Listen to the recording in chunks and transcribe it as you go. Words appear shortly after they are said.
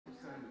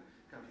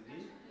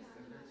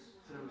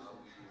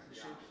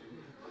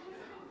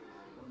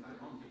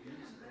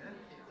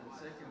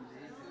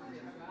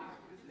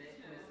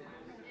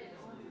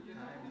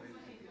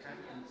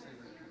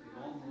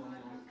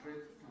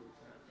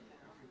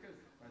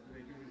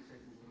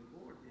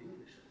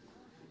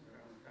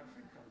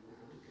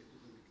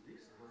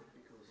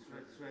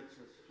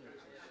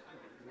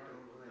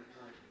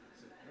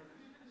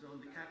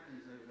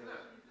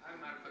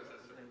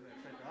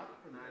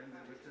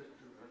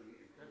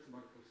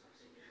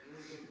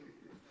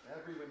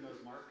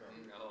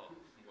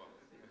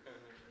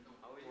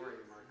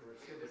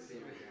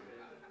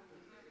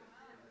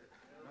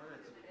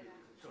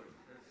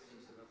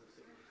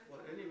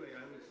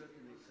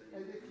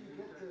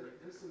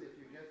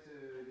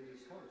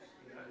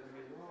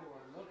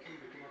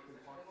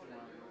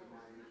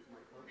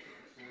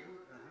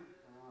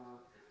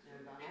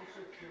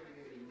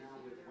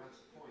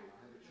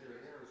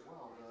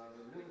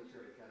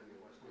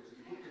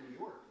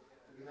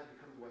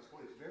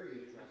point. It's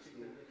very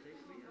interesting. You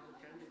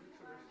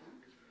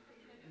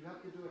have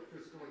to do a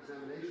physical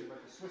examination,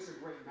 but the Swiss are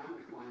great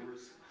mountain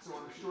climbers, so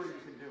I'm sure you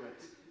can do it.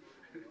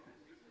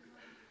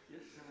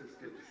 Yes, it's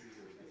good to see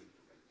you.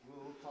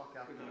 We'll talk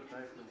after the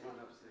dive and run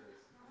upstairs.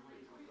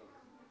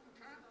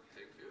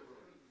 Thank you.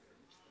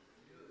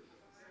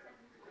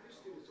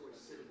 Students always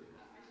sit in the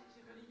back.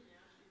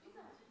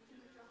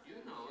 You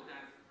know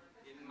that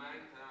in my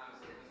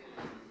class,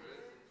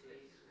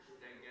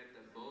 they get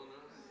a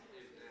bonus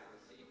if they are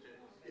seated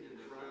in the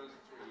first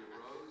 3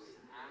 rows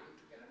and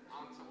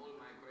answer all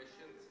my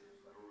questions,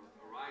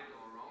 right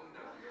or wrong.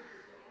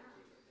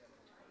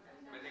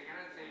 But they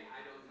cannot say, I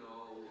don't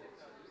know.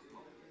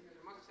 They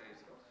must say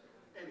so.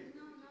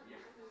 Anything. Yeah.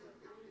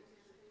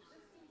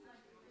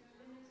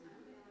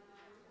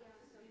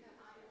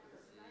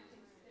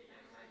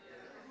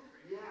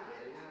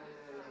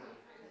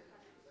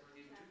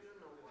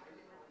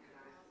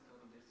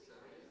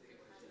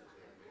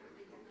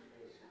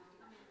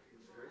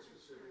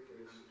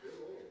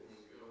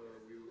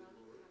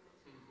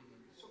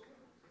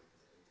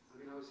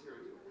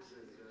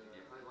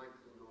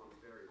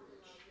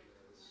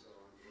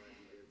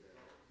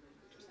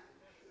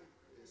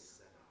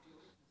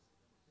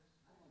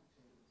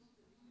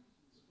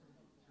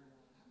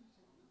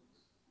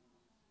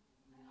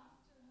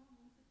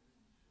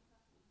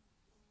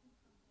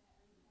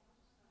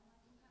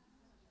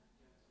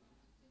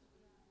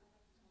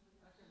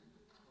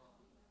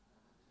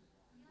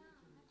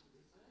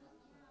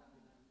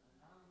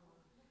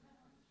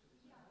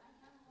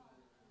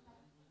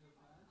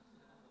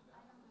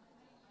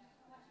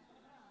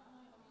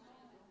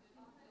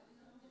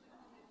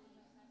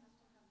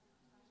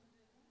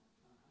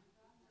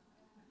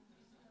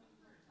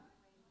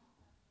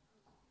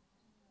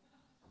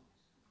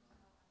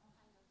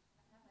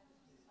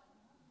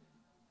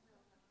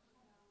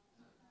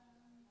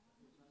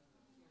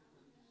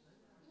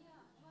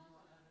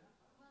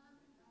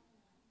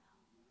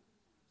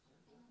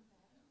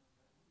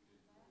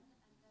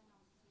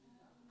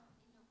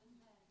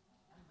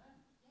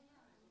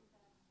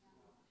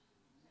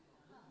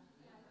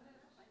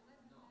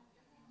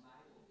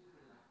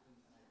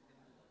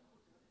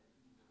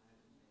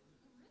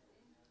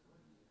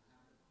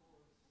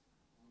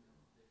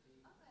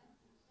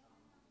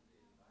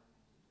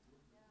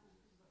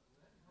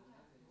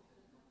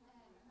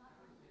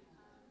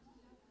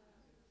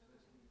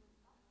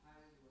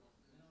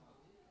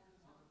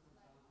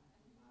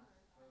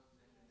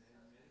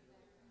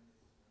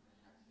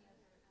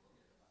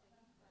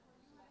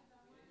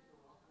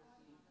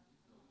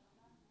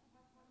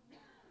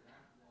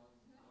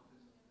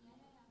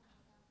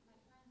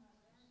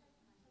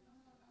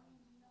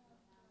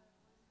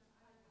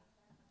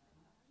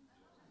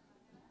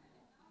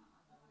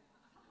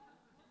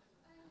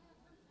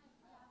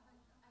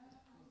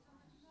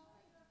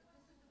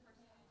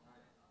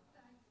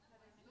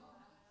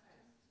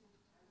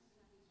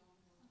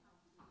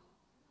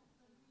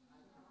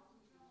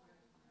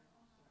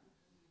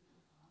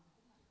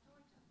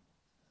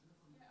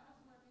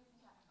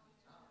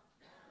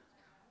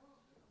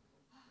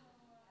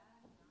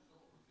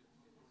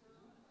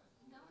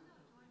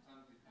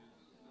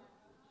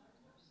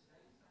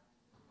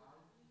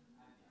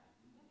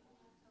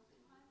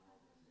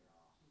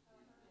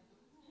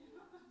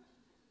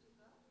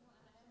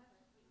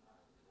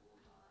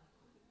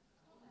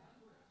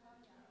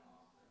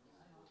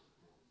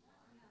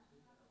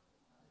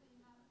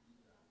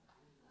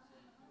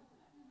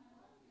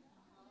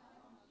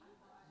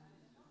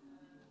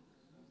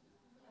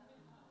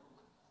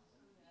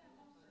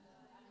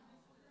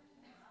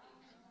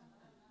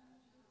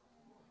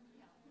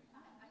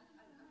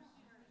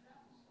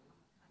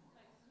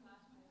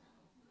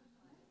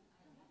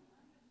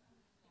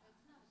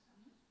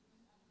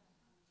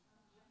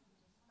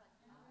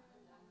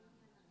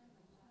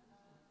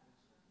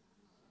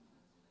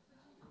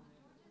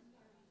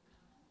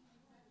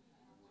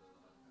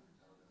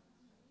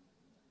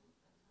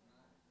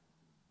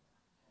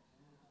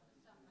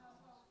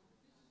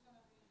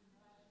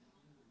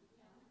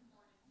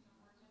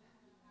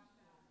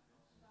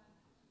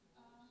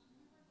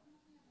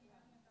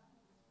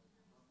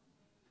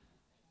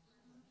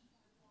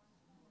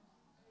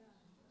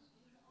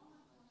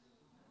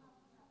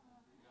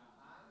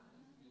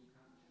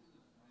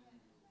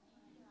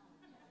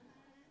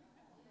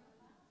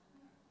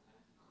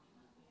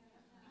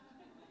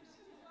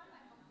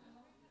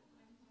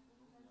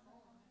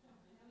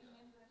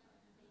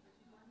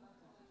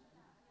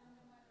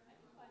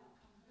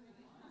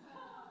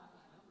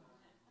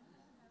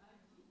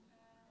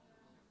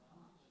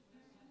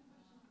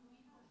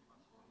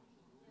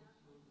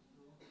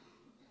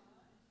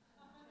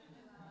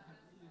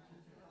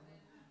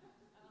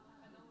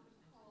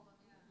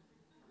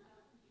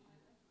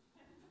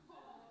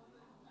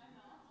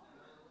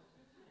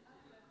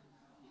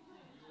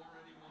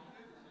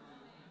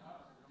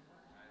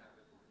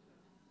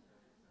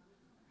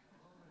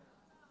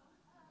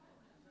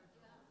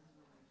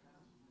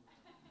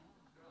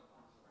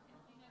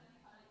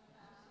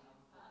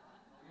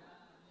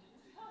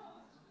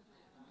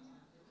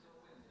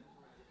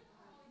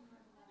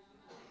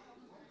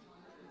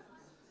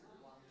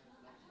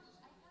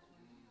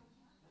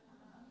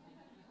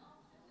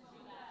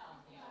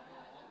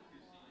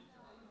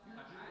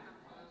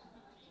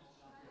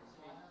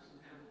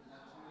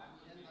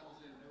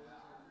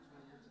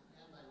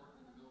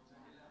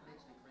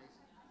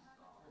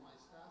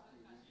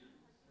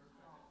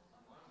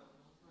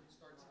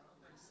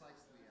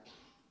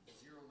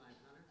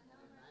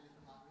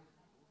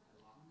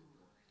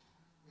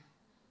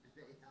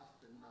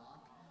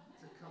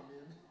 come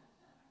in.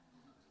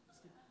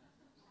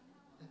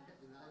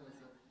 And I was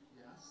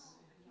yes.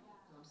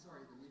 So I'm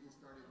sorry, the meeting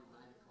started at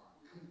 9 o'clock.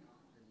 And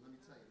let me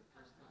tell you, the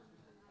first time we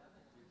did that,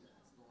 it's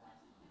the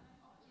last time.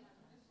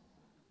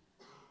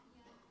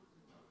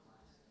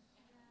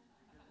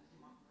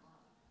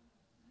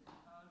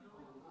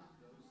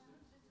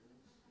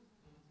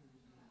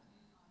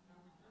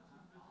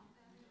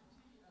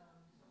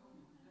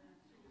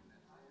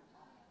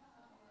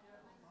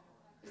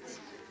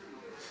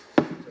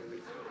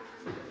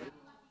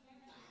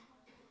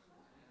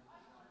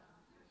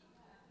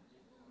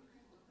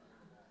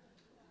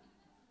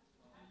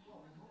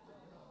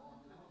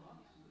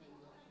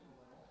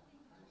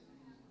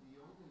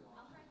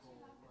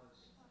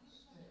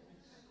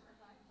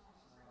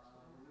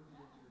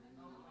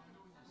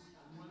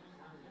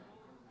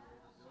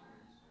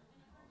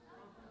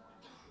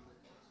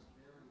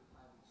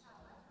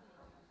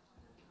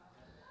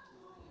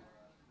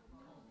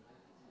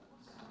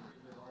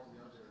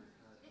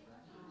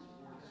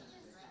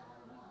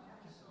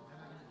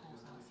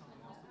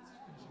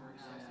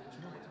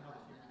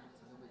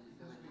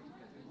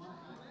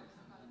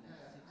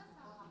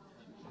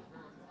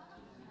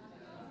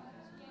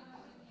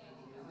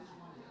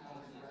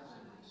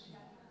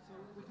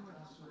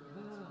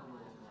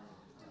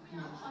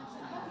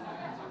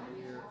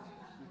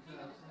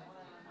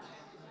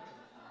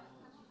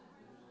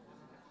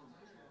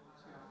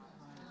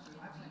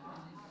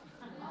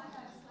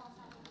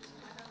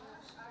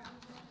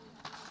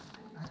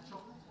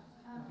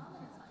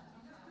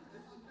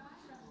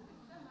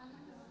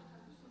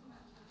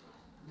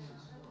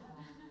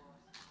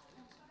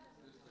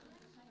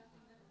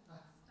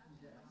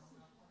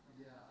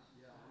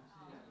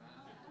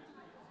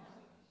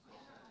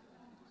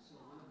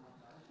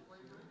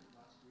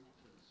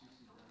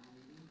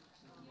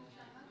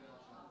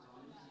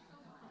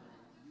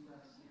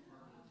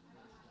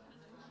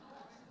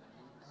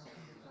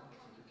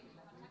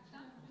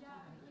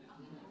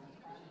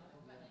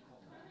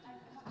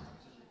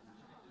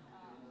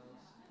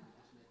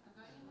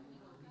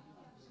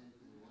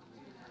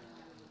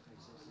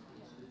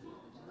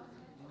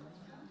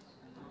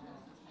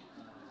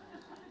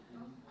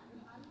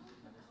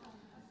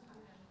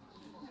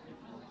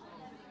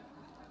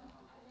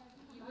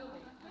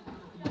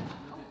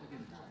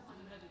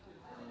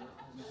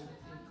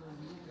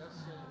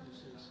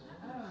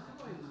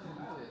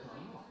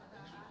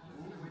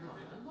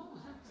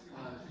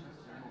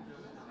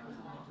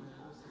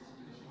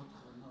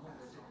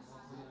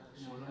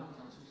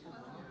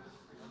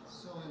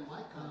 So in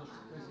my country,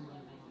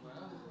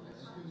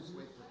 students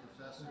wait for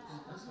professors.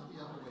 This is the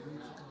other way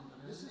around.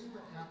 This is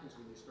what happens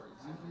when you start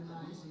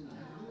unionizing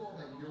and do all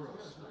that Euro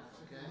stuff,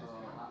 okay?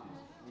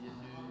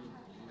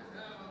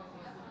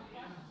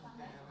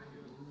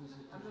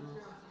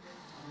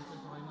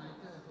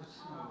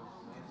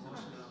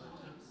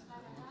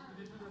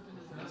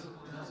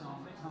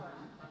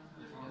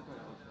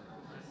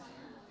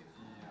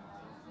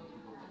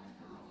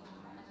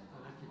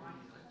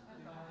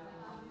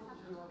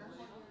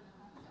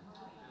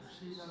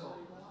 So,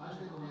 I'm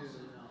going to use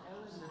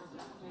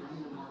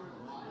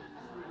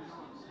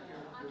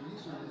the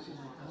reason this is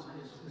because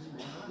it's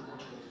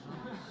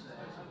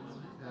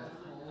that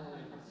all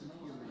human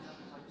beings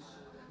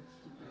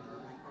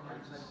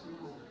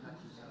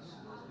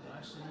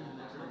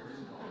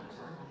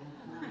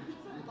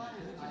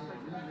I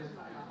agree with, so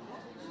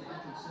I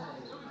can say,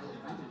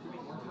 I agree with you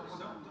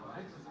 100%.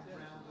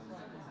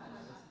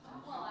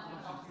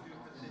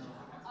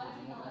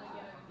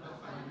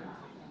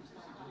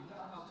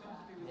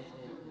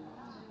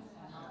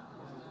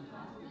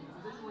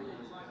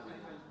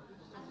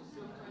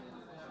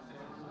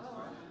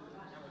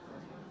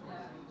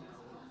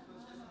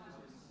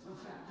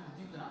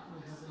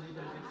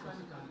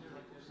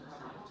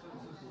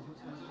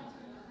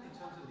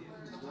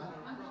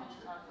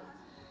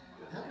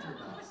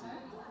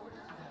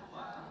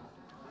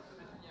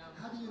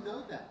 How do you know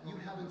that? You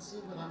haven't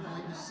seen what I'm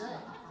going to say.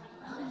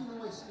 How do you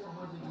know I still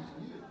hardly use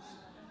views?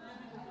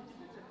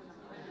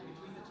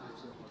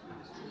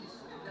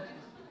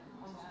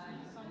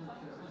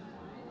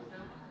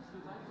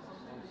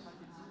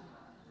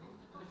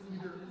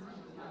 Either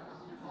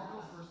I'll go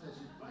first as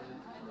you plan,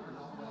 or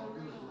what I'll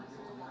do is when I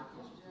get to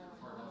Marcos'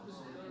 part, I'll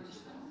just say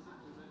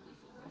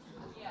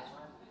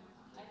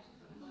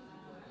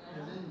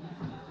and then you can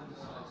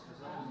criticize,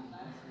 because I'll be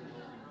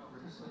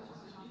criticize.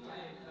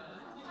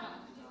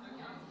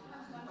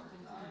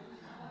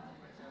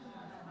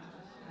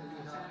 And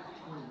you have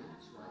 20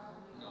 minutes, right?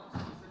 No.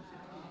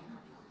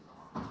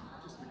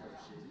 Just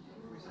negotiate.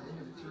 I am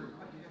an attorney.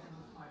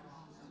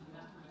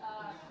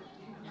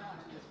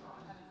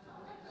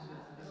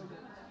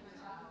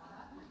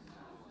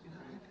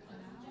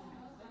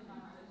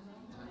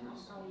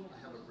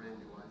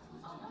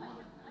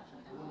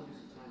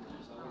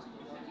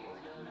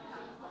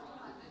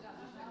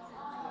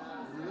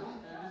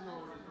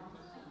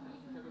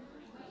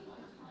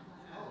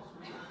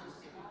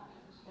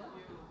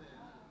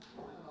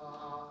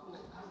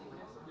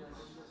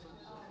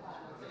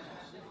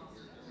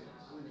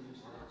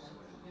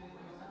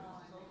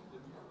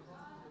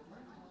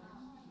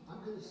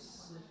 going to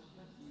sit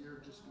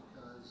here just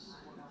because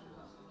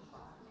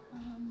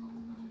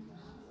I'm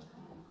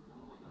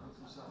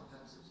from South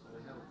Texas, but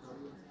I have a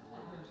brother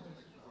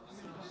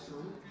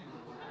soon.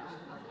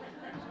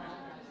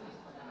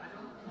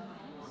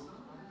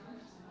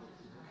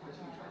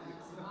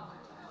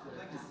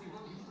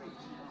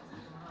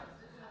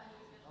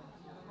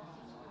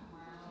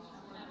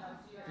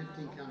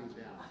 15 counties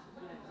down.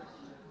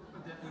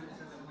 But that would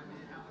say that might be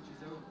how much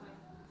is over.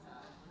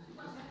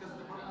 Because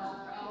the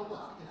problem I'll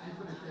look. If you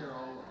put it there,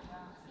 I'll look.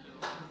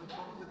 because the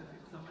problem with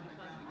if somebody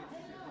county gets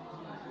to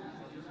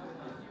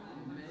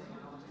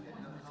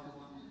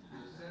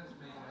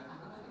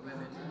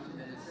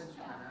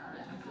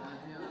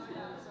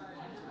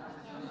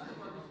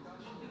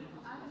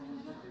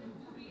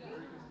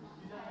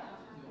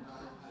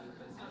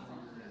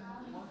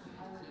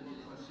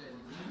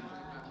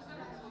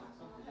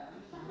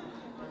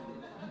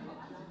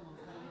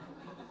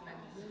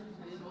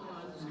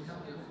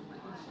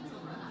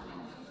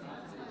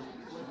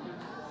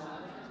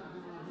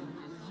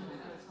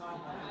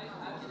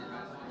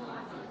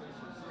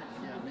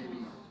Yeah,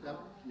 maybe. That,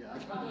 yeah.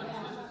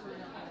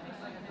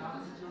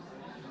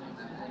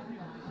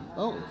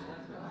 Oh.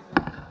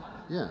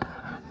 Yeah.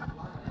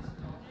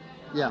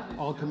 Yeah,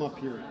 I'll come up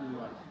here.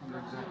 You're right. You're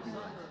exactly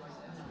right.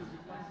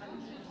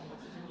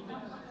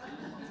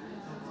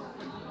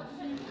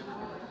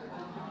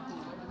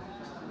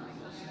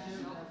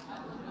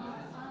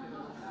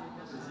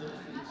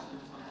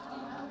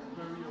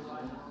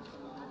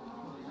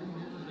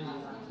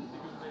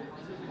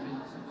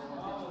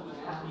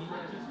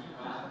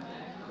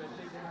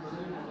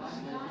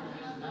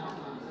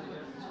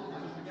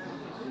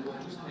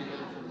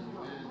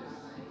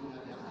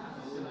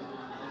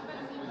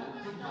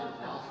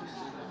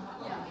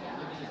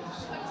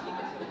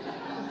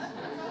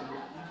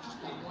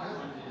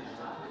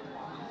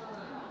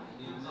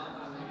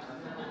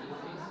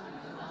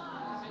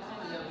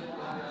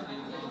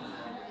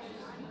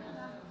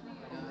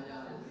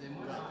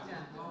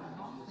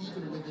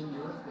 Even within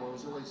Europe, or it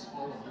was always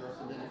all of Europe,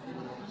 and then if you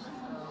went over.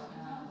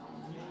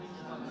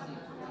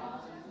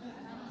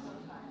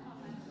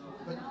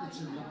 But it's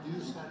a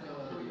reduced.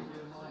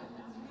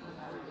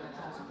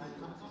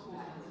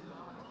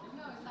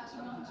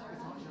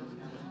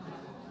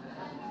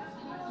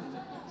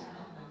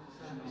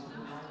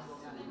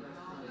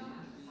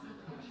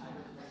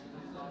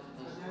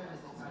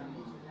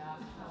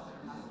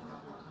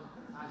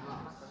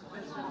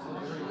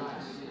 Very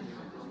nice.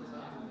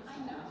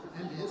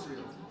 And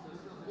Israel.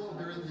 Well,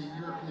 they're in the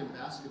European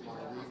Basketball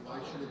League. Why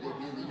shouldn't they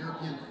be in the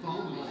European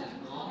Phone League?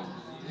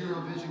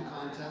 Eurovision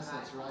contest,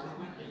 that's right.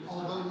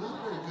 Although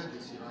not very good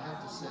this year, I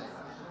have to say.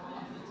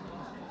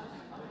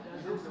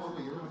 You're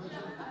following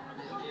Eurovision?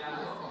 I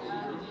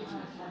follow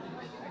Eurovision.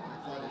 I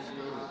thought it's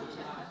good.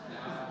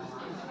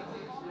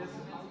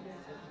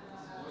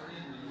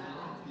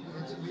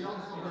 We all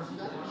have our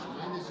fetish.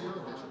 Mine is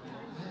Eurovision.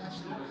 I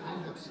actually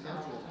kind of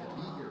scheduled to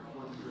be here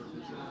for the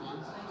Eurovision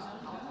contest.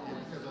 And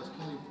because I was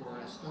playing for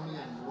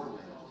Estonia and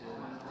Norway.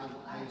 And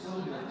I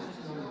assumed it was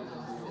Estonia and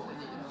Norway.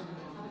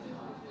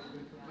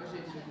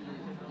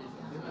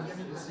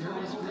 This year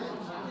was great.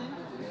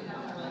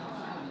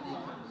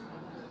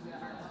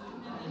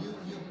 You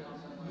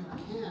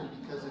can,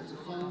 because it's a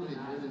phone and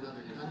you're in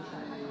another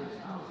country.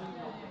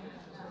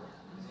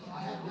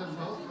 I have done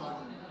both, but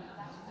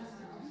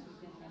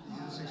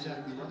that's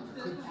exactly right.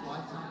 You couldn't fly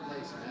to the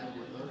place and have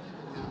your boat.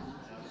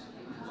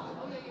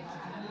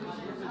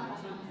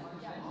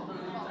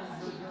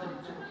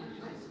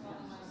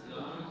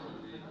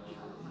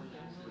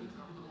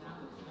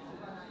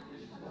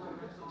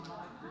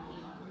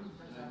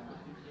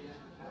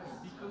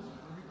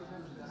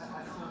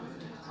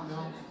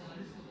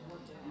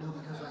 No,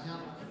 because I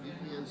have a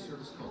VPN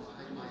service called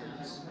Hide My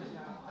Ass.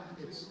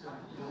 It's the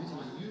reason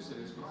I use it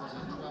is because I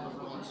travel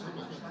abroad so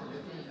much and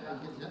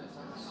get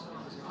Netflix.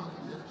 Because I can't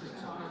get Netflix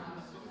on it.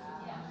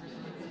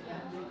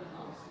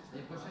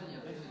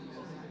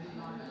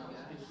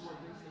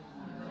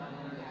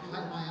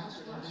 Hide My Ass.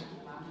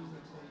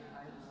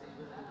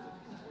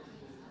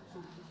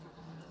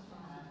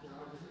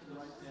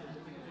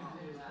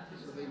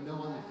 So they know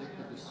I'm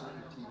addicted to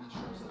certain TV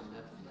shows on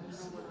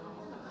Netflix.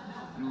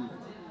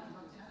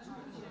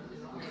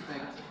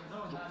 Expect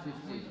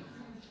 15.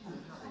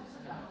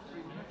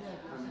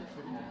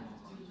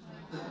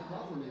 But the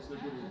problem is they're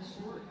getting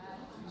sorted.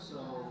 And so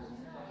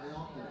I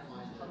often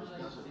find that it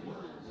doesn't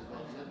work.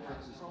 That Netflix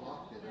is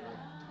blocked it.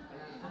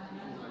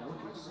 And I work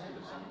with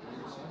sites.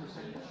 So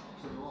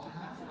they're all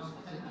hackers.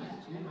 They take my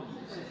computer and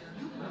they say,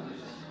 you know,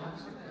 there's a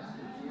constant back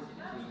and forth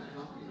between the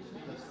companies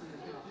because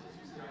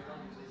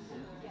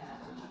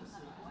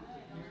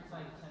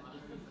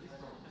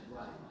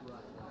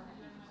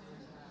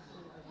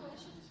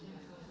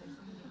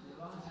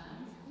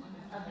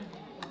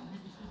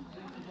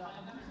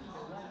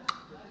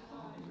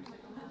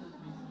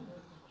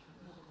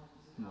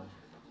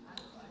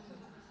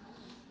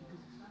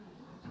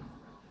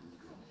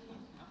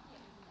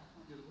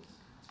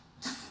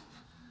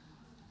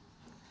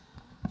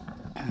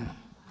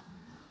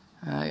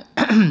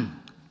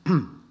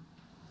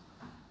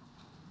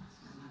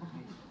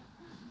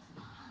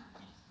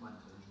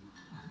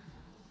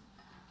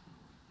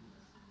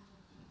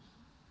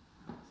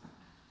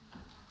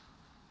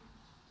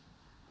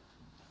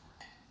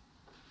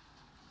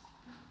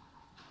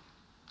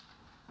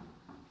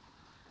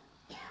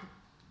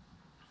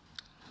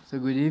So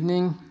good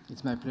evening.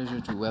 It's my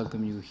pleasure to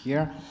welcome you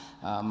here.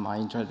 My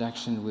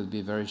introduction will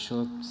be very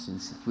short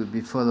since it will be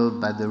followed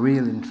by the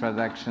real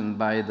introduction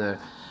by the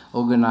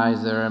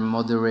organizer and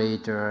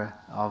moderator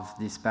of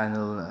this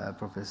panel,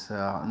 Professor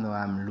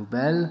Noam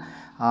Loubel.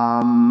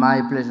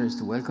 My pleasure is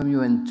to welcome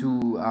you and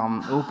to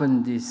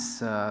open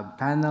this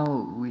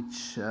panel,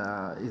 which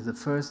is the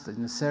first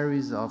in a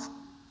series of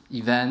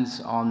events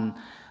on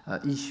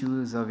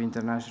issues of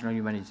international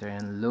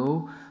humanitarian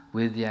law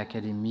with the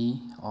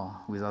Academy or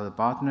with other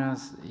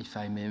partners. If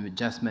I may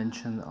just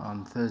mention,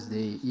 on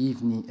Thursday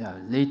evening,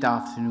 late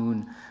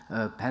afternoon,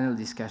 panel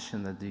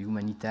discussion at the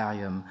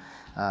Humanitarian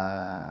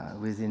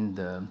within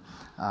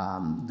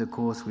the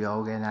course we are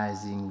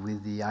organizing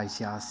with the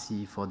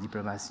ICRC for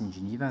diplomacy in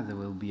Geneva. There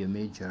will be a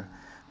major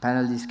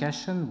panel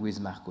discussion with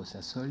Marco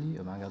Sassoli,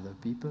 among other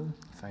people,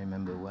 if I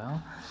remember well.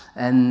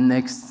 And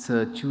next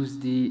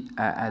Tuesday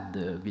at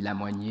the Villa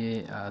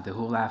Moignet, the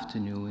whole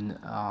afternoon,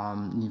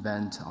 an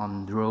event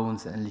on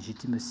drones and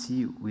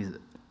legitimacy with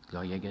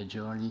Gloria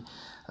Gaggioli,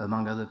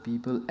 among other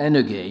people, and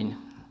again,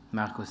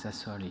 Marco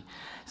Sassoli.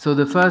 So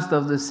the first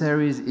of the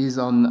series is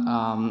on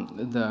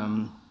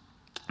the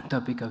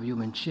topic of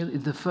human shield.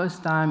 It's the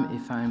first time,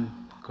 if I'm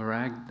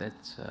correct, that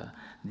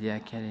the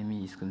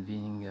Academy is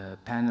convening a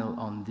panel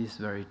on this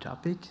very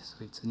topic, so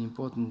it's an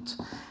important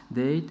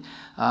date.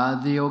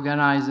 The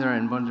organizer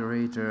and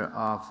moderator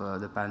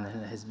of the panel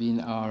has been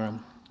our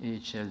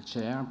AHL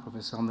chair,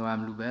 Professor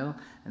Noam Loubel,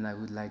 and I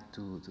would like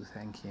to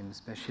thank him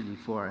especially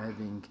for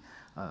having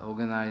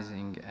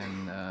organizing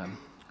and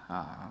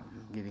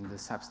giving the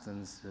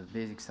substance, the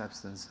basic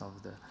substance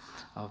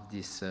of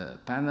this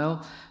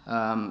panel.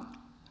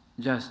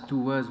 Just two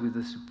words with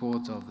the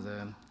support of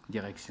the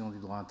Direction du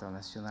droit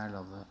international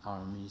of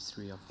our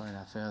Ministry of Foreign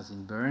Affairs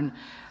in Bern.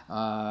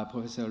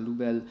 Professor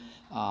Loubel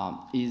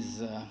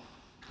is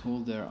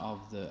holder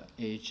of the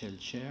AHL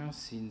chair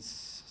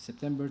since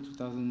September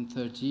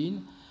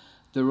 2013.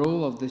 The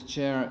role of the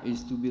chair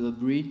is to build a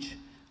bridge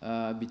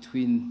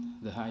between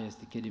the highest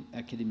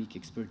academic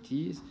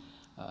expertise,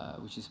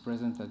 which is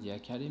present at the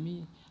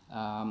Academy,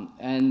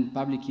 and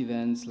public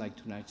events like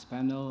tonight's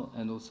panel,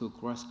 and also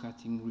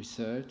cross-cutting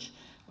research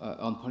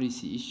on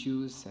policy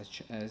issues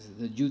such as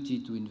the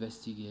duty to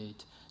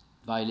investigate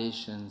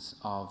violations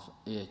of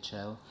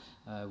AHL,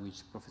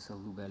 which Professor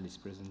Loubel is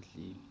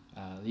presently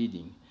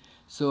leading.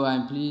 So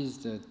I'm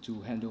pleased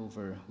to hand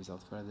over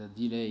without further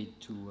delay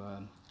to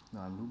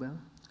Noam Loubel,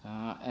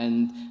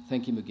 and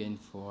thank him again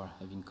for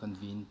having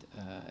convened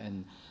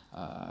and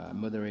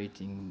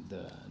moderating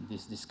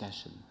this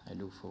discussion. I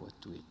look forward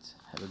to it.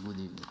 Have a good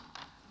evening.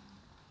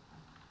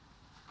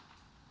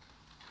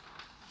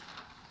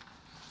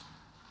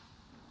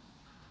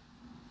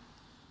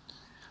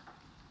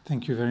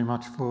 Thank you very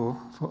much for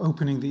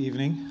opening the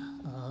evening.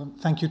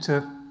 Thank you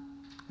to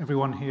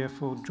everyone here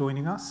for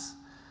joining us.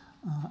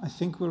 I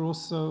think we're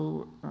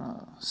also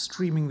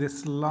streaming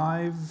this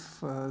live,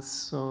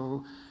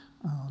 so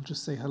I'll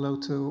just say hello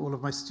to all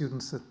of my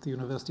students at the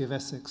University of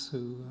Essex,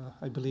 who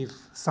I believe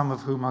some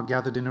of whom are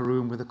gathered in a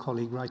room with a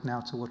colleague right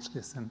now to watch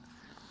this, and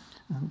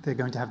they're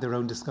going to have their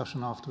own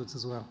discussion afterwards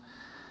as well.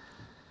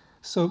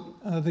 So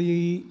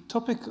the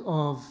topic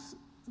of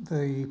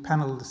the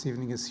panel this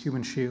evening is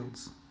human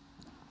shields.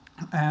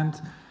 And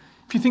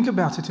if you think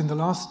about it, in the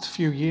last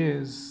few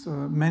years,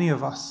 many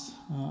of us,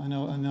 I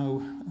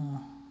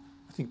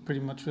think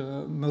pretty much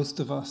most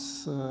of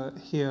us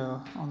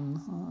here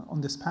on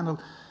this panel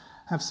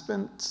have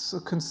spent a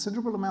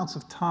considerable amount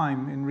of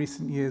time in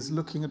recent years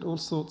looking at all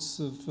sorts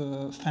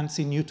of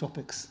fancy new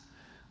topics,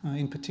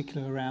 in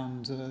particular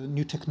around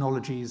new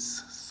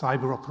technologies,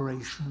 cyber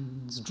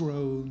operations,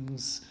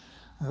 drones,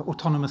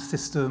 autonomous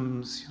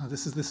systems. You know,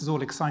 this is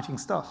all exciting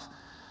stuff.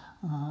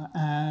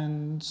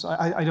 And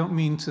I don't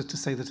mean to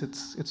say that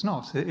it's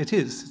not. It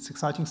is. It's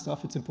exciting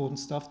stuff. It's important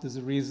stuff. There's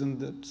a reason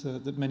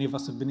that many of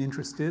us have been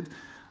interested.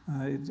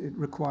 It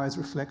requires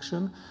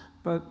reflection.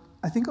 But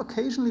I think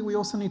occasionally we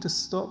also need to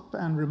stop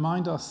and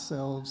remind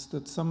ourselves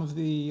that some of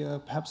the,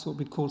 perhaps what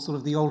we'd call sort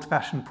of the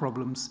old-fashioned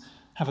problems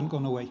haven't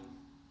gone away.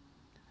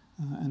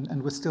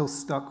 And we're still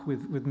stuck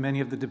with many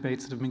of the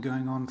debates that have been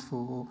going on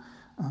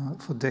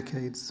for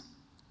decades.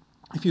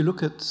 If you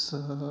look at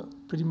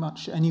pretty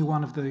much any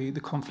one of the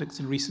conflicts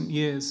in recent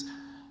years,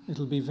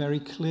 it'll be very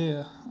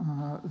clear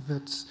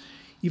that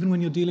even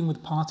when you're dealing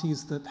with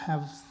parties that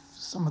have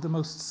some of the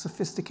most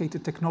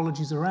sophisticated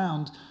technologies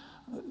around,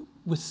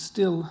 we're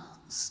still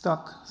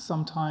stuck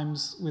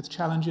sometimes with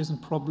challenges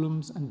and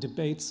problems and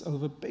debates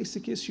over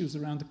basic issues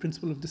around the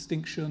principle of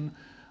distinction,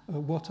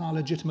 what are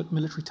legitimate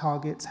military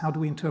targets, how do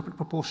we interpret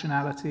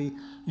proportionality.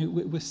 You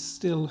know, we're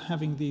still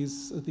having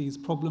these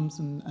problems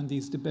and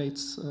these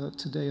debates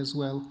today as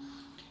well.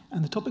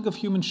 And the topic of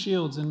human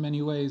shields in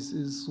many ways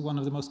is one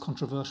of the most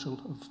controversial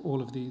of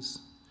all of these.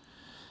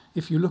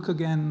 If you look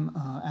again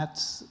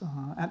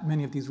at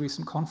many of these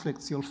recent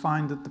conflicts, you'll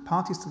find that the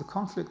parties to the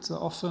conflicts are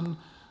often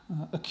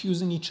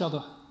accusing each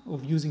other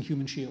of using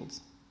human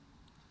shields.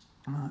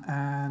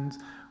 And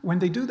when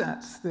they do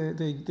that,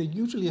 they're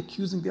usually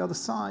accusing the other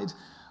side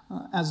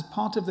as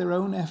part of their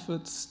own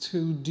efforts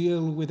to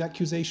deal with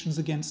accusations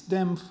against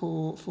them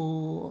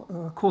for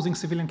causing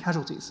civilian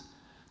casualties.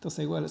 They'll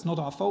say, well, it's not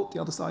our fault,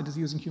 the other side is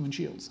using human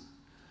shields.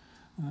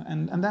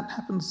 And that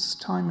happens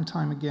time and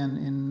time again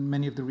in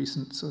many of the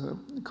recent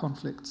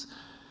conflicts.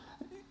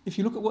 If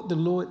you look at what the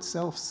law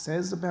itself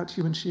says about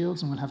human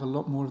shields, and we'll have a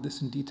lot more of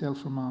this in detail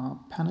from our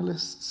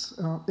panelists,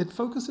 it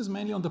focuses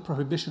mainly on the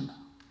prohibition,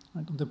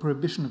 right, on the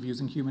prohibition of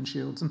using human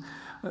shields. And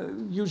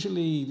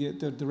usually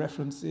the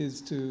reference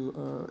is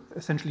to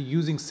essentially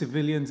using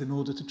civilians in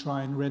order to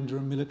try and render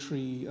a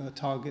military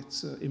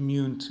target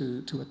immune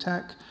to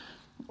attack.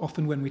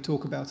 Often when we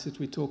talk about it,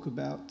 we talk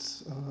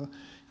about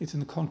it in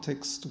the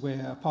context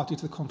where a party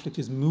to the conflict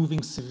is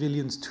moving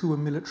civilians to a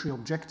military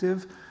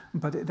objective,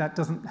 but that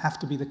doesn't have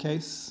to be the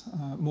case.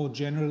 More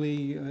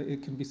generally,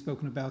 it can be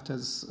spoken about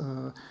as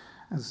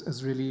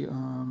really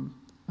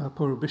a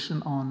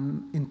prohibition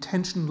on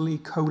intentionally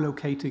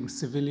co-locating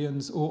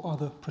civilians or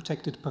other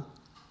protected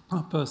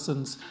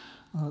persons,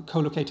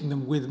 co-locating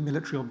them with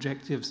military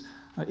objectives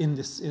in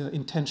this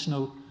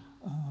intentional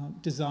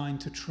design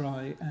to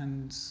try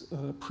and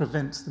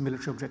prevent the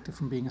military objective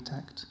from being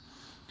attacked.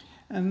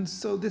 And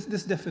so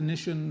this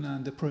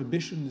definition, the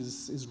prohibition,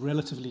 is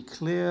relatively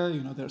clear.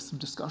 You know, there's some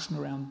discussion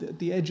around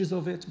the edges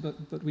of it,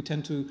 but we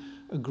tend to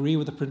agree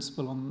with the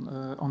principle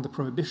on the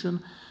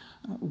prohibition.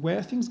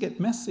 Where things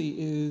get messy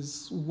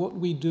is what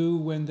we do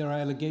when there are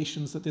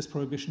allegations that this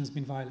prohibition has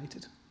been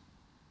violated.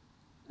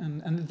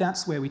 And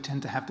that's where we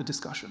tend to have the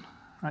discussion,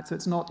 right? So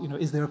it's not, you know,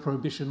 is there a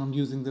prohibition on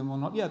using them or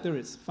not? Yeah, there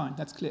is. Fine,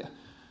 that's clear.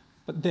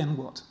 But then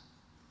what?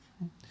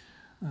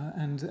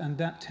 And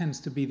that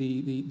tends to be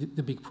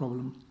the big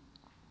problem.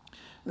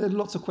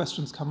 Lots of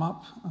questions come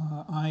up.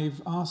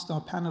 I've asked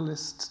our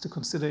panelists to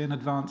consider in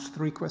advance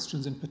 3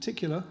 questions in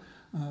particular,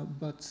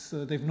 but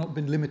they've not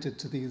been limited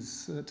to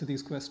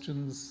these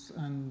questions,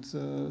 and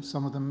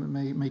some of them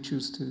may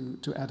choose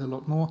to add a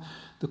lot more.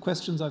 The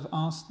questions I've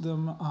asked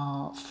them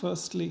are,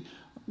 firstly,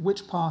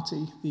 which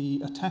party,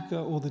 the attacker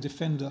or the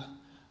defender,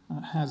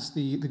 has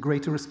the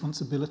greater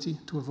responsibility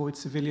to avoid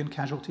civilian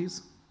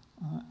casualties?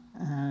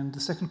 And the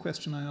second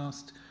question I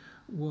asked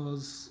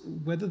was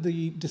whether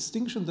the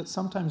distinction that's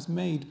sometimes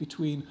made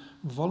between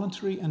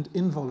voluntary and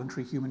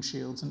involuntary human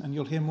shields, and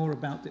you'll hear more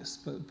about this,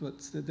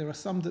 but there are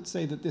some that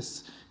say that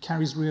this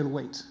carries real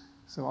weight.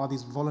 So are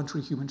these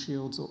voluntary human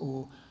shields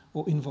or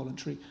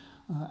involuntary?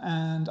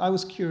 And I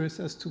was curious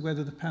as to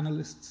whether the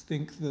panelists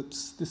think that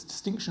this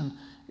distinction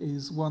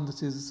is one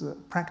that is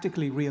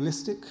practically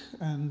realistic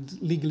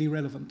and legally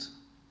relevant.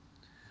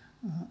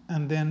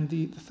 And then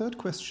the third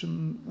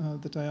question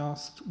that I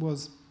asked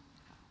was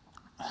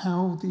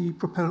how the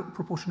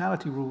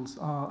proportionality rules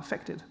are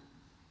affected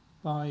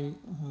by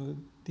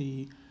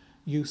the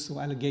use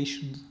or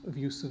allegations of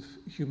use of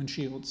human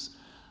shields.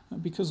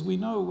 Because we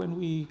know when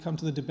we come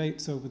to the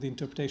debates over the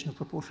interpretation of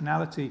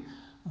proportionality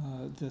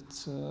that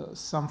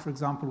some, for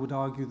example, would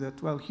argue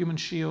that, well, human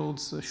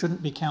shields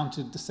shouldn't be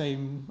counted the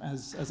same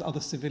as other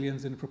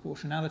civilians in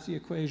proportionality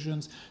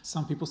equations.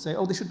 Some people say,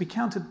 oh, they should be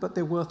counted, but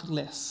they're worth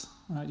less.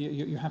 Right?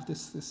 You have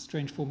this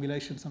strange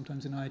formulation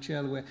sometimes in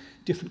IHL where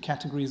different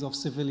categories of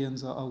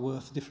civilians are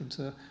worth different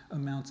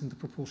amounts in the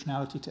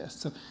proportionality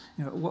test. So,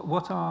 you know,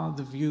 what are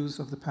the views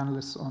of the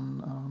panelists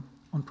on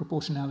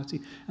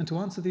proportionality? And to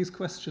answer these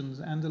questions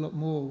and a lot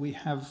more, we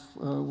have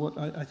what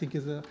I think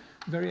is a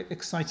very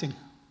exciting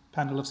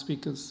panel of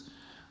speakers.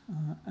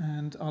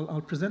 And I'll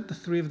present the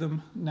 3 of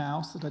them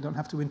now so that I don't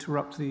have to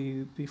interrupt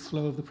the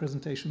flow of the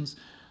presentations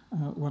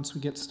once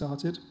we get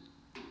started.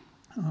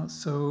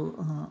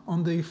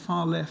 On the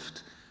far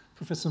left,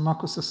 Professor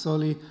Marco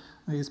Sassoli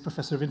is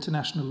Professor of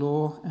International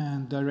Law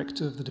and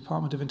Director of the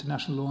Department of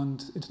International Law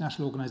and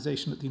International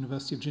Organization at the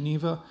University of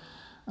Geneva.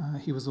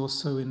 He was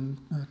also in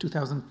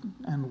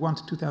 2001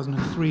 to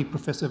 2003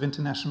 Professor of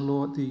International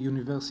Law at the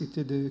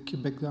Université de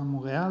Québec à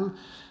Montréal.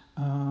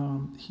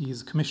 He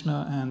is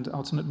Commissioner and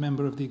alternate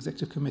member of the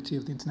Executive Committee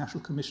of the International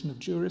Commission of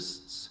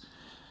Jurists.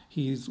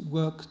 He's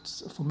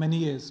worked for many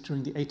years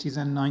during the 80s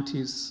and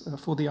 90s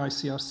for the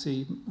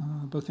ICRC,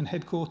 both in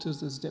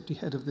headquarters as deputy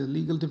head of the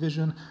legal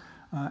division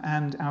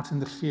and out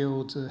in the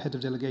field, head of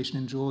delegation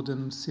in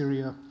Jordan,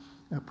 Syria,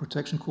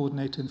 protection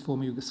coordinator in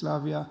former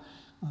Yugoslavia.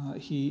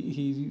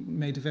 He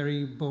made a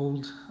very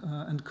bold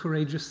and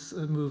courageous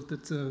move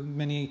that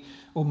many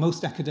or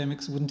most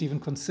academics wouldn't even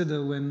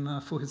consider when,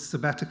 for his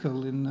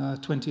sabbatical in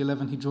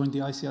 2011, he joined the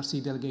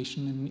ICRC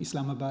delegation in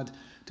Islamabad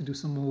to do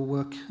some more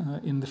work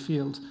in the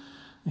field.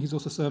 He's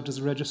also served as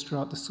a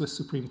registrar at the Swiss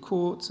Supreme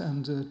Court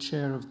and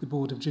chair of the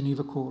board of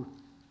Geneva Call,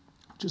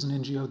 which is an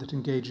NGO that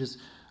engages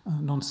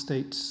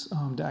non-state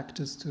armed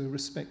actors to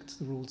respect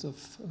the rules of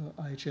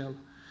IHL.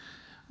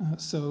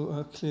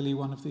 Clearly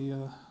one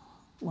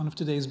of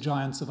today's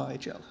giants of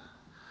IHL.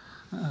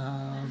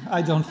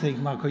 I don't think,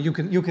 Marco, you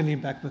can lean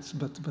back,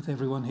 but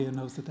everyone here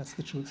knows that that's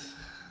the truth.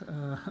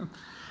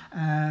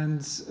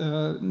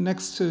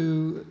 Next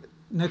to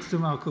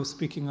Marco,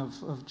 speaking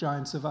of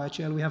giants of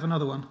IHL, we have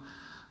another one.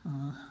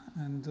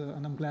 and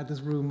I'm glad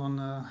there's room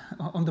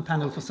on the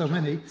panel for so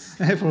many,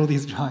 for all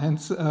these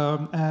giants.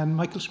 And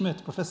Michael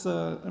Schmidt,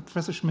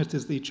 Professor Schmidt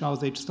is the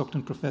Charles H.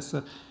 Stockton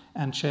Professor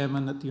and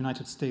Chairman at the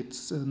United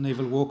States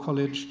Naval War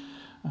College.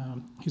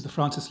 He's the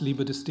Francis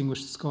Lieber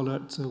Distinguished Scholar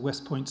at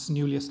West Point's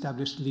newly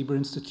established Lieber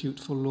Institute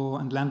for Law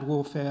and Land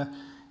Warfare.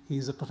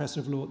 He's a Professor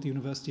of Law at the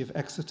University of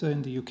Exeter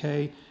in the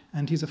UK,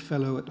 and he's a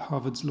Fellow at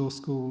Harvard's Law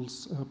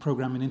School's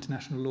Program in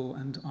International Law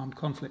and Armed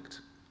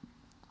Conflict.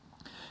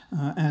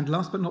 And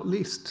last but not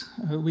least,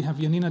 we have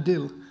Janina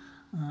Dill,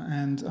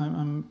 and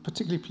I'm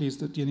particularly pleased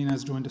that Janina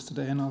has joined us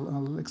today, and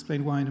I'll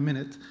explain why in a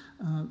minute.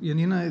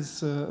 Janina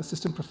is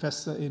Assistant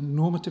Professor in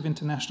Normative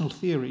International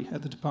Theory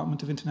at the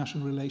Department of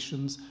International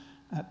Relations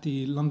at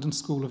the London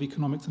School of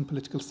Economics and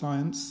Political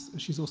Science.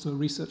 She's also a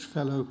Research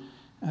Fellow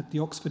at the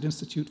Oxford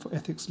Institute for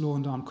Ethics, Law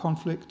and Armed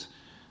Conflict.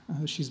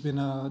 She's been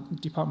a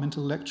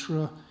departmental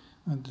lecturer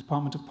at the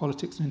Department of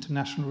Politics and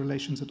International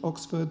Relations at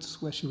Oxford,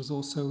 where she was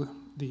also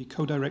the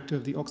co-director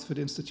of the Oxford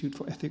Institute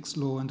for Ethics,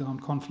 Law and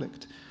Armed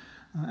Conflict.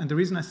 And the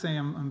reason I say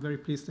I'm very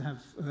pleased to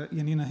have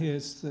Janina here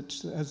is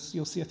that, as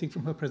you'll see, I think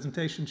from her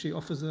presentation, she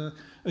offers a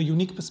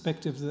unique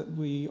perspective that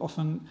we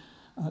often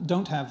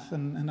don't have,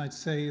 and I'd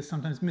say is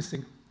sometimes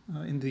missing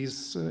in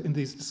these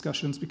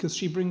discussions, because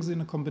she brings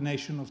in a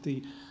combination of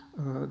the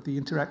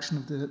interaction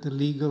of the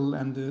legal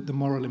and the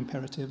moral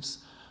imperatives.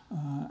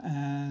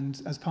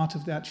 And as part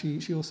of that,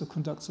 she also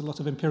conducts a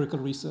lot of empirical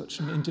research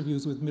and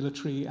interviews with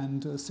military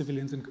and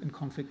civilians in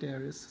conflict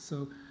areas.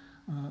 So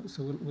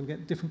we'll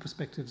get different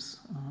perspectives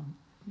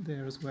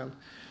there as well.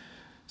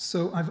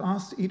 So I've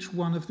asked each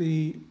one of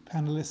the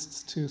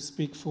panelists to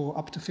speak for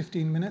up to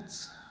 15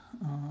 minutes,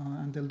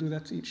 and they'll do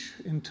that each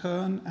in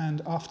turn.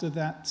 And after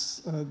that,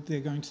 they're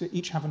going to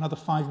each have another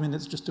 5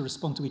 minutes just to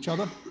respond to each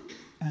other,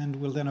 and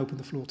we'll then open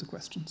the floor to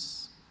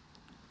questions.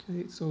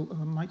 Okay, so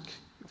Mike,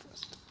 you're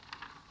first.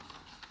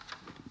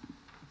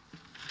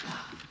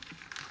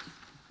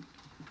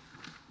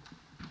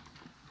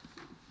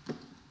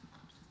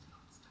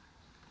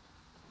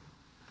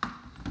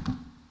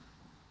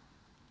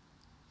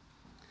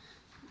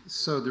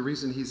 So the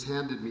reason he's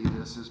handed me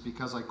this is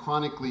because I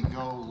chronically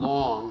go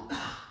long,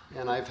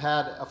 and I've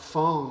had a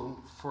phone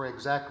for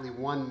exactly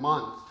 1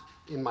 month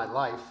in my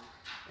life,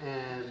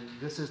 and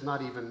this is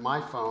not even my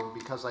phone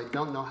because I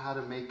don't know how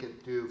to make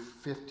it do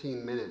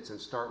 15 minutes and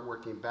start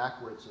working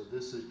backwards, so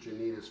this is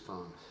Janina's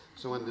phone.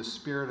 So in the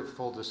spirit of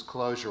full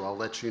disclosure, I'll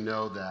let you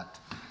know that.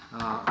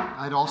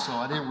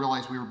 I didn't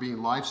realize we were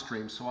being live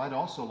streamed, so I'd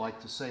also like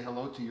to say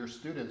hello to your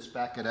students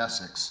back at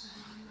Essex.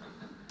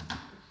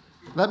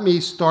 Let me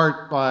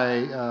start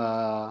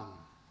by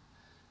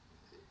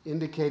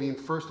indicating,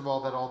 first of all,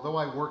 that although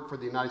I work for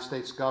the United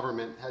States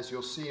government, as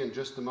you'll see in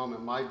just a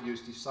moment, my views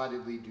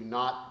decidedly do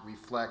not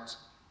reflect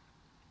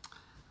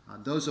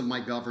those of my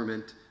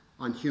government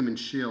on human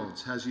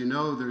shields. As you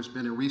know, there's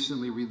been a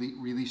recently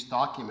released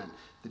document,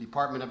 the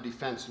Department of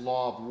Defense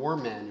Law of War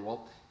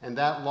Manual, and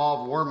that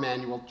Law of War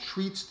Manual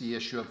treats the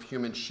issue of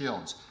human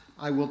shields.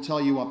 I will tell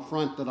you up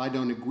front that I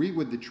don't agree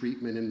with the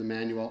treatment in the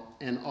manual,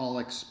 and I'll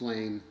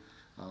explain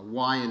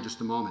why in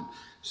just a moment.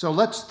 So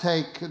let's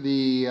take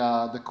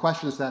the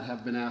questions that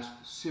have been asked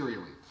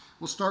serially.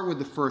 We'll start with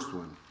the first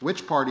one.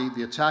 Which party,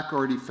 the attacker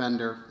or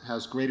defender,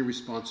 has greater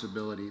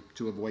responsibility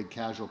to avoid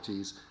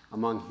casualties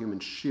among human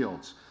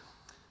shields?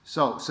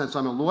 So since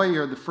I'm a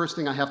lawyer, the first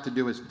thing I have to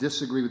do is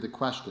disagree with the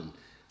question.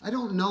 I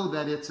don't know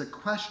that it's a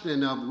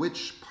question of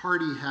which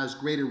party has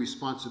greater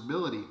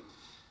responsibility.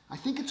 I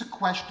think it's a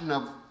question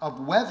of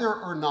whether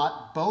or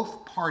not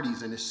both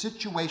parties in a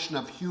situation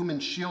of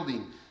human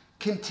shielding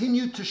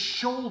continue to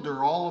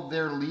shoulder all of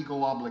their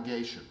legal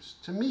obligations.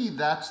 To me,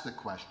 that's the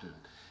question.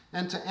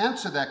 And to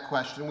answer that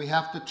question, we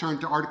have to turn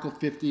to Article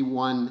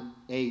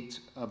 51.8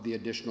 of the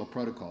additional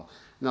protocol.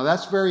 Now,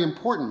 that's very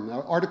important.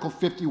 Now, Article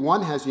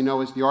 51, as you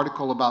know, is the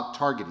article about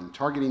targeting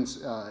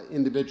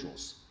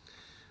individuals.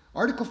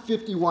 Article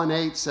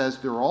 51.8 says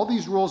there are all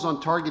these rules on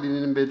targeting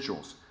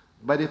individuals,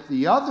 but if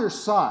the other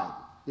side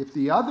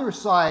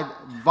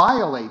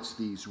violates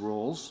these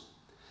rules,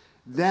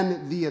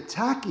 then the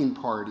attacking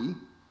party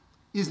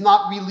is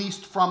not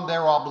released from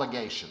their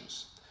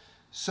obligations.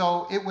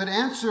 So it would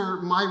answer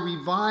my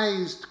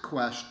revised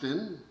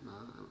question,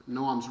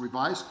 Noam's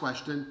revised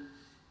question,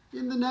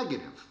 in the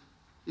negative.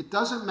 It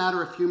doesn't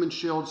matter if human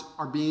shields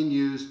are being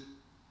used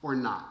or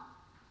not.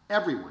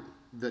 Everyone,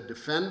 the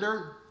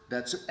defender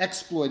that's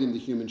exploiting the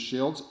human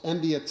shields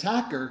and the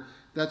attacker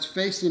that's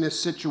facing a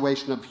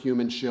situation of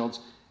human shields,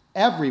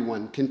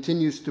 everyone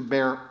continues to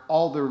bear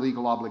all their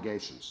legal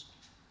obligations.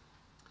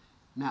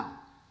 Now,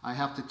 I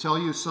have to tell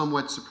you,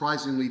 somewhat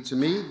surprisingly to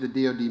me, the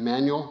DoD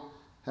manual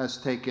has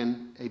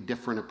taken a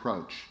different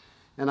approach.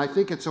 And I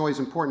think it's always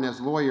important as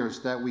lawyers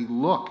that we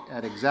look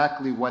at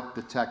exactly what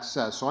the text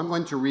says. So I'm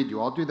going to read you.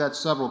 I'll do that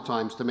several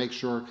times to make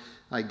sure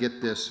I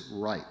get this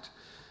right.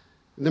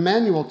 The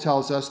manual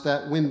tells us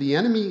that when the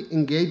enemy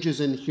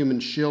engages in human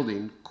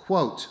shielding,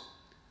 quote,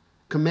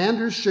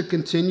 commanders should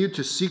continue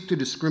to seek to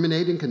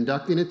discriminate in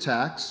conducting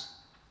attacks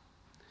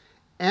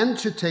and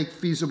to take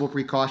feasible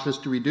precautions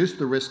to reduce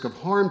the risk of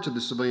harm to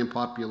the civilian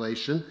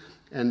population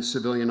and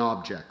civilian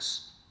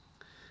objects.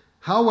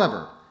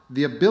 However,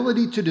 the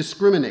ability to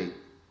discriminate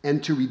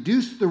and to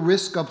reduce the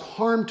risk of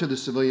harm to the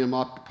civilian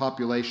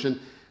population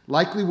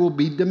likely will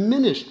be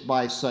diminished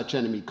by such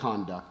enemy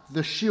conduct,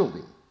 the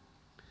shielding.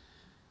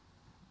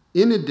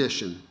 In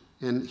addition,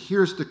 and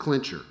here's the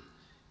clincher,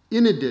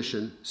 in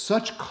addition,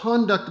 such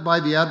conduct by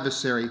the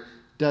adversary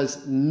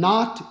does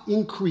not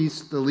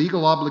increase the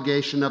legal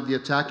obligation of the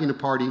attacking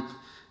party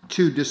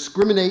to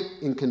discriminate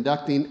in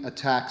conducting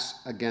attacks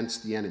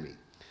against the enemy.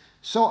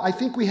 So I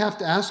think we have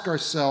to ask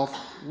ourselves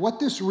what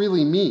this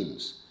really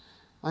means.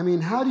 I mean,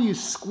 how do you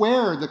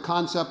square the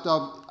concept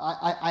of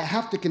I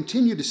have to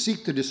continue to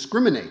seek to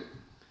discriminate,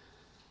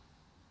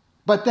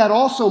 but that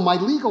also my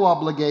legal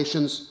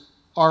obligations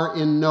are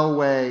in no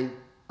way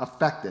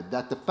affected,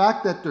 that the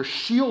fact that they're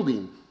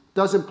shielding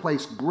doesn't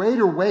place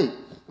greater weight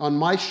on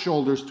my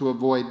shoulders to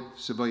avoid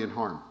civilian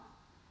harm.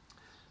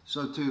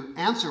 So to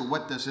answer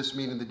what does this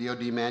mean in the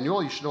DoD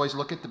manual, you should always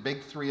look at the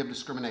big three of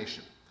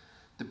discrimination.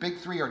 The big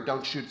three are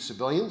don't shoot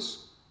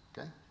civilians,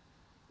 okay?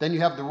 Then you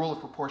have the rule of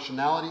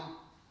proportionality,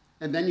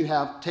 and then you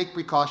have take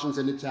precautions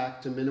in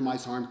attack to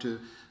minimize harm to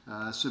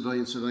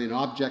civilian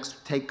objects,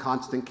 take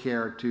constant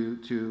care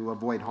to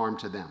avoid harm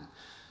to them.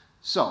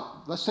 So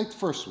let's take the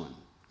first one.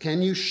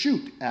 Can you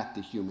shoot at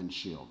the human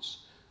shields?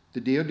 The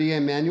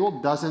DoD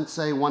manual doesn't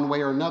say one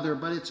way or another,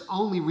 but it's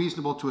only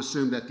reasonable to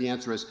assume that the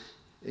answer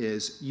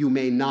is you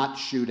may not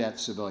shoot at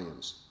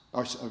civilians,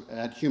 or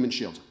at human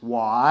shields.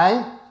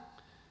 Why?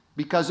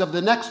 Because of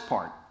the next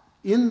part.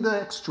 In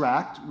the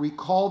extract,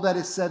 recall that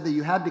it said that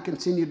you had to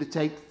continue to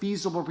take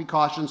feasible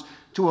precautions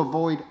to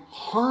avoid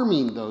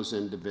harming those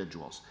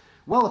individuals.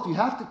 Well, if you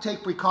have to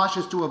take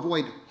precautions to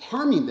avoid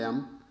harming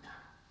them,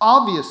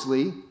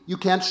 obviously you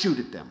can't shoot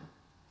at them.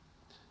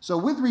 So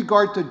with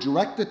regard to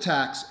direct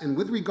attacks and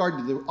with regard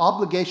to the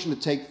obligation to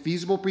take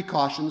feasible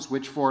precautions,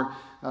 which for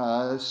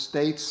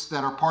states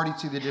that are party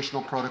to the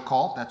additional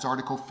protocol, that's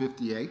Article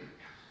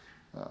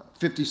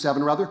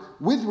 57 rather,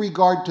 with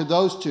regard to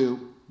those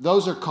two,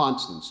 those are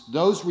constants.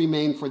 Those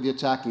remain for the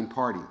attacking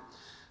party.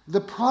 The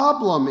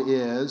problem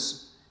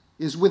is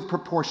with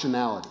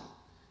proportionality.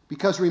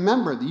 Because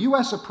remember, the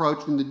U.S.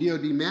 approach in the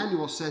DoD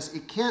manual says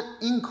it can't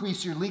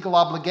increase your legal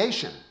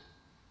obligation.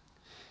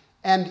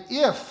 And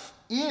if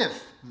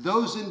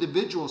those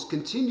individuals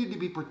continue to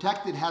be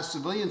protected as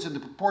civilians in the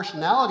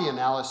proportionality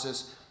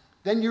analysis,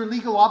 then your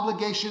legal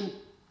obligation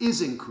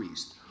is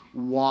increased.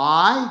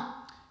 Why?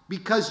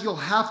 Because you'll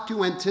have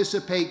to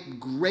anticipate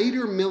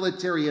greater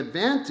military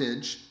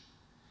advantage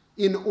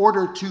in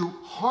order to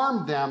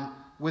harm them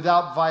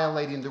without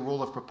violating the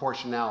rule of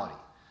proportionality.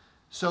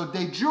 So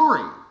de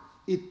jure,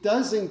 it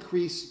does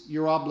increase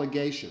your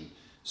obligation.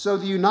 So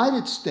the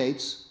United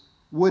States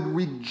would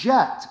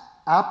reject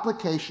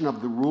application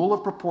of the rule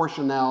of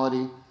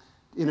proportionality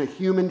in a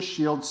human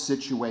shield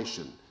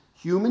situation.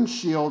 Human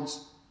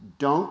shields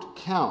don't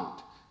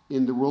count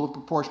in the rule of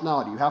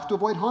proportionality. You have to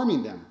avoid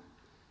harming them,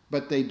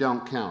 but they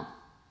don't count.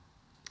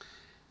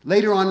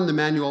 Later on in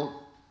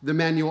the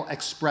manual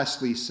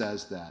expressly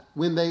says that.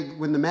 When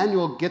the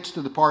manual gets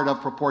to the part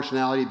of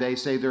proportionality, they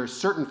say there are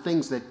certain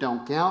things that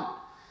don't count,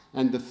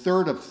 and the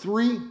third of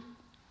three,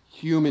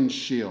 human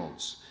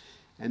shields.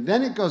 And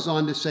then it goes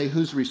on to say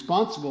who's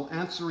responsible,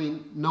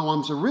 answering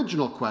Noam's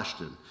original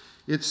question.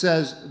 It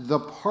says, the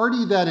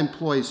party that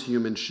employs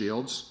human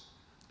shields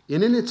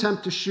in an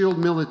attempt to shield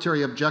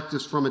military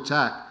objectives from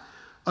attack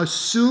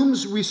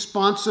assumes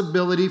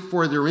responsibility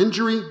for their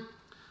injury,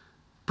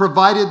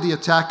 provided the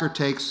attacker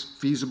takes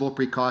feasible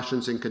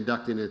precautions in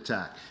conducting an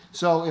attack.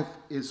 So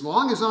as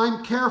long as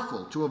I'm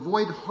careful to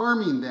avoid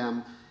harming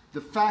them,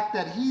 the fact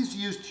that he's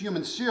used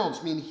human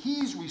shields means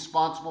he's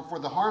responsible for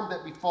the harm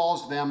that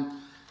befalls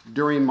them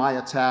during my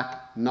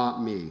attack,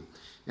 not me.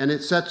 And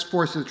it sets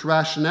forth its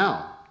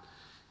rationale.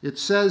 It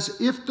says,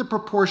 if the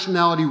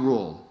proportionality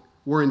rule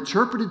were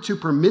interpreted to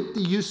permit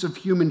the use of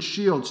human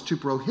shields to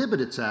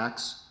prohibit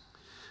attacks,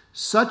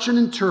 such an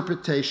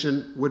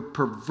interpretation would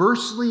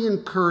perversely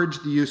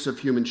encourage the use of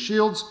human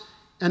shields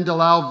and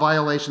allow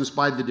violations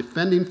by the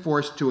defending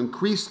force to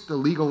increase the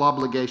legal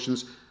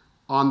obligations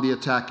on the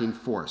attacking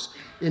force.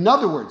 In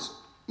other words,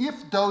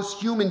 if those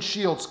human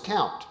shields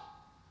count,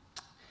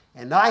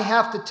 and I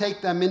have to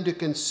take them into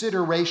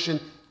consideration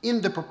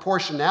in the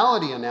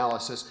proportionality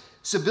analysis,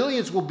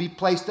 civilians will be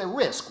placed at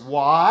risk.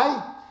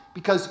 Why?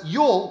 Because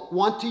you'll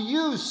want to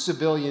use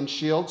civilian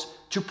shields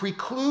to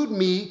preclude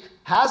me,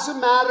 as a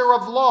matter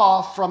of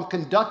law, from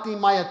conducting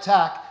my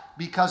attack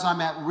because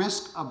I'm at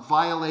risk of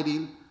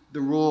violating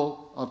the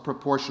rule of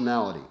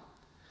proportionality.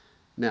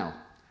 Now,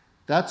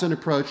 that's an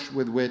approach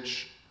with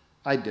which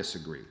I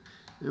disagree.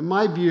 And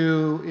my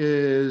view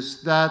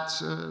is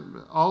that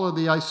all of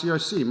the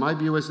ICRC, my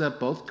view is that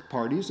both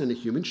parties in a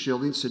human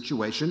shielding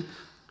situation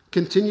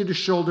continue to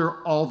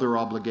shoulder all their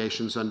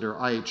obligations under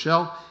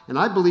IHL, and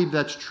I believe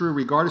that's true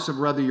regardless of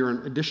whether you're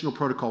an additional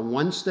protocol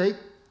 1 state,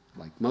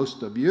 like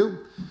most of you,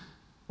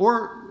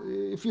 Or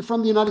if you're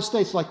from the United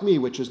States like me,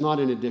 which is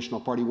not an additional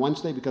party, 1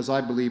 state, because I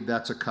believe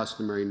that's a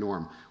customary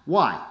norm.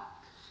 Why?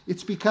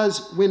 It's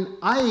because when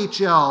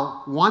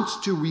IHL wants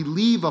to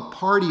relieve a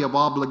party of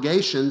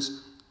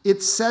obligations,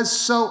 it says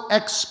so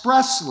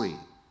expressly,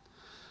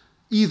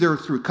 either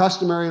through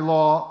customary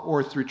law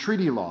or through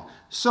treaty law.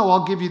 So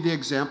I'll give you the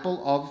example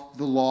of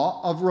the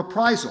law of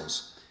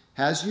reprisals.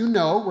 As you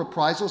know,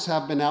 reprisals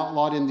have been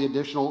outlawed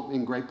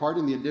in great part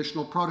in the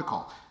additional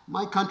protocol.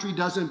 My country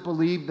doesn't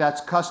believe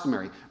that's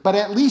customary, but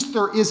at least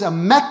there is a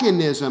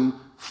mechanism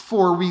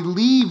for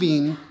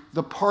relieving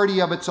the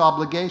party of its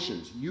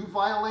obligations. You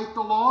violate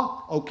the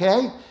law,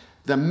 okay?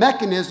 The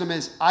mechanism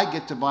is I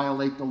get to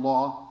violate the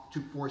law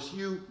to force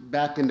you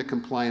back into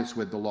compliance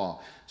with the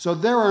law. So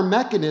there are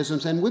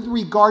mechanisms, and with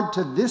regard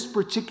to this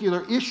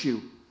particular issue,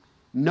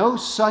 no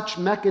such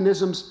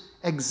mechanisms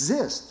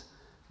exist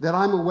that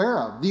I'm aware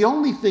of. The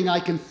only thing I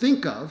can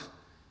think of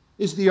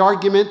is the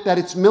argument that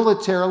it's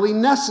militarily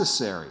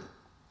necessary.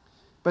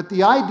 But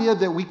the idea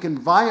that we can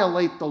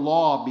violate the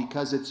law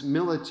because it's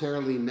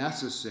militarily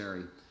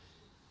necessary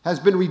has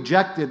been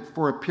rejected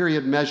for a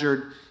period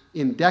measured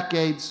in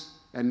decades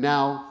and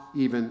now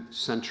even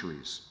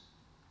centuries.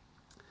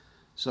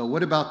 So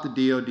what about the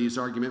DoD's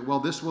argument? Well,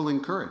 this will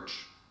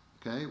encourage.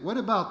 Okay, what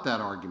about that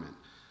argument?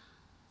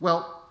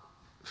 Well,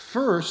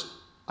 first,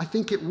 I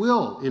think it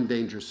will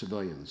endanger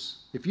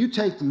civilians. If you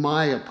take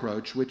my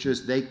approach, which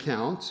is they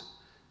count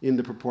in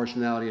the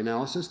proportionality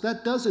analysis,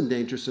 that does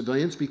endanger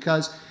civilians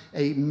because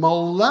a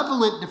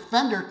malevolent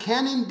defender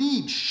can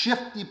indeed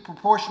shift the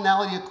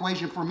proportionality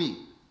equation for me.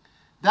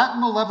 That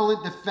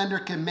malevolent defender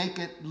can make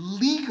it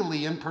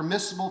legally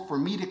impermissible for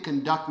me to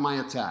conduct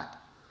my attack.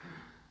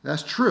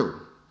 That's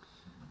true.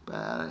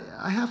 But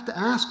I have to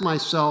ask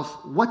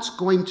myself, what's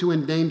going to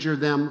endanger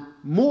them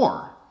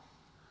more?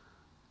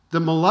 The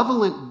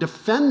malevolent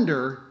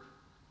defender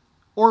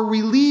or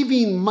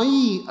relieving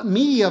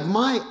me of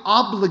my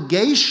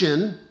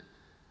obligation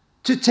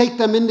to take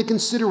them into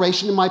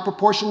consideration in my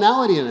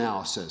proportionality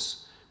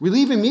analysis?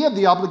 Relieving me of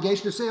the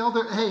obligation to say, oh,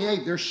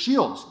 they're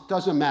shields.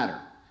 Doesn't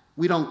matter.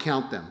 We don't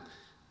count them.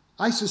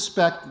 I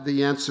suspect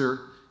the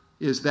answer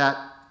is that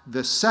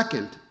the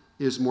second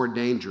is more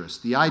dangerous.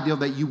 The idea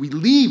that you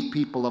relieve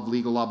people of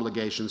legal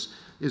obligations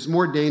is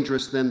more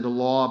dangerous than the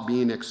law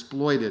being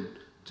exploited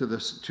to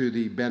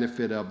the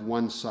benefit of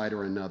one side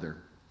or another.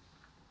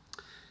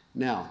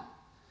 Now,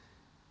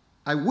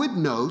 I would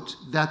note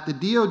that the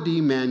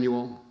DoD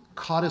manual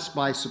caught us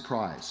by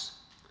surprise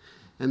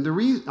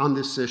on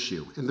this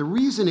issue. And the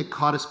reason it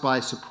caught us by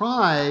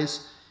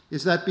surprise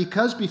is that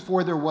because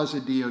before there was a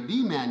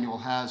DoD manual,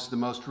 has the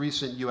most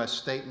recent U.S.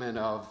 statement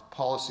of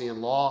policy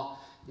and law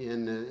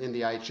in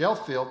the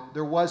IHL field,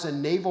 there was a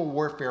naval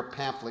warfare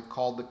pamphlet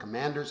called the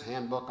Commander's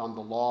Handbook on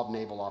the Law of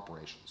Naval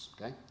Operations.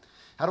 Okay?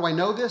 How do I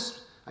know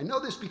this? I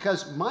know this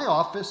because my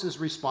office is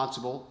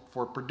responsible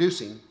for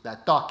producing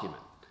that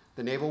document.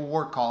 The Naval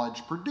War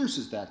College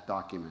produces that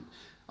document.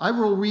 I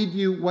will read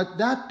you what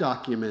that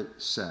document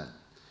said.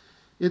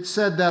 It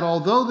said that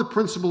although the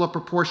principle of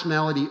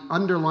proportionality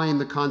underlying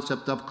the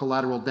concept of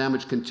collateral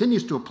damage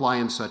continues to apply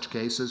in such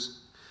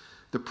cases,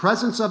 the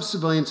presence of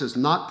civilians does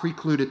not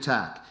preclude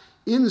attack.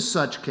 In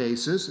such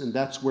cases, and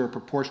that's where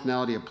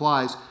proportionality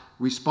applies,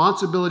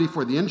 responsibility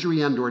for the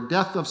injury and or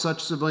death of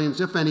such civilians,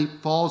 if any,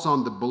 falls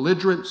on the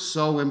belligerent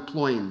so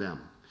employing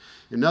them.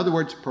 In other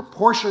words,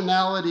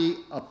 proportionality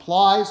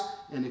applies,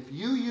 and if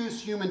you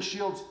use human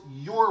shields,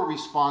 you're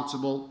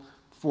responsible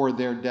for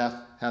their death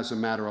as a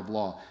matter of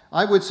law.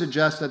 I would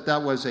suggest that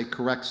that was a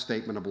correct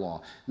statement of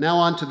law. Now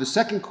on to the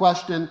second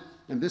question,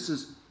 and this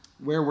is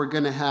where we're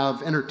going to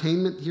have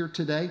entertainment here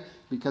today,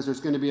 because there's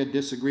going to be a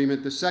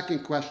disagreement. The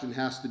second question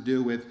has to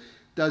do with,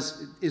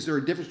 is there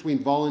a difference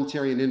between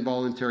voluntary and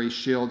involuntary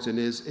shields, and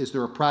is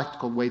there a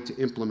practical way to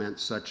implement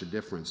such a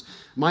difference?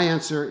 My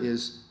answer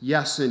is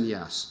yes and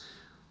yes.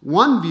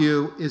 One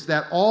view is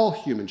that all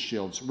human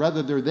shields,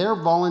 whether they're there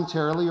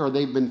voluntarily or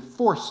they've been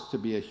forced to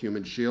be a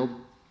human shield,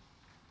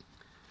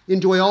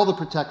 enjoy all the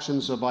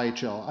protections of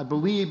IHL. I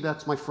believe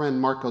that's my friend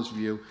Marco's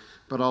view,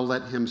 but I'll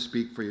let him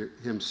speak for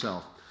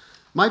himself.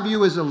 My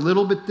view is a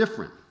little bit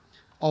different.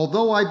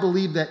 Although I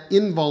believe that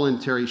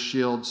involuntary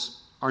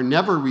shields are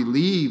never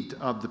relieved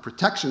of the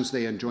protections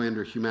they enjoy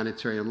under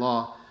humanitarian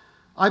law,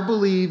 I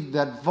believe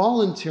that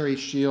voluntary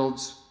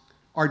shields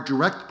are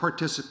direct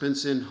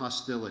participants in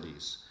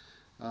hostilities.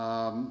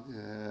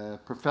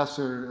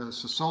 Professor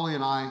Sassoli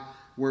and I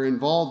were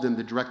involved in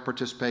the direct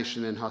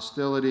participation in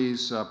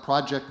hostilities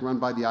project run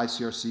by the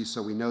ICRC,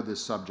 so we know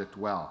this subject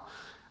well.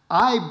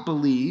 I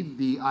believe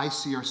the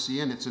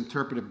ICRC and its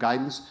interpretive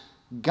guidance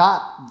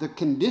got the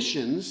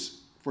conditions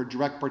for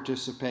direct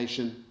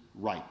participation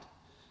right.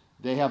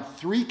 They have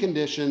 3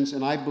 conditions,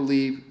 and I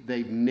believe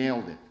they've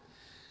nailed it.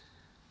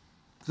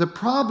 The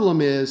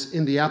problem is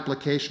in the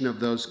application of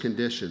those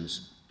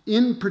conditions.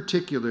 In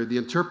particular, the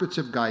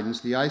interpretive guidance,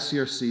 the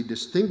ICRC,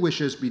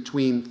 distinguishes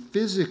between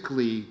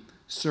physically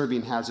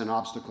serving as an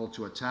obstacle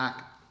to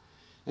attack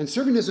and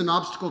serving as an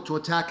obstacle to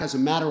attack as a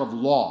matter of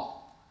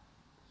law.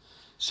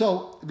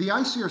 So the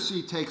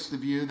ICRC takes the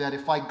view that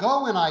if I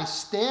go and I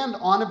stand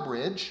on a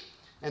bridge,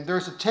 and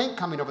there's a tank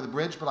coming over the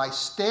bridge, but I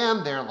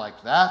stand there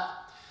like that,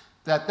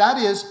 that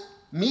is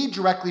me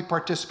directly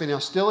participating in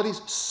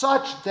hostilities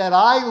such that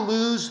I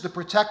lose the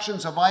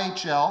protections of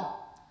IHL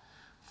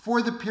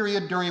for the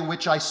period during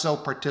which I so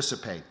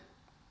participate.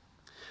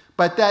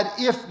 But that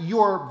if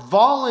your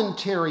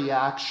voluntary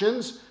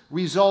actions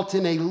result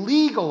in a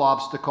legal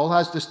obstacle,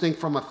 as distinct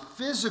from a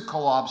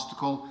physical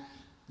obstacle,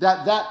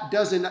 that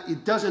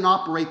doesn't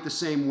operate the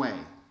same way.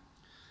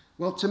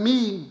 Well, to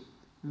me,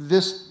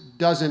 this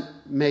doesn't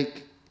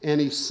make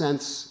any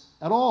sense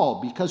at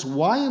all, because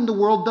why in the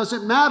world does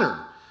it matter?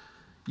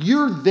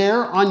 You're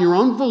there on your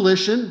own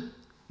volition.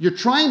 You're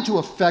trying to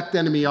affect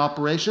enemy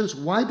operations.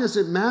 Why does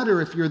it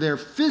matter if you're there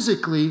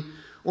physically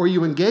or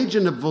you engage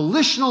in a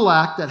volitional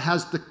act that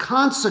has the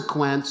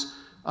consequence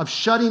of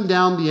shutting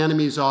down the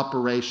enemy's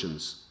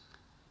operations?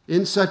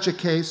 In such a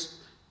case,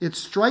 it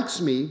strikes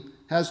me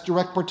as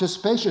direct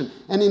participation.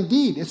 And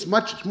indeed, it's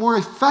much more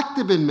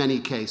effective in many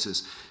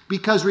cases.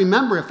 Because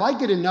remember, if I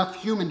get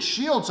enough human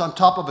shields on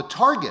top of a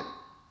target,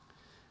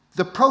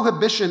 the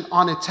prohibition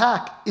on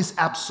attack is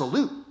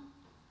absolute.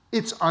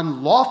 It's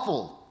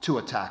unlawful to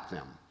attack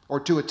them, or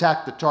to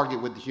attack the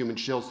target with the human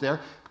shields there,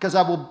 because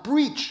I will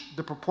breach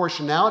the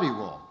proportionality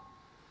rule.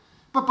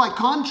 But by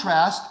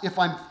contrast, if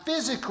I'm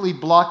physically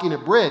blocking a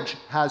bridge,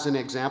 as an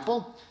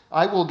example,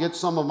 I will get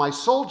some of my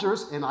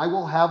soldiers and I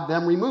will have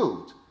them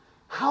removed.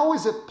 How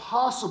is it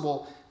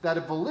possible that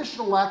a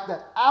volitional act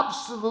that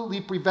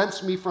absolutely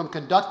prevents me from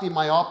conducting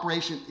my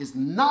operation is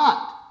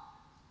not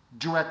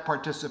direct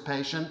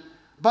participation,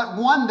 but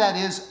one that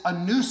is a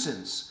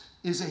nuisance,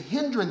 is a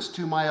hindrance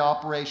to my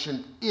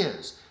operation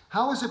is?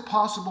 How is it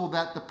possible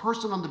that the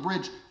person on the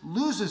bridge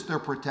loses their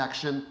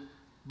protection,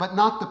 but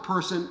not the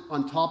person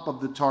on top of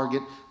the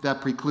target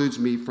that precludes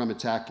me from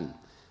attacking?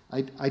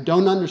 I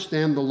don't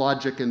understand the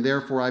logic, and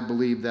therefore I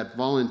believe that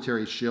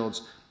voluntary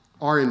shields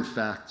are in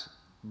fact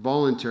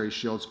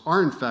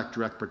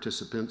direct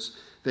participants.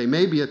 They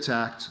may be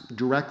attacked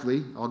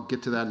directly. I'll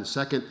get to that in a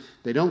second.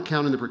 They don't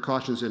count in the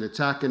precautions in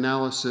attack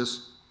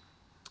analysis.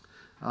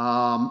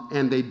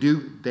 And they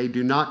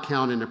do not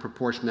count in a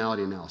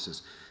proportionality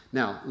analysis.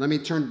 Now, let me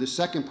turn to the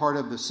second part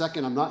of the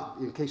second.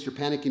 In case you're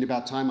panicking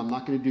about time, I'm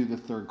not going to do the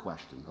third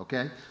question,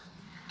 okay?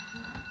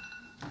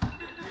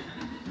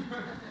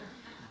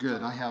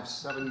 Good, I have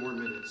 7 more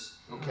minutes.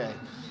 Okay.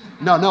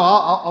 No,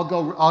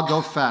 I'll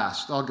go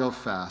fast. I'll go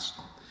fast.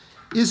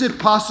 Is it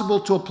possible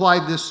to apply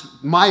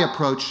my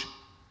approach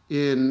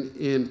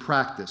in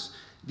practice?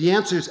 The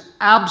answer is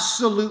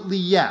absolutely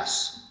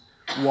yes.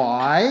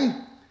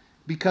 Why?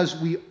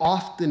 Because we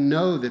often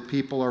know that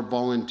people are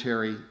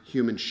voluntary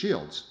human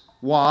shields.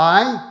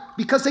 Why?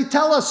 Because they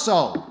tell us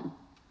so.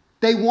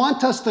 They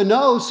want us to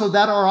know so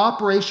that our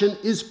operation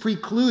is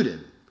precluded.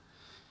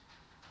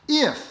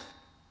 If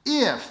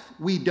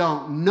we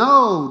don't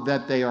know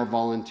that they are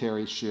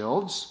voluntary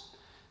shields,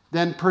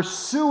 then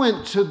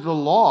pursuant to the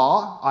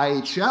law,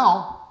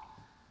 IHL,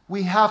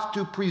 we have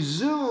to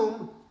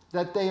presume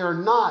that they are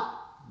not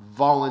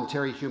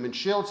voluntary human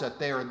shields, that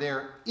they are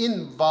there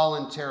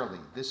involuntarily.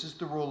 This is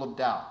the rule of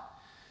doubt.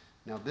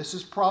 Now, this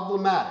is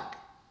problematic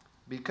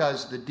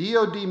because the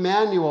DoD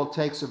manual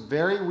takes a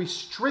very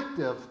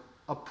restrictive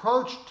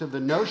approach to the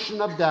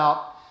notion of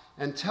doubt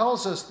and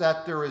tells us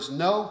that there is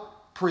no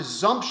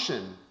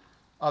presumption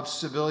of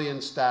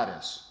civilian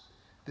status.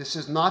 This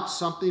is not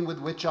something with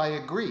which I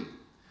agree.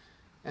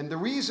 And the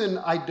reason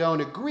I don't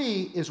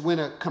agree is when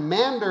a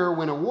commander,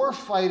 when a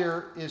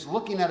warfighter is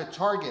looking at a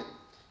target,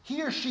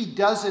 he or she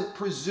doesn't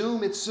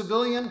presume it's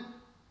civilian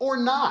or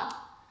not.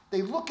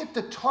 They look at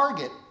the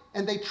target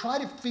and they try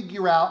to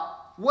figure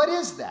out, what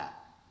is that?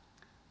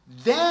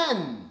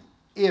 Then,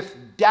 if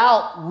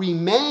doubt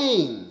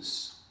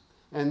remains,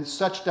 and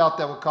such doubt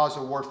that would cause a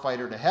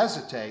warfighter to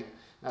hesitate,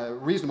 a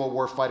reasonable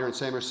warfighter in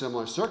same or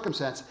similar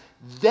circumstance,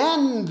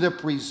 then the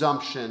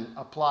presumption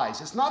applies.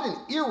 It's not an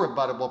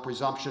irrebuttable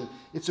presumption.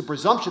 It's a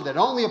presumption that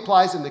only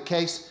applies in the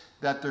case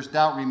that there's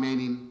doubt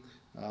remaining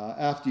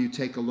after you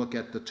take a look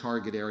at the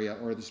target area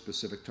or the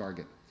specific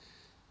target.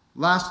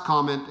 Last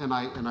comment, and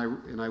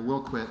I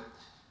will quit.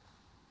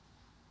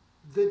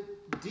 The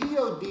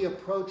DoD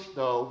approach,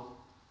 though,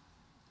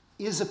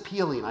 is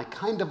appealing. I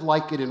kind of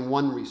like it in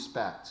one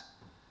respect.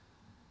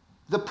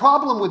 The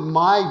problem with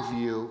my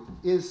view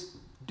is,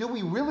 do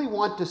we really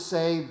want to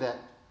say that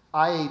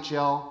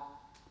IHL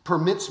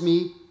permits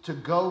me to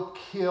go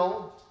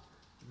kill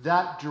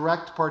that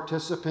direct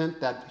participant,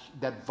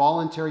 that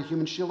voluntary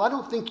human shield? I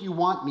don't think you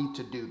want me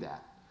to do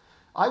that.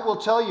 I will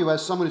tell you,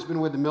 as someone who's been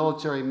with the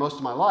military most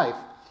of my life,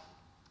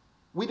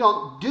 we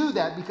don't do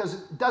that because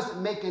it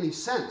doesn't make any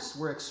sense.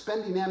 We're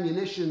expending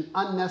ammunition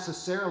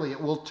unnecessarily. It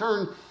will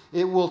turn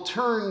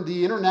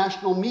the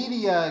international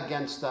media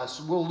against us.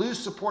 We'll lose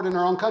support in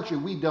our own country.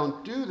 We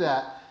don't do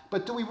that.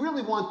 But do we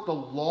really want the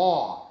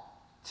law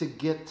to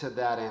get to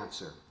that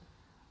answer?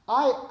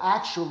 I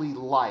actually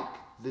like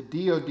the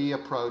DoD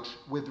approach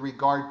with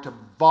regard to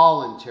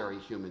voluntary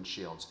human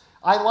shields.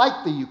 I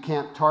like that you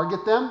can't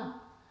target them.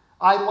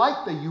 I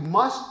like that you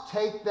must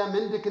take them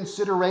into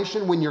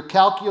consideration when you're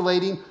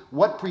calculating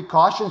what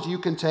precautions you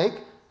can take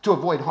to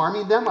avoid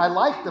harming them. I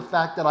like the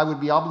fact that I would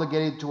be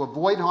obligated to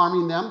avoid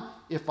harming them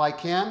if I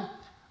can.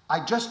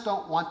 I just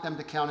don't want them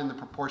to count in the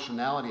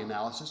proportionality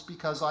analysis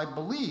because I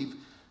believe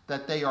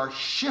that they are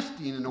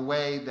shifting in a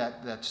way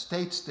that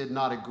states did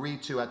not agree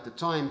to at the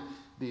time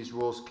these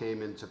rules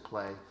came into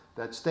play,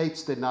 that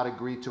states did not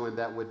agree to and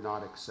that would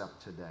not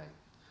accept today.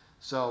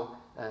 So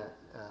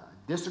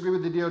disagree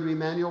with the DOD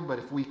manual, but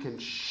if we can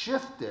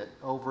shift it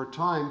over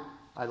time,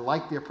 I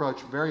like the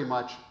approach very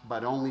much,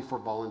 but only for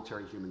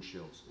voluntary human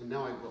shields. And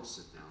now I will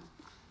sit down.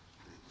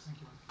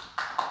 Thank you.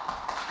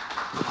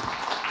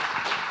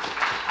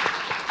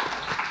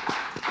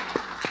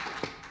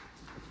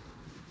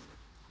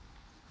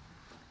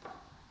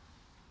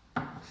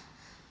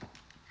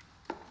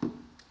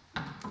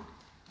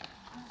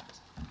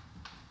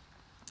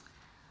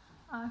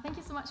 Thank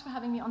you so much for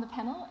having me on the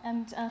panel,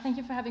 and thank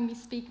you for having me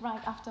speak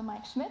right after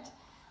Mike Schmidt,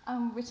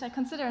 which I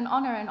consider an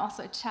honor and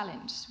also a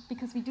challenge,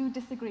 because we do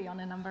disagree on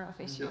a number of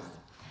issues.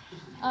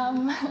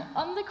 Yeah.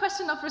 On the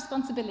question of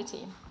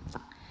responsibility,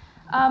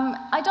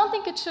 I don't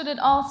think it should at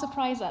all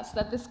surprise us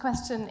that this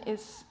question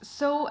is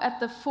so at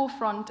the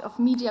forefront of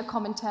media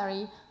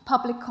commentary,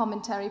 public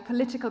commentary,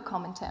 political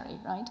commentary,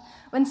 right?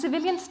 When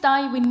civilians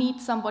die, we need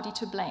somebody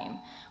to blame.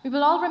 We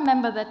will all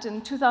remember that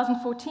in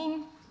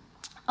 2014,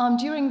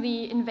 during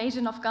the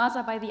invasion of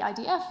Gaza by the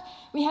IDF,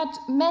 we had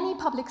many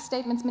public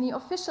statements, many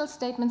official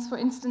statements, for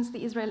instance,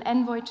 the Israel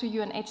envoy to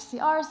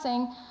UNHCR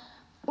saying,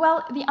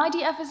 well, the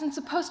IDF isn't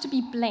supposed to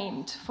be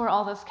blamed for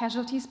all those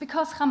casualties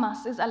because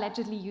Hamas is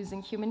allegedly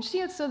using human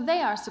shields, so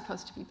they are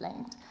supposed to be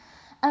blamed.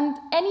 And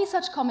any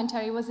such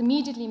commentary was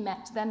immediately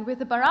met then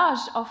with a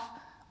barrage of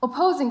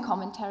opposing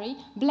commentary,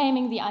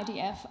 blaming the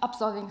IDF,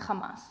 absolving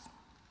Hamas.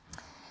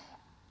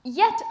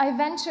 Yet, I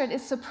venture it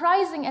is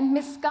surprising and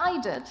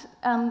misguided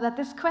that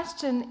this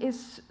question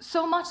is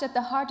so much at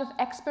the heart of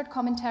expert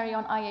commentary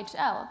on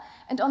IHL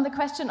and on the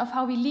question of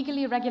how we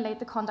legally regulate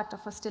the conduct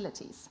of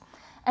hostilities.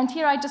 And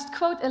here I just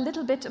quote a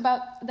little bit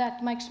about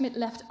that Mike Schmidt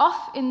left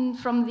off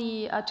from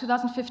the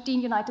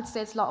 2015 United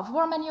States Law of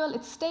War Manual.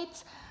 It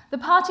states, the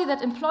party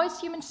that employs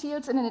human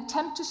shields in an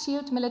attempt to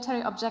shield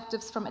military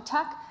objectives from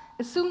attack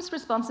assumes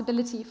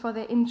responsibility for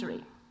their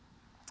injury.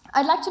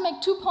 I'd like to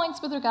make 2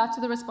 points with regard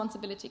to the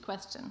responsibility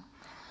question.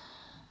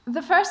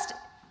 The first,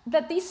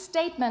 that these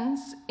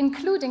statements,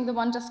 including the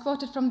one just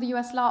quoted from the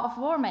US Law of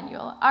War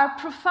Manual, are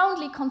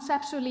profoundly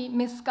conceptually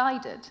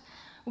misguided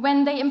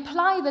when they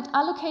imply that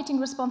allocating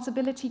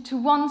responsibility to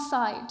one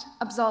side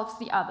absolves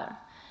the other.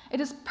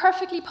 It is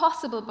perfectly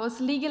possible,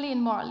 both legally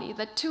and morally,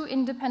 that two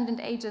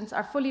independent agents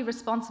are fully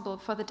responsible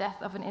for the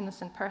death of an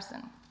innocent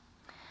person.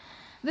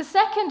 The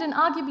second and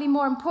arguably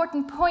more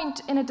important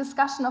point in a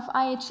discussion of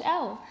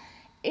IHL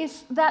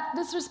is that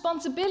this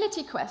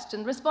responsibility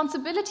question,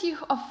 responsibility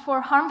for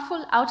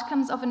harmful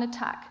outcomes of an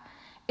attack,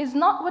 is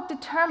not what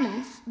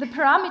determines the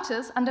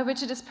parameters under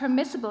which it is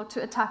permissible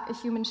to attack a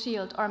human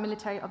shield or a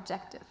military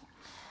objective.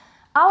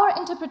 Our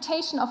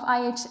interpretation of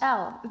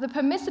IHL, the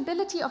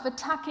permissibility of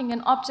attacking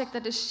an object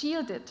that is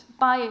shielded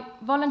by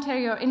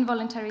voluntary or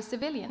involuntary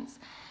civilians,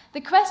 the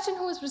question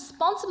who is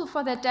responsible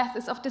for their death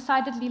is of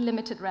decidedly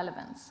limited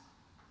relevance.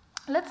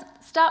 Let's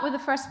start with the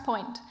first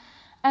point,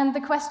 and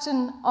the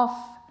question of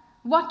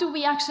what do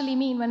we actually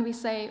mean when we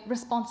say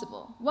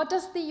responsible? What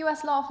does the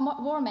US Law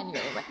of War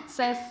Manual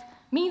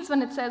means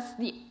when it says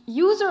the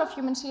user of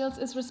human shields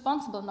is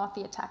responsible, not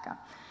the attacker?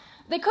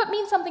 They could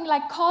mean something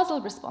like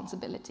causal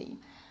responsibility.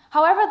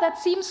 However, that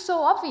seems so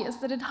obvious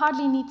that it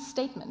hardly needs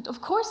statement.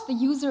 Of course, the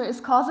user is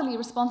causally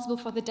responsible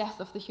for the death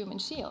of the human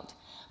shield.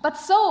 But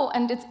so,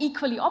 and it's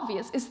equally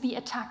obvious, is the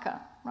attacker,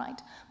 right?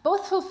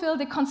 Both fulfill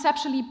the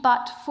conceptually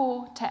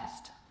but-for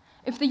test.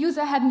 If the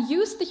user hadn't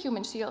used the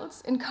human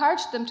shields,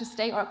 encouraged them to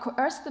stay or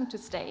coerced them to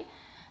stay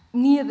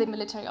near the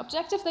military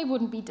objective, they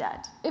wouldn't be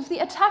dead. If the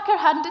attacker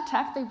hadn't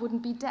attacked, they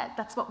wouldn't be dead.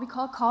 That's what we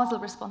call causal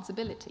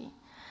responsibility.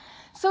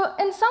 So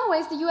in some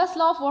ways, the US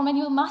Law of War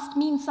Manual must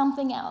mean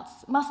something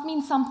else, must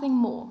mean something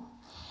more.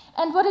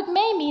 And what it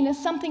may mean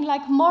is something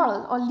like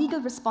moral or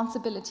legal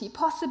responsibility,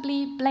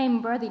 possibly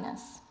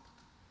blameworthiness.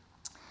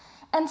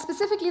 And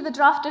specifically, the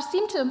drafters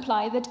seem to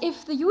imply that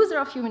if the user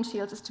of human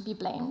shields is to be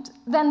blamed,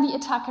 then the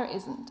attacker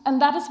isn't.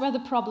 And that is where the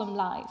problem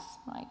lies,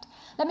 right?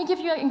 Let me give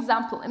you an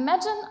example.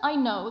 Imagine I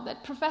know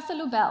that Professor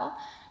Lubell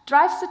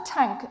drives a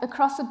tank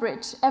across a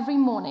bridge every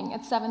morning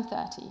at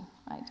 7:30,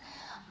 right?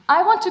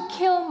 I want to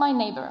kill my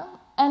neighbor,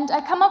 and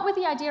I come up with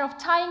the idea of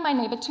tying my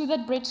neighbor to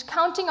that bridge,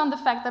 counting on the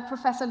fact that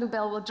Professor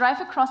Lubell will drive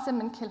across him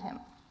and kill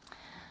him.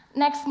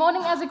 Next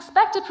morning, as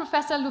expected,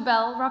 Professor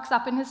Lubell rocks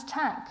up in his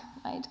tank,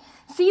 right?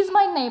 Sees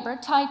my neighbor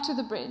tied to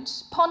the bridge,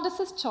 ponders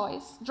his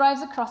choice,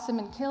 drives across him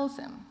and kills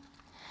him.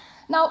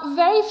 Now,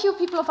 very few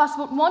people of us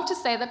would want to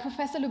say that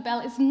Professor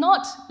Lubell is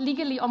not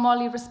legally or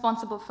morally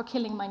responsible for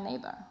killing my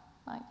neighbor,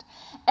 right?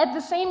 At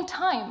the same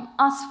time,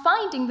 us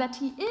finding that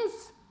he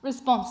is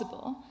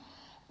responsible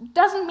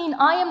doesn't mean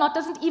I am not,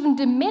 doesn't even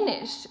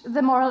diminish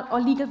the moral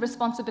or legal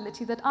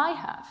responsibility that I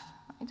have.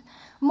 Right?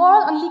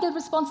 Moral and legal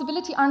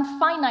responsibility aren't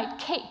finite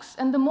cakes,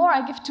 and the more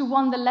I give to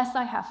one, the less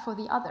I have for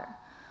the other.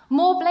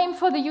 More blame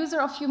for the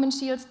user of human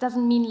shields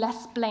doesn't mean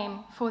less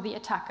blame for the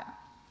attacker.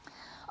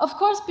 Of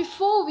course,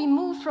 before we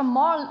move from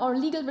moral or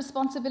legal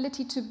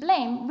responsibility to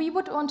blame, we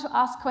would want to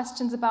ask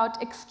questions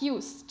about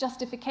excuse,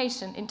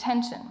 justification,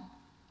 intention.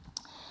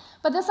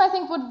 But this, I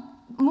think, would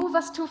move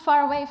us too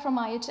far away from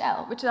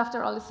IHL, which,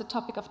 after all, is the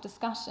topic of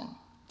discussion.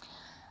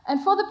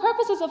 And for the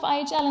purposes of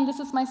IHL, and this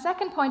is my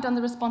second point on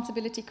the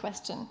responsibility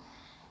question,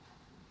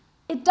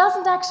 it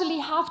doesn't actually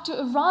have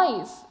to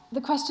arise,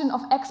 the question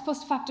of ex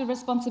post facto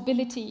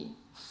responsibility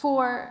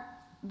for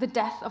the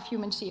death of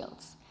human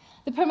shields.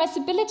 The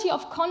permissibility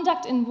of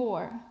conduct in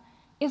war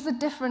is a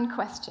different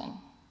question.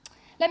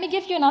 Let me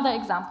give you another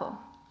example.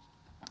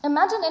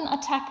 Imagine an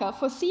attacker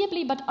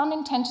foreseeably but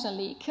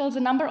unintentionally kills a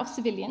number of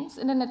civilians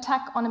in an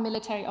attack on a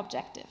military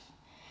objective.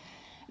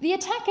 The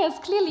attacker is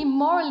clearly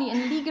morally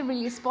and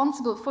legally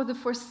responsible for the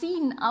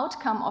foreseen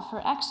outcome of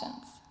her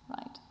actions,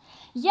 right?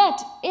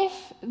 Yet,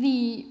 if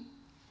the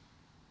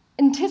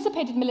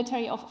anticipated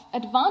military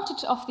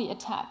advantage of the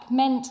attack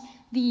meant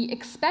the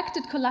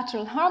expected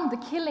collateral harm,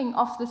 the killing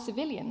of the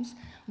civilians,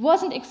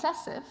 wasn't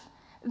excessive,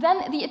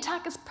 then the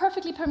attack is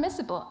perfectly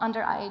permissible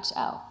under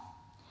IHL.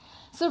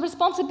 So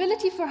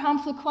responsibility for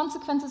harmful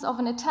consequences of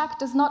an attack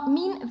does not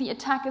mean the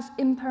attack is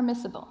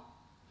impermissible.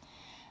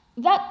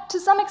 That, to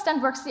some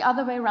extent, works the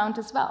other way around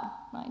as well,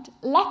 right?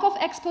 Lack of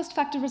ex post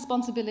facto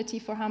responsibility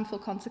for harmful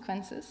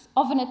consequences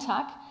of an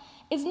attack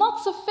is not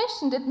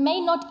sufficient. It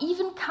may not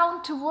even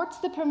count towards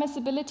the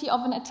permissibility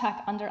of an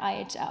attack under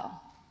IHL.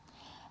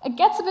 It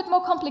gets a bit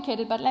more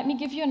complicated, but let me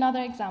give you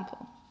another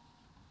example.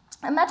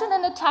 Imagine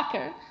an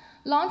attacker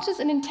launches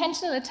an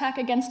intentional attack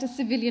against a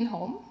civilian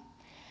home.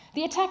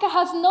 The attacker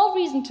has no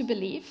reason to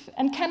believe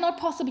and cannot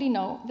possibly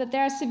know that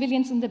there are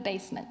civilians in the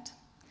basement.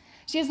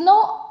 She has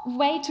no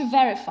way to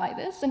verify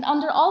this, and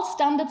under all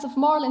standards of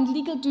moral and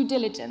legal due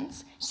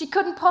diligence, she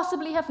couldn't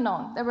possibly have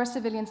known there were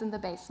civilians in the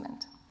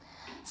basement.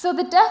 So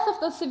the death of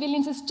those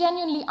civilians is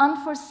genuinely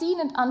unforeseen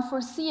and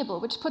unforeseeable,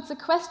 which puts a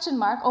question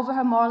mark over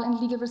her moral and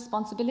legal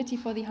responsibility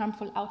for the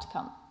harmful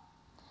outcome.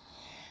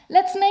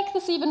 Let's make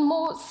this even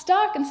more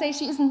stark and say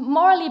she isn't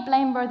morally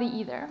blameworthy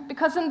either,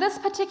 because in this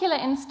particular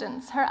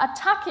instance, her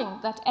attacking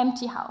that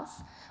empty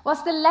house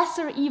was the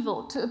lesser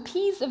evil to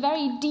appease a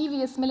very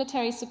devious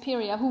military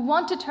superior who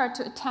wanted her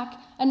to attack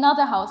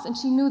another house, and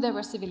she knew there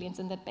were civilians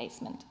in that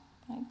basement.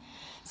 Right?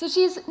 So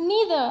she's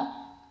neither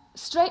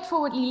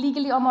straightforwardly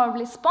legally or morally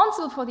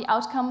responsible for the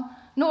outcome,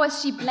 nor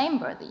is she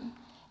blameworthy.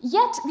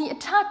 Yet the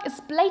attack is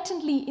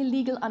blatantly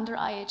illegal under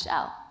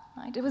IHL.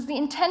 Right? It was the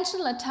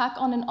intentional attack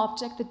on an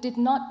object that did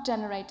not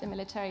generate a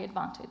military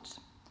advantage.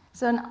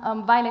 So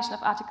a violation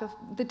of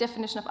the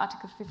definition of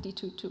Article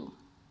 52.2.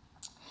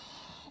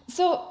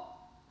 So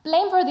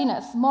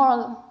blameworthiness,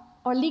 moral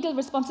or legal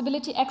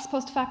responsibility ex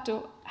post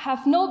facto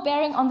have no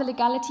bearing on the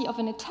legality of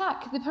an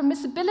attack, the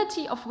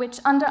permissibility of which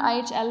under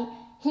IHL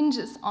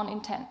hinges on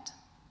intent.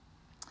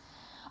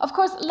 Of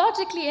course,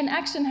 logically, an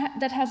action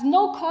that has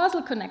no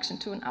causal connection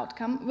to an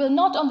outcome will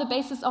not on the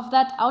basis of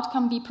that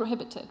outcome be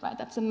prohibited, right?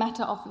 That's a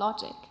matter of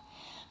logic.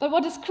 But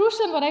what is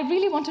crucial and what I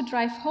really want to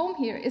drive home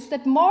here is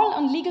that moral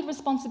and legal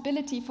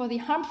responsibility for the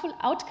harmful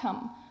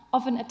outcome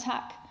of an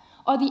attack,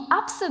 or the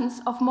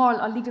absence of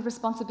moral or legal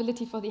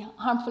responsibility for the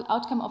harmful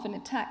outcome of an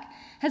attack,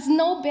 has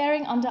no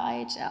bearing under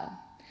IHL.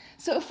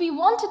 So if we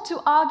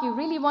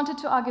really wanted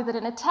to argue that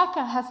an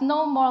attacker has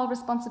no moral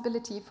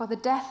responsibility for the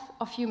death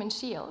of human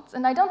shields,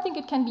 and I don't think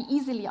it can be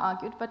easily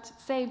argued, but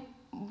say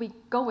we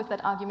go with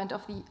that argument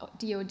of the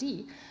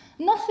DoD,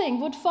 nothing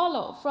would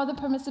follow for the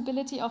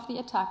permissibility of the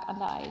attack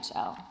under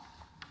IHL.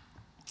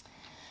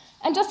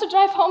 And just to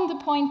drive home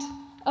the point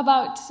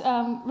about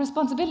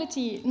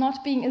responsibility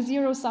not being a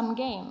zero-sum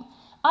game,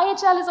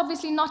 IHL is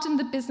obviously not in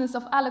the business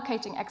of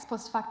allocating ex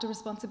post facto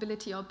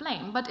responsibility or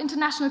blame, but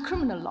international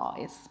criminal law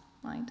is.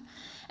 Right?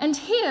 And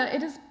here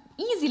it is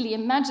easily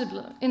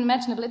imaginable,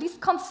 at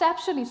least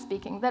conceptually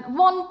speaking, that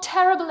one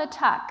terrible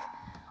attack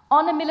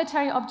on a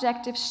military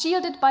objective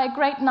shielded by a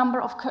great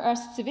number of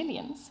coerced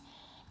civilians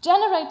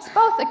generates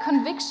both a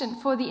conviction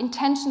for the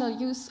intentional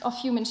use of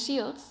human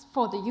shields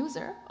for the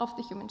user of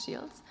the human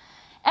shields,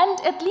 and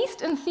at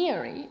least in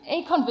theory,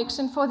 a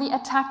conviction for the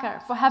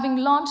attacker for having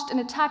launched an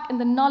attack in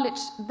the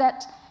knowledge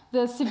that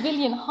the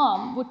civilian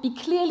harm would be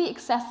clearly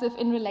excessive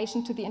in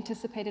relation to the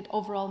anticipated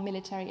overall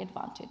military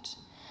advantage.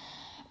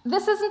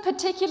 This isn't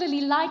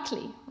particularly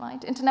likely,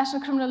 right?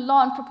 International criminal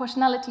law and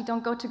proportionality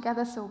don't go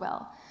together so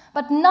well.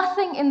 But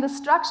nothing in the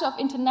structure of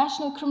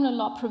international criminal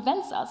law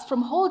prevents us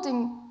from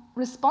holding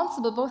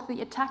responsible both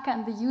the attacker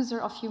and the user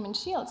of human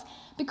shields,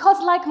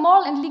 because like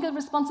moral and legal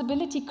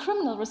responsibility,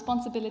 criminal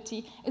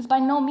responsibility is by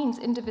no means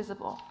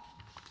indivisible.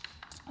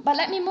 But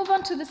let me move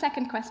on to the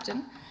second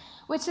question,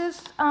 which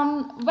is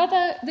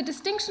whether the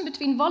distinction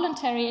between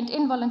voluntary and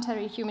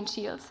involuntary human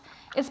shields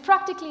is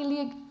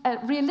practically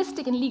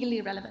realistic and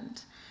legally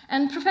relevant.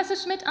 And Professor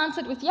Schmidt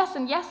answered with yes,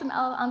 and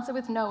I'll answer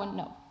with no and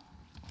no.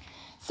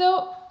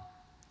 So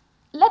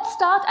let's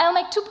start. I'll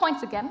make 2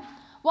 points again.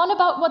 One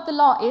about what the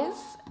law is,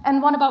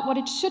 and one about what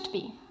it should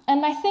be.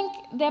 And I think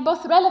they're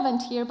both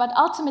relevant here, but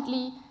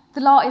ultimately,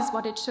 the law is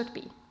what it should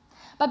be.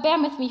 But bear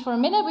with me for a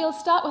minute. We'll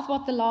start with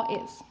what the law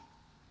is.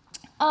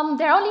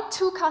 There are only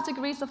 2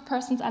 categories of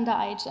persons under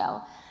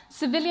IHL,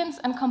 civilians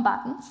and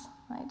combatants.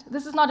 Right?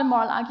 This is not a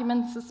moral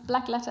argument. This is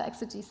black letter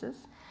exegesis.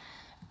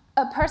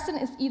 A person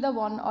is either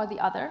one or the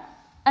other.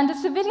 And a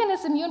civilian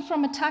is immune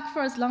from attack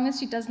for as long as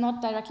she does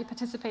not directly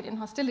participate in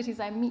hostilities.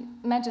 I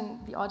imagine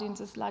the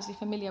audience is largely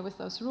familiar with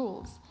those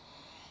rules.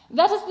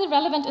 That is the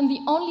relevant and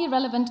the only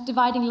relevant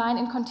dividing line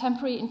in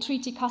contemporary and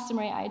treaty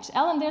customary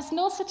IHL, and there's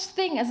no such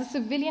thing as a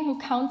civilian who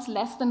counts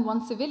less than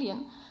one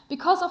civilian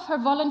because of her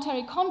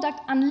voluntary conduct,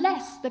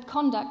 unless that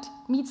conduct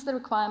meets the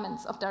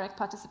requirements of direct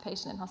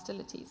participation in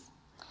hostilities.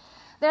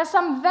 There are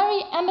some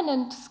very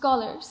eminent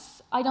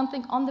scholars, I don't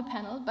think on the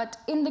panel, but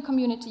in the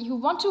community, who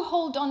want to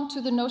hold on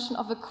to the notion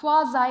of a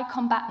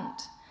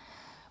quasi-combatant,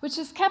 which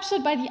is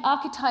captured by the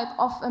archetype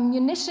of a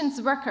munitions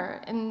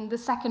worker in the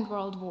Second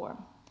World War.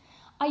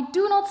 I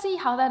do not see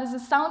how that is a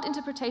sound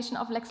interpretation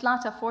of lex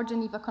lata for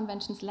Geneva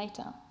Conventions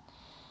later.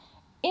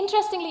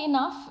 Interestingly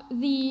enough,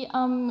 the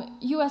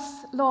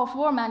US Law of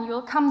War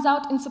Manual comes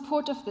out in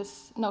support of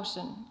this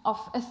notion of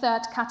a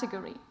third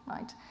category,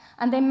 right?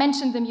 And they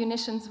mention the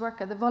munitions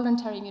worker, the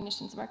voluntary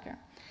munitions worker.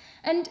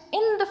 And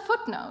in the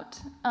footnote,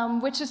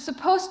 which is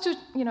supposed to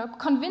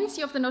convince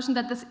you of the notion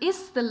that this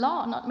is the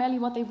law, not merely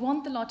what they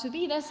want the law to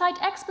be, they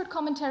cite expert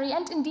commentary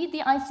and indeed the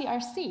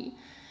ICRC.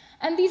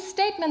 And these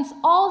statements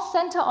all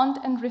center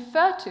on and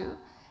refer to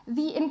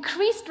the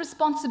increased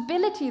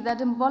responsibility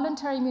that a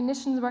voluntary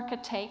munitions worker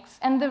takes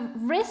and the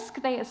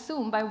risk they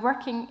assume by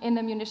working in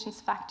a munitions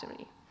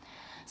factory.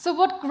 So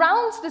what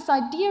grounds this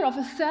idea of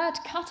a third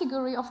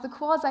category of the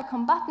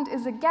quasi-combatant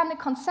is again a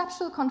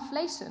conceptual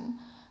conflation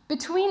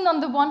between,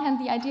 on the one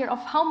hand, the idea of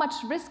how much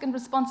risk and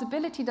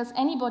responsibility does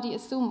anybody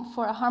assume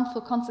for a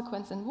harmful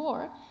consequence in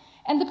war,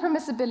 and the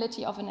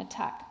permissibility of an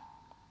attack.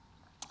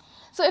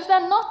 So if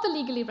they're not the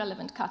legally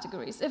relevant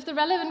categories, if the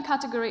relevant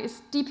category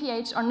is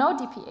DPH or no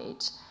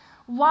DPH,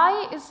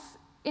 why is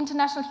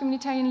international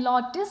humanitarian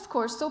law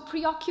discourse so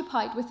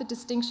preoccupied with the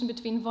distinction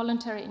between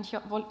voluntary and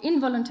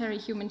involuntary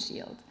human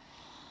shield?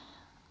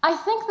 I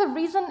think the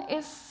reason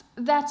is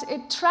that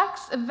it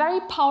tracks a very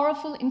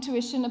powerful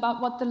intuition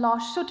about what the law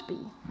should be,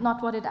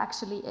 not what it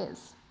actually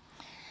is.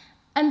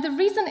 And the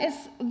reason is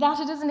that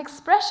it is an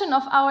expression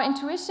of our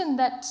intuition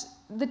that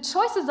the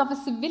choices of a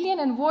civilian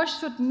in war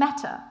should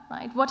matter,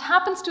 right? What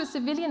happens to a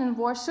civilian in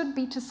war should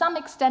be, to some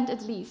extent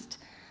at least,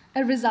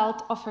 a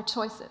result of her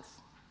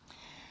choices.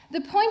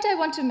 The point I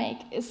want to make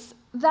is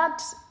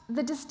that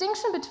the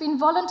distinction between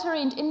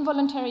voluntary and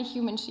involuntary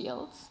human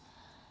shields,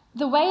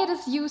 the way it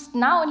is used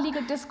now in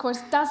legal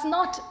discourse, does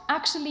not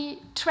actually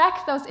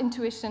track those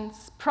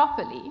intuitions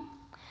properly.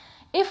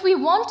 If we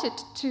wanted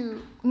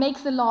to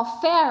make the law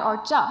fair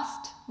or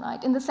just,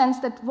 right, in the sense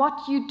that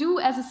what you do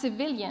as a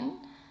civilian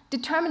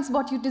determines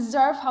what you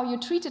deserve, how you're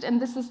treated,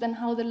 and this is then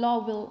how the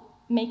law will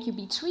make you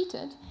be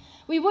treated,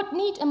 we would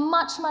need a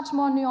much, much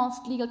more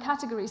nuanced legal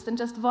categories than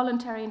just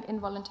voluntary and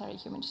involuntary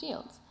human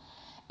shields.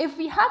 If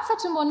we had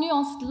such a more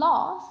nuanced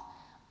law,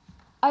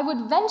 I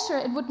would venture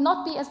it would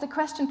not be, as the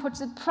question puts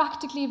it,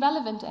 practically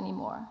relevant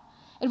anymore.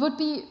 It would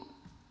be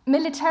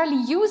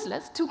militarily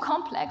useless, too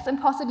complex, and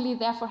possibly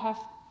therefore have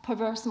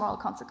perverse moral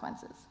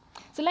consequences.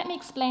 So let me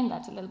explain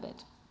that a little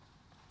bit.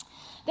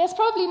 There's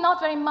probably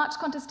not very much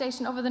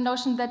contestation over the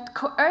notion that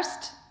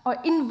coerced or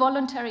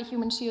involuntary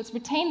human shields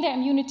retain their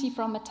immunity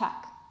from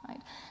attack,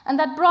 right? And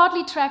that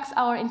broadly tracks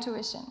our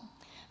intuition.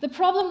 The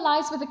problem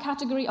lies with the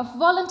category of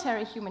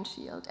voluntary human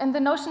shield and the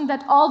notion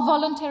that all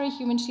voluntary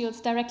human shields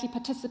directly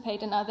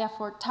participate and are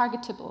therefore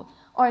targetable,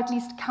 or at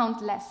least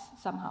count less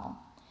somehow.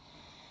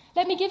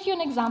 Let me give you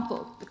an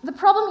example. The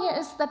problem here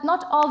is that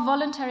not all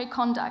voluntary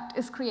conduct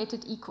is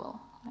created equal.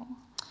 Right?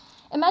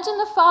 Imagine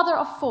a father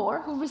of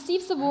 4 who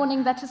receives a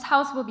warning that his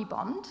house will be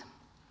bombed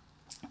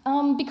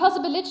because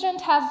a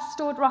belligerent has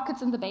stored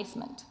rockets in the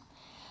basement.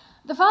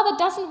 The father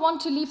doesn't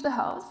want to leave the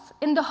house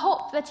in the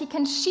hope that he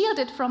can shield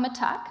it from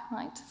attack,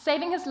 right?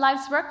 Saving his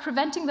life's work,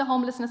 preventing the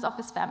homelessness of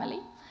his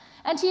family.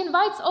 And he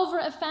invites over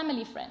a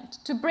family friend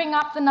to bring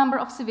up the number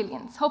of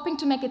civilians, hoping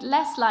to make it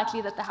less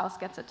likely that the house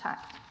gets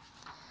attacked.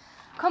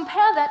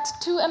 Compare that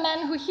to a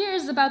man who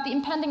hears about the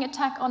impending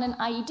attack on an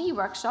IED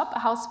workshop, a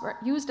house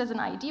used as an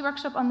IED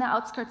workshop on the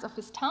outskirts of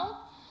his town.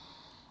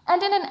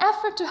 And in an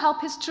effort to help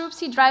his troops,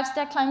 he drives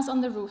their climbs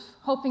on the roof,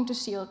 hoping to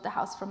shield the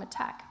house from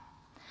attack.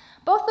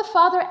 Both the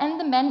father and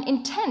the men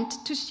intend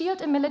to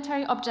shield a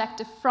military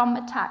objective from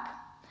attack.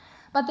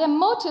 But their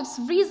motives,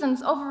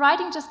 reasons,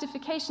 overriding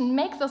justification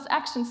make those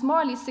actions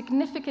morally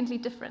significantly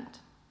different.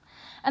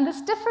 And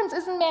this difference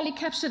isn't merely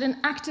captured in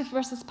active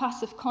versus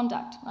passive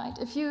conduct, right?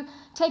 If you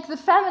take the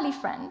family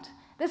friend,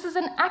 this is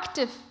an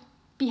active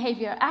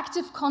behavior,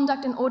 active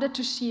conduct in order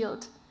to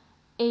shield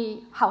a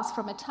house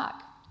from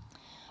attack.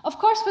 Of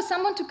course, for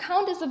someone to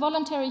count as a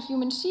voluntary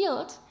human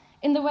shield,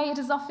 in the way it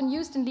is often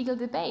used in legal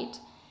debate,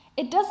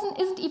 it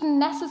isn't even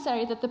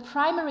necessary that the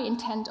primary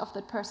intent of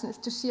that person is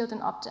to shield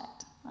an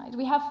object. Right?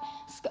 We have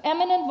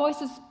eminent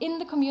voices in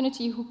the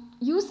community who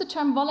use the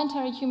term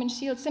voluntary human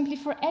shield simply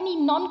for any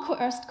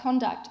non-coerced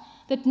conduct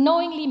that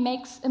knowingly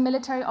makes a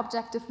military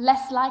objective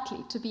less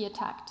likely to be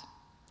attacked.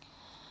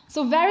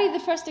 So vary the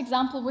first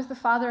example with the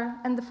father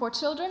and the 4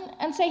 children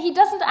and say he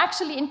doesn't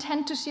actually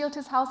intend to shield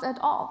his house at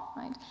all.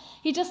 Right?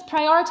 He just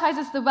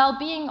prioritizes the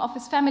well-being of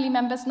his family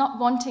members, not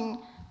wanting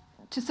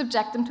to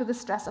subject them to the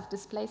stress of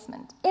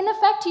displacement. In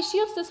effect, he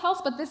shields this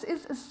house, but this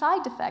is a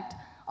side effect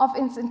of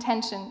his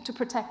intention to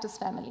protect his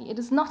family. It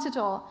is not at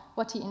all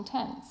what he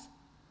intends.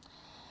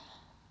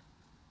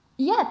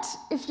 Yet,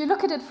 if you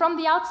look at it from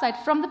the outside,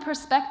 from the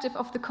perspective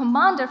of the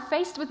commander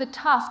faced with the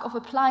task of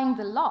applying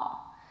the law,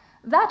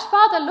 that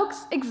father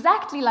looks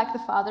exactly like the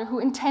father who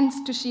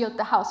intends to shield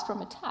the house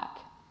from attack.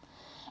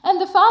 And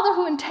the father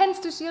who intends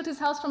to shield his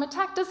house from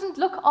attack doesn't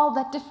look all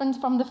that different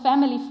from the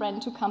family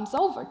friend who comes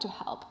over to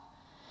help.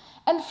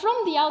 And from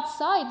the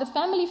outside, the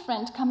family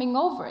friend coming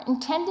over,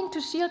 intending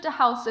to shield the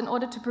house in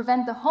order to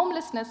prevent the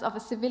homelessness of a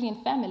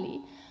civilian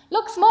family,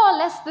 looks more or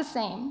less the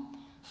same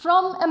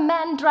from a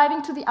man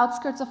driving to the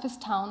outskirts of his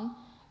town,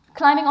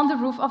 climbing on the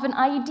roof of an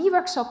IED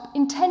workshop,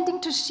 intending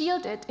to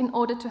shield it in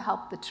order to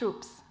help the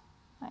troops.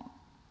 Right?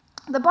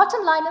 The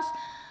bottom line is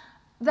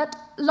that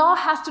law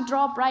has to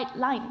draw bright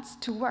lines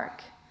to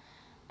work.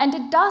 And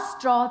it does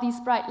draw these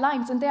bright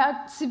lines, and there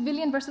are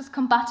civilian versus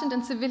combatant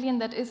and civilian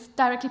that is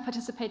directly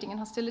participating in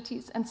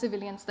hostilities and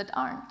civilians that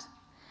aren't.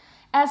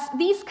 As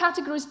these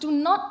categories do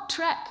not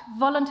track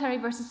voluntary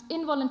versus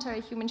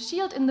involuntary human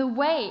shield in the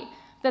way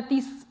that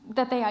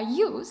they are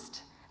used,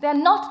 they are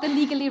not the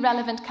legally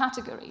relevant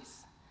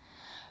categories.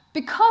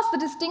 Because the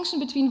distinction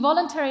between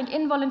voluntary and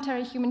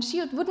involuntary human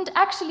shield wouldn't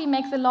actually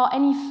make the law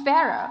any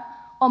fairer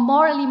or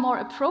morally more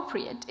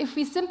appropriate if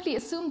we simply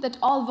assumed that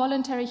all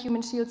voluntary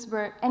human shields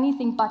were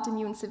anything but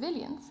immune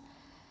civilians.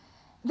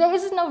 There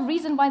is no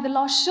reason why the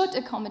law should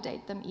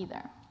accommodate them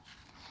either.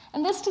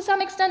 And this, to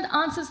some extent,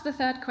 answers the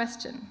third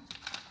question,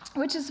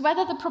 which is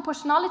whether the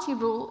proportionality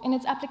rule in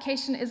its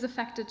application is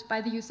affected by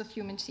the use of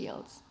human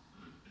shields.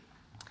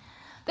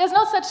 There's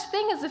no such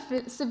thing as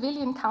a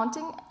civilian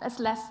counting as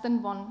less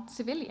than 1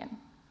 civilian,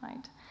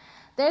 right?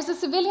 There's a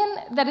civilian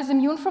that is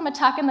immune from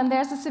attack, and then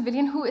there's a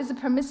civilian who is a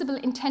permissible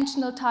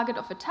intentional target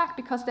of attack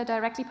because they're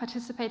directly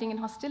participating in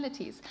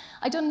hostilities.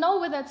 I don't know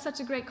whether it's such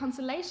a great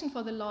consolation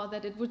for the law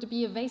that it would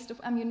be a waste of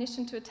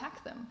ammunition to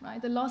attack them,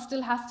 right? The law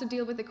still has to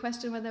deal with the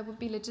question whether it would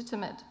be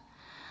legitimate.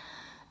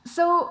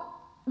 So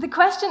the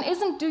question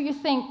isn't, do you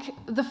think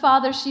the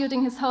father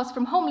shielding his house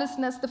from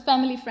homelessness, the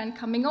family friend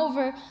coming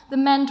over, the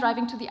man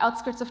driving to the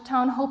outskirts of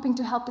town hoping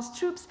to help his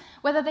troops,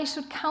 whether they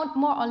should count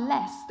more or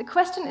less? The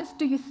question is,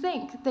 do you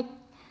think that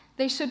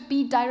they should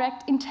be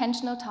direct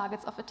intentional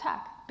targets of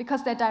attack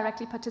because they're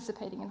directly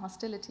participating in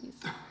hostilities?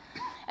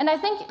 And I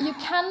think you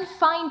can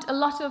find a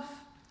lot of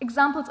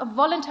examples of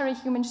voluntary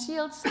human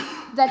shields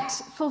that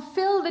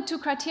fulfill the 2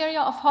 criteria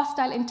of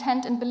hostile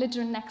intent and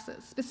belligerent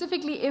nexus,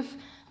 specifically if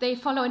they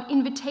follow an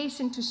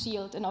invitation to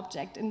shield an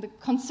object in the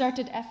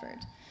concerted effort.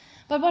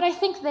 But what I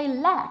think they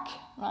lack,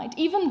 right,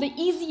 even the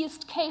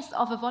easiest case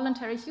of a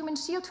voluntary human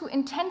shield who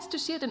intends to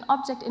shield an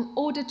object in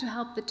order to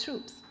help the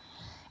troops,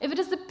 if it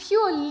is a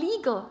pure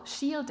legal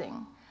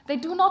shielding, they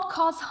do not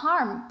cause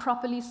harm,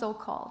 properly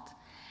so-called.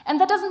 And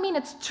that doesn't mean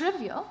it's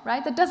trivial,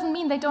 right? That doesn't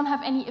mean they don't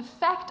have any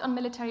effect on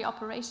military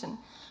operation.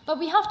 But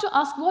we have to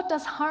ask, what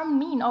does harm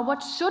mean, or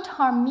what should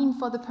harm mean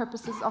for the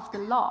purposes of the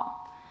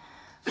law?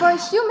 For a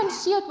human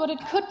shield, what it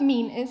could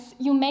mean is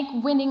you make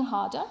winning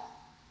harder,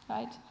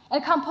 right?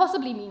 And it can't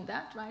possibly mean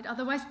that, right?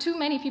 Otherwise, too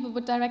many people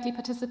would directly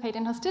participate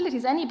in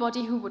hostilities,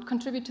 anybody who would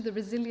contribute to the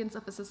resilience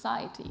of a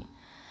society.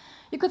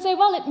 You could say,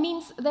 well, it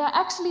means they're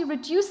actually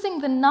reducing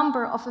the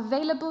number of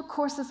available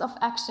courses of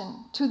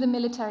action to the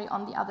military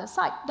on the other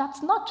side.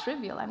 That's not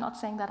trivial. I'm not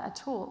saying that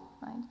at all,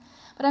 right?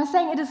 But I'm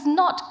saying it is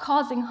not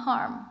causing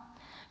harm.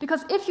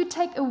 Because if you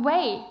take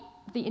away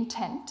the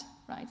intent,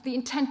 right, the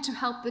intent to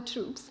help the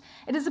troops,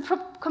 it is a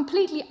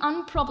completely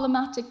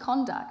unproblematic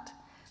conduct.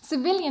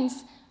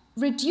 Civilians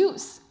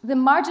reduce the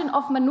margin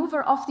of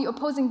maneuver of the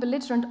opposing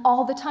belligerent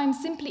all the time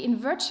simply in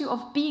virtue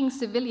of being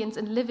civilians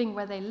and living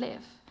where they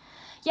live.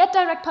 Yet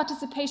direct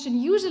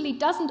participation usually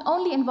doesn't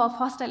only involve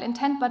hostile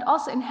intent, but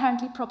also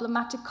inherently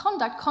problematic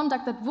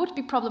conduct that would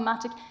be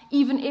problematic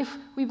even if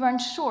we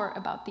weren't sure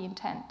about the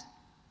intent.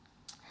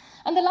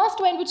 And the last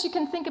way in which you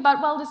can think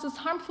about, well, this is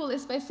harmful,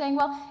 is by saying,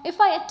 well,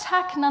 if I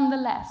attack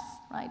nonetheless,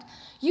 right,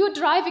 you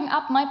driving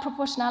up my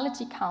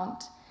proportionality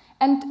count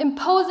and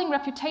imposing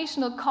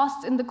reputational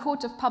costs in the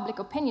court of public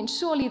opinion,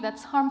 surely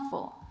that's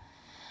harmful.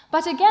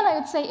 But again, I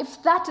would say,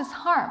 if that is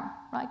harm,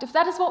 right, if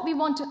that is what we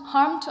want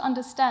harm to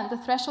understand, the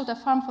threshold of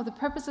harm for the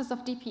purposes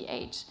of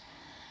DPH,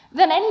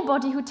 then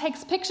anybody who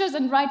takes pictures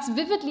and writes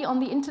vividly on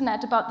the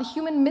internet about the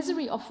human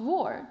misery of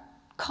war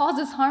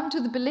causes harm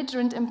to the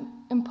belligerent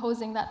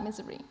imposing that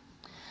misery.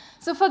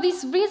 So for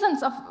these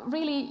reasons of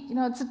really,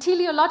 it's a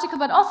teleological,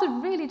 but also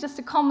really just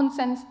a common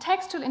sense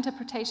textual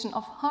interpretation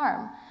of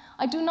harm,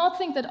 I do not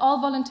think that all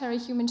voluntary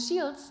human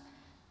shields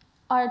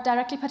are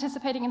directly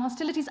participating in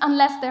hostilities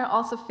unless they're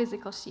also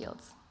physical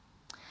shields.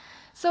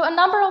 So a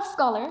number of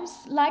scholars,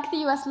 like the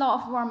US Law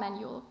of War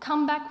Manual,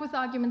 come back with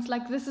arguments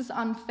like this is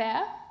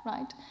unfair,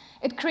 right?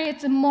 It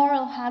creates a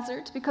moral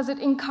hazard because it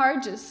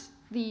encourages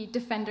the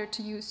defender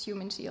to use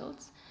human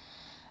shields.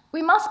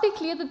 We must be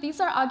clear that these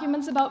are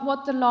arguments about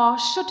what the law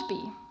should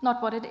be,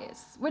 not what it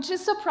is, which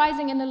is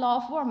surprising in the Law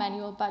of War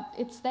Manual, but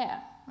it's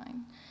there, right?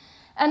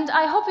 And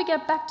I hope we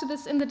get back to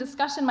this in the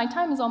discussion. My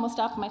time is almost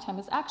up. My time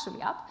is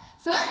actually up.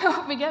 So I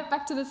hope we get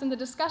back to this in the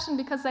discussion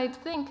because I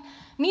think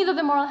neither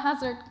the moral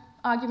hazard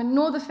argument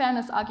nor the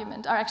fairness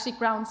argument are actually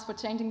grounds for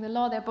changing the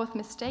law. They're both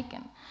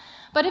mistaken.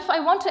 But if I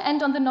want to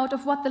end on the note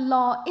of what the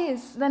law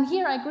is, then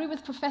here I agree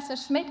with Professor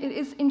Schmidt. It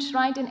is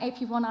enshrined in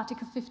AP1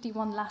 Article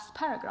 51, last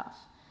paragraph.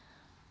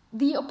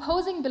 The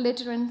opposing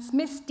belligerents'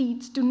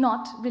 misdeeds do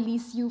not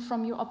release you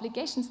from your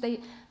obligations.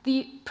 The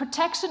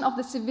protection of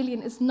the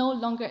civilian is no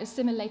longer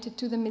assimilated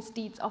to the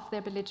misdeeds of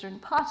their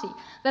belligerent party.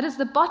 That is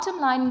the bottom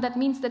line, and that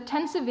means that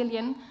 10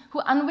 civilians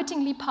who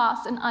unwittingly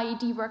pass an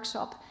IED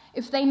workshop,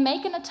 if they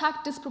make an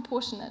attack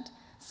disproportionate,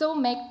 so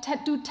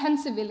do 10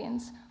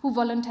 civilians who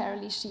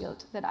voluntarily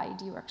shield that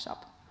IED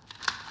workshop.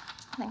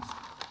 Thanks.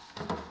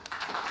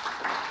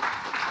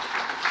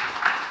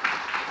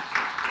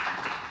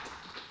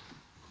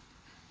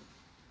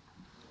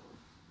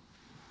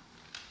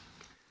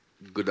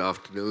 Good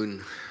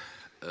afternoon.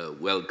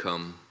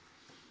 Welcome.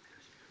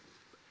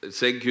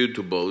 Thank you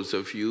to both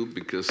of you,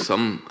 because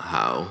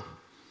somehow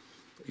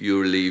you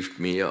relieved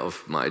me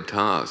of my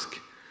task.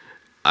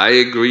 I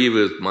agree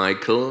with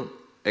Michael,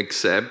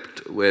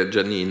 except where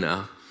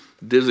Janina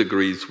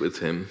disagrees with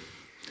him.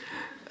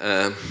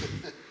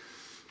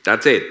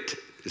 That's it.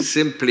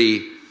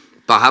 Simply,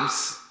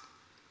 perhaps,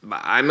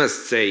 I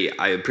must say,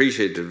 I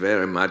appreciated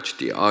very much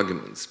the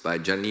arguments by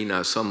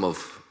Janina, some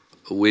of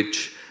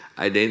which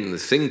I didn't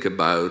think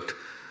about.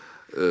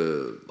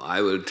 I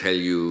will tell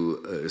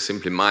you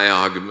simply my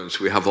arguments.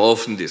 We have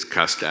often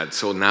discussed that,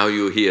 so now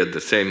you hear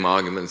the same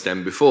arguments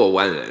than before.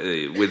 Well,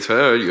 with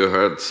her, you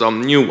heard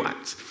some new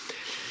ones.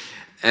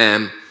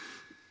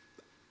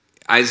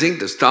 I think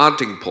the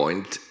starting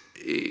point,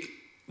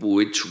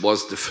 which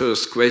was the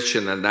first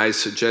question, and I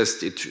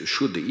suggest it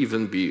should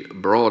even be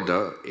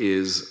broader,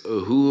 is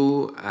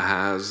who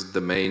has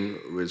the main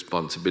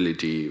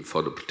responsibility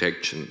for the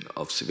protection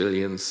of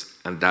civilians,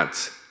 and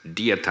that's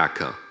the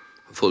attacker,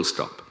 full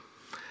stop.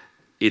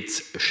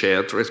 It's a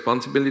shared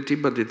responsibility,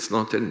 but it's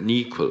not an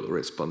equal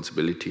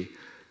responsibility.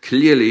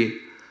 Clearly,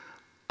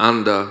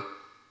 under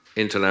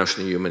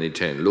international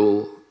humanitarian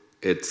law,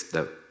 it's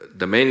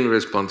the main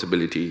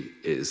responsibility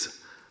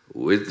is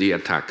with the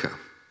attacker.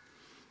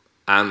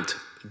 And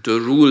the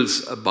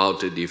rules about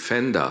the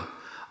defender,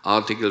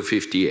 Article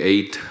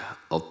 58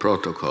 of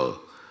Protocol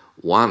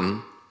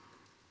 1,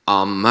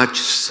 are much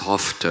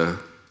softer.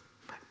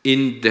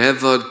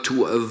 Endeavor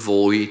to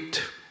avoid,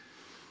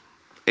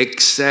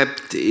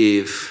 except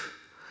if,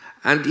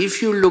 and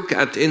if you look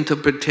at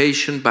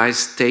interpretation by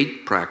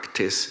state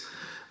practice,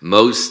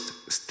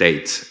 most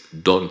states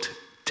don't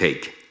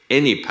take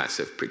any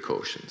passive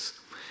precautions.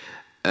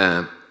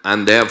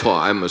 And therefore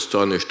I'm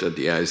astonished that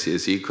the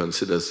ICSE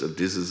considers that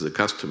this is a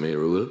customary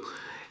rule,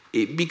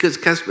 because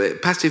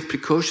passive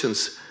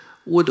precautions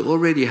would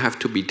already have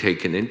to be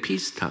taken in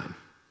peacetime.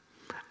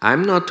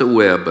 I'm not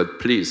aware, but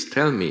please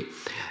tell me,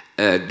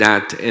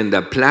 that in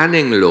the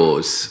planning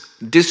laws,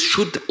 this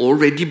should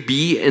already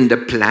be in the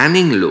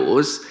planning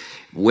laws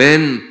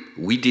when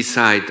we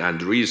decide,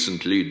 and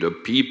recently the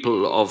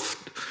people of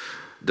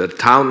the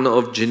town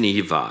of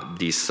Geneva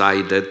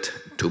decided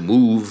to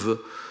move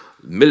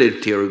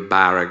military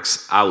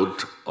barracks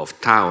out of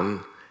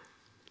town.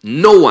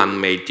 No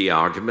one made the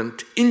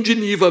argument in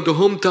Geneva, the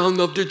hometown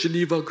of the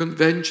Geneva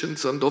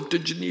Conventions and of the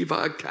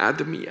Geneva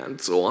Academy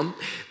and so on,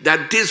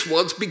 that this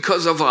was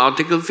because of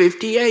Article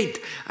 58.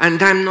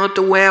 And I'm not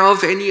aware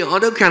of any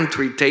other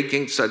country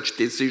taking such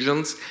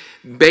decisions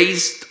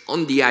based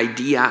on the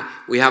idea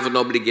we have an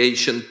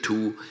obligation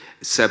to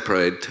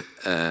separate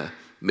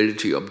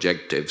military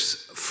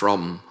objectives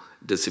from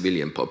the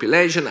civilian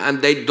population,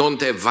 and they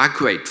don't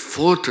evacuate,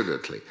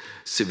 fortunately,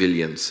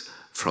 civilians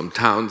from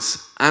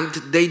towns, and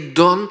they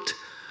don't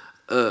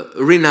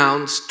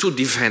renounce to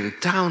defend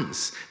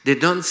towns. They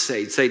don't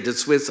say the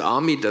Swiss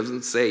army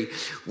doesn't say,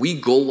 we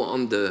go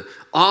on the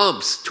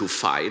Alps to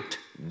fight.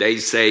 They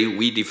say,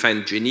 we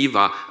defend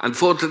Geneva.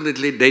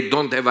 Unfortunately, they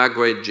don't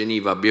evacuate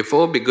Geneva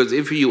before, because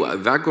if you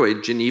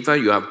evacuate Geneva,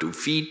 you have to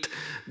feed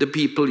the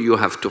people, you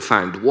have to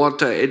find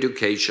water,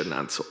 education,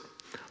 and so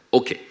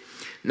on. Okay,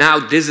 now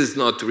this is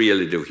not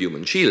really the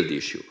human shield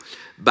issue,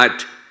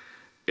 but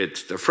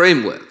it's the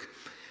framework.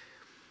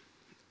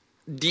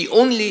 The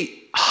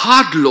only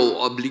hard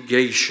law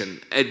obligation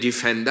a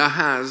defender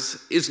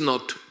has is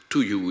not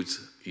to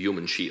use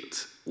human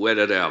shields.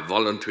 Whether they are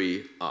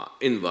voluntary or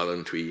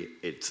involuntary,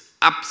 it's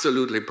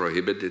absolutely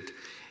prohibited.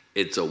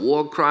 It's a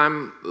war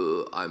crime.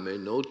 I may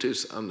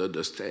notice under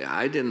the state,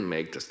 I didn't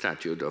make the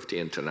statute of the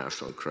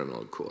International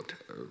Criminal Court.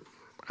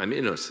 I'm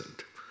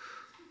innocent.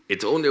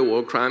 It's only a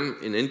war crime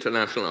in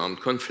international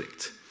armed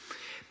conflicts.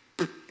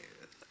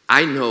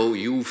 I know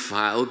you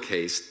file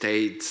case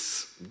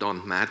states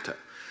don't matter.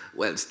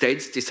 Well,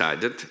 states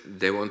decided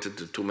they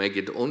wanted to make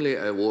it only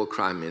a war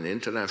crime in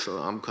international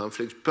armed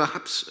conflicts,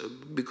 perhaps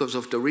because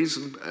of the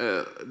reason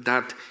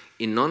that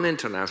in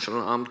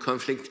non-international armed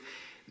conflict,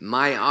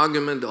 my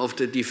argument of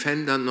the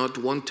defender not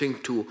wanting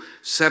to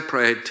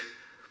separate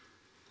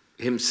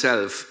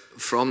himself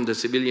from the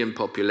civilian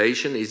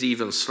population is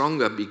even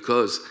stronger,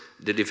 because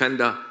the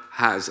defender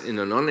has, in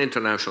a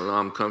non-international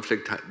armed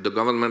conflict, the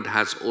government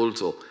has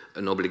also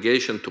an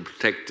obligation to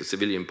protect the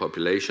civilian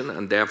population,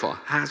 and therefore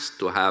has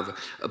to have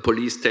a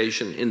police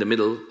station in the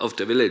middle of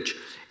the village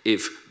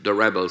if the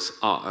rebels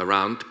are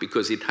around,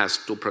 because it has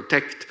to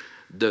protect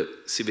the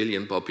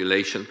civilian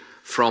population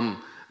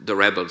from the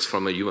rebels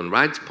from a human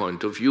rights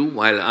point of view,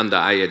 while under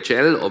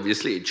IHL,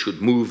 obviously, it should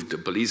move the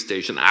police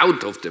station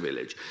out of the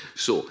village.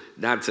 So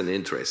that's an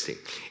interesting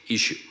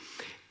issue.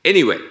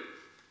 Anyway,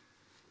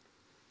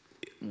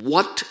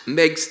 what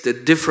makes the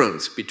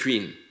difference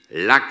between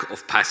lack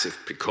of passive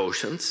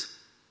precautions,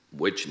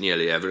 which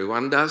nearly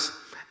everyone does,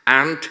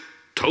 and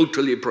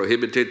totally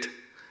prohibited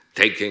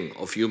taking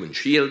of human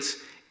shields?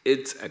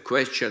 It's a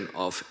question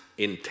of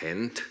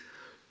intent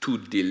to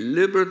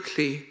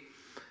deliberately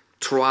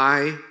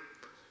try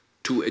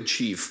to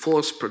achieve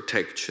force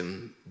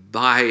protection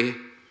by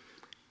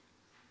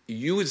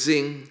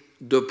using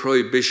the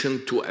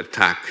prohibition to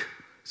attack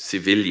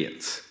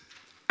civilians.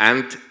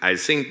 And I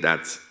think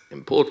that's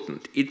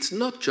important. It's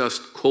not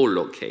just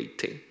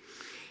co-locating.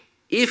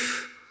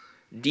 If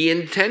the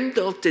intent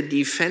of the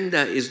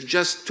defender is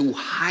just to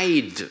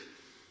hide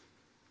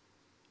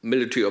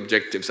military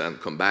objectives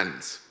and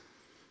combatants,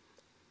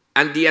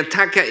 and the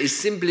attacker is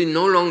simply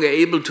no longer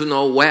able to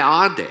know where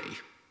are they,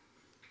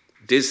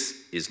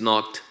 this is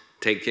not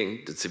taking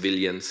the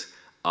civilians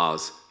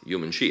as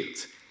human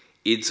shields.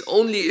 It's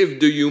only if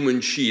the human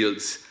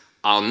shields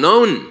are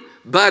known,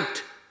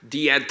 but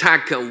the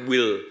attacker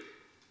will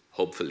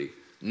hopefully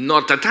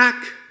not attack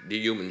the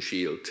human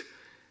shield,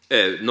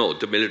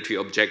 the military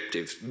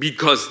objectives,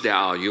 because there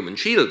are human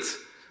shields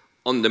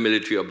on the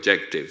military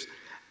objectives,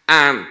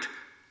 and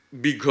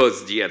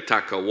because the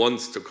attacker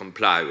wants to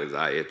comply with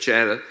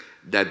IHL,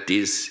 that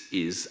this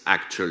is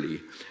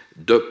actually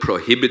the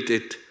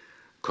prohibited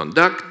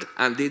conduct,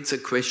 and it's a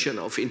question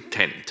of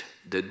intent.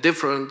 The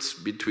difference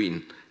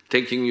between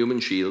taking human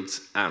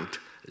shields and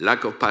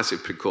lack of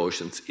passive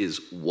precautions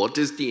is what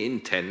is the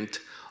intent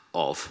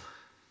of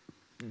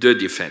the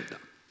defender.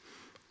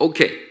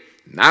 Okay,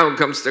 now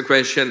comes the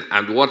question,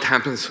 and what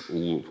happens,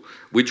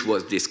 which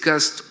was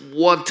discussed,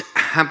 what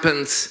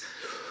happens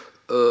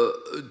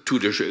to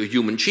the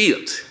human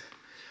shield?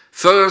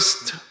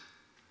 First,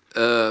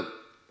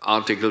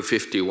 Article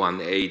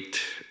 51.8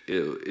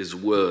 is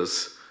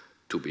worth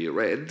to be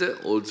read,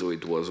 also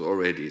it was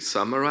already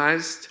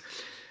summarized.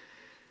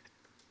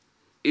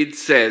 It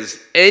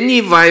says, any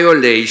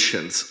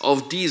violations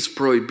of these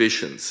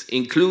prohibitions,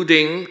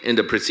 including, in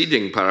the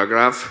preceding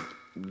paragraph,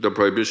 the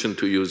prohibition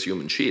to use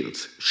human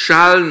shields,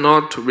 shall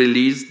not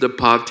release the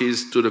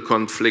parties to the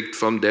conflict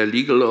from their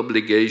legal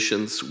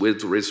obligations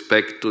with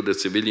respect to the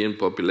civilian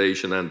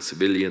population and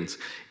civilians,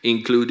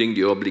 including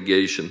the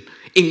obligation,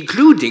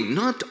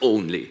 not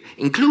only,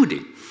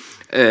 including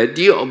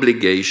the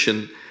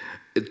obligation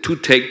to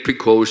take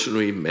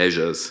precautionary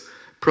measures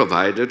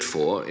provided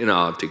for in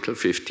Article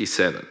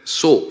 57.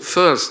 So,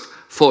 first,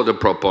 for the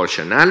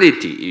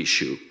proportionality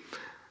issue,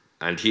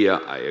 and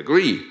here I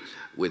agree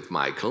with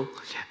Michael,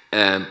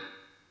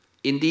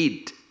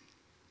 indeed,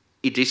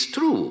 it is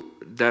true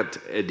that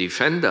a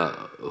defender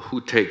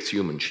who takes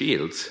human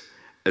shields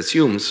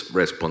assumes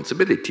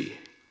responsibility,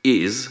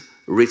 is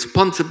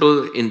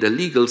responsible in the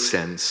legal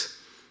sense,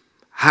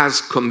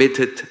 has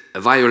committed a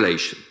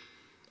violation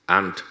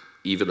and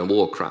even a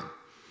war crime.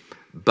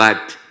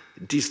 But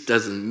this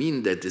doesn't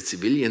mean that the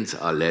civilians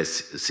are less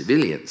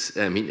civilians.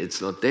 I mean,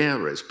 it's not their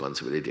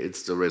responsibility,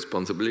 it's the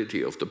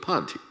responsibility of the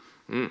party.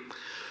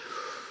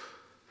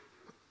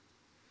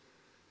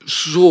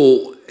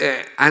 So,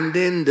 and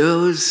then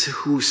those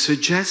who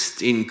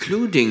suggest,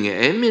 including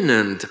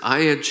eminent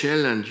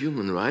IHL and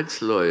human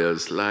rights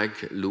lawyers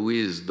like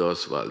Louise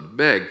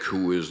Doswald-Beck,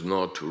 who is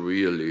not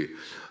really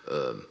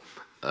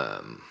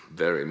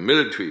very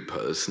military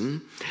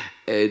person,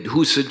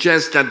 who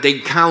suggest that they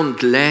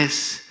count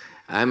less,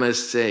 I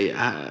must say,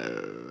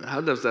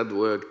 how does that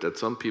work? That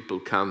some people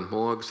count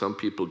more, some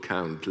people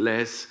count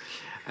less.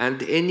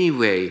 And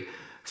anyway,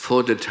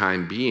 for the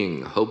time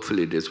being,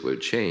 hopefully this will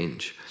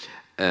change.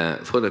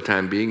 For the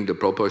time being, the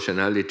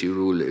proportionality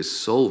rule is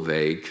so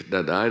vague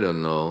that I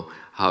don't know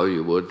how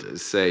you would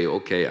say,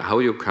 okay, how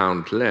you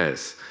count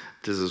less?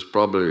 This is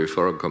probably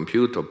for a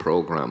computer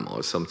program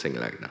or something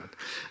like that.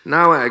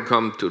 Now I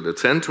come to the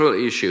central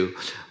issue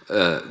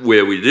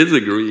where we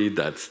disagree,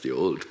 that's the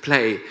old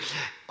play,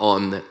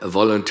 on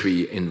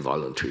voluntary,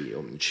 involuntary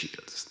human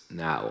shields.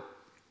 Now,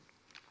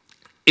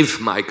 if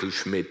Michael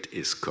Schmidt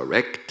is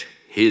correct,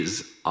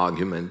 his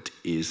argument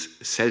is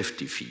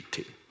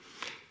self-defeating.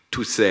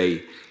 To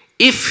say,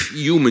 if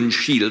human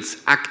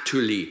shields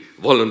actually,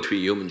 voluntary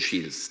human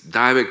shields,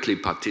 directly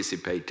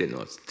participate in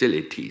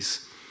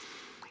hostilities,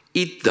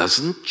 it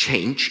doesn't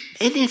change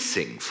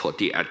anything for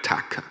the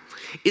attacker.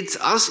 It's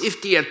as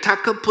if the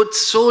attacker puts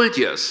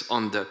soldiers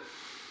on the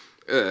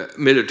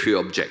military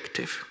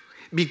objective,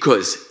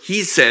 because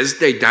he says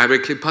they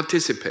directly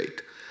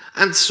participate.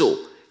 And so,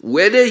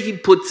 whether he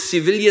puts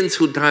civilians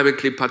who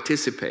directly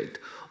participate,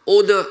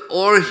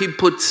 or he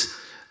puts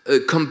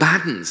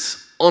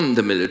combatants on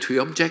the military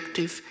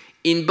objective,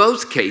 in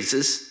both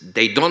cases,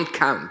 they don't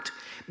count.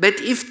 But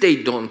if they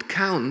don't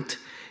count,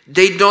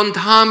 they don't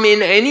harm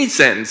in any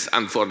sense.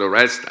 And for the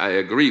rest, I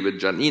agree with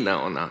Janina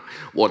on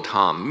what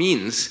harm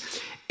means.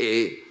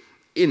 They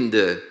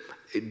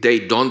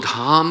don't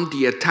harm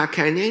the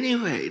attacker in any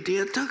way. The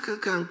attacker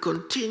can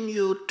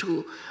continue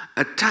to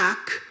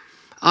attack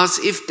as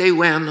if they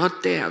were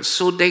not there.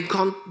 So they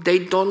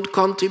don't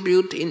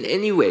contribute in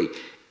any way,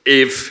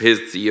 if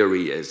his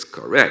theory is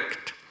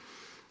correct.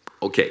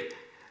 Okay,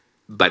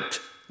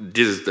 but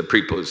this is the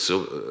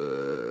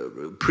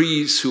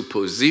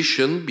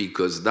presupposition,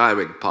 because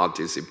direct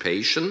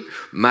participation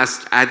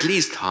must at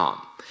least harm.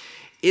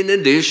 In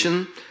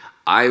addition,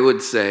 I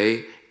would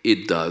say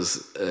it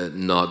does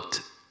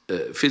not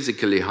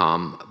physically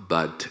harm,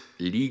 but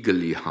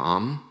legally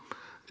harm.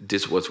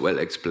 This was well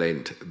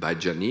explained by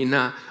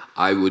Janina.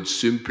 I would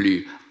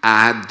simply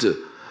add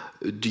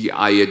the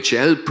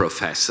IHL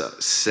professor,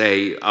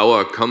 say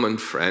our common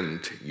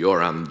friend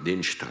Joram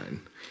Dinstein.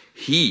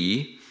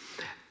 He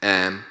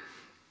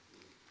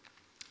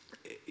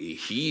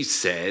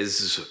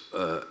says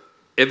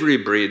every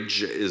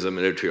bridge is a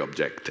military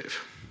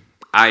objective.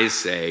 I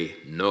say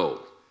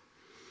no.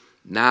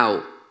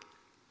 Now,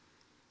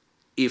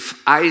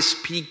 if I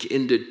speak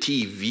in the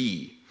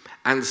TV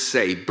and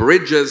say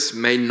bridges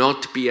may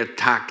not be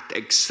attacked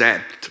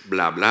except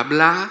blah, blah,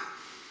 blah,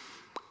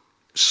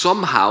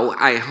 somehow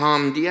I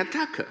harm the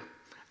attacker.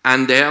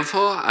 And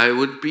therefore, I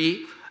would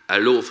be a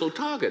lawful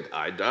target.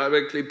 I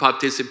directly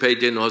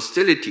participate in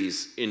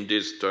hostilities in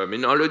this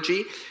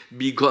terminology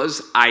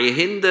because I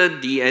hinder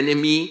the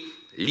enemy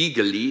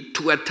legally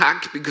to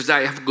attack because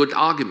I have good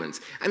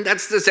arguments. And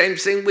that's the same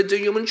thing with the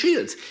human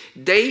shields.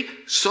 They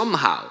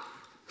somehow,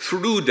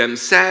 through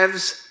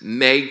themselves,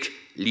 make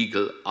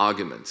legal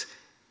arguments.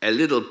 A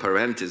little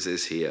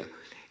parenthesis here.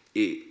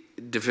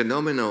 The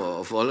phenomenon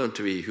of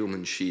voluntary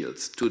human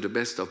shields, to the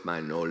best of my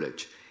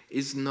knowledge,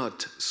 is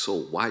not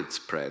so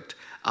widespread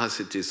as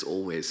it is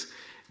always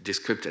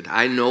described.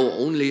 I know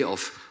only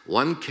of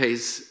one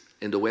case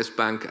in the West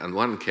Bank and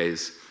one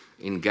case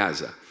in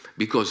Gaza,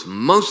 because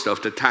most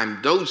of the time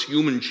those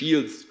human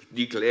shields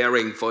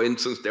declaring, for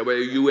instance, there were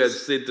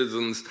US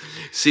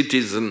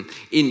citizen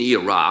in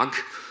Iraq,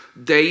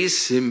 they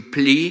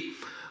simply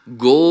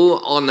go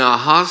on a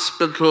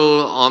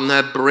hospital, on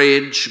a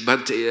bridge,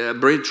 but a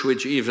bridge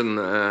which even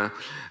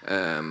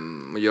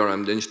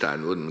Joram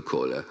Dinstein wouldn't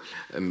call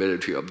a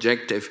military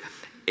objective.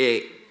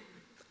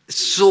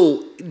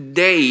 So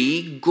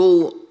they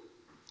go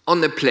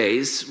on a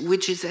place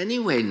which is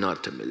anyway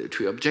not a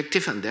military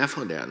objective, and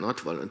therefore they are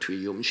not voluntary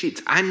human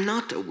shields. I'm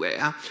not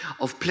aware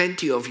of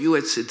plenty of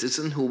US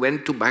citizens who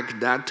went to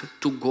Baghdad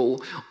to go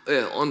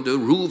on the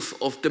roof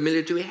of the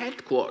military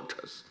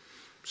headquarters.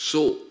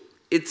 So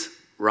it's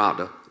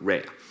rather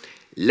rare.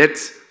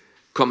 Let's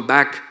come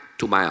back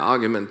to my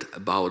argument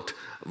about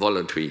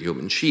voluntary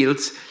human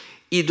shields.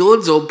 It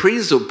also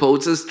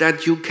presupposes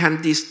that you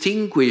can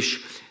distinguish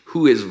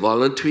who is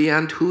voluntary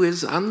and who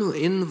is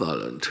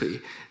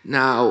involuntary.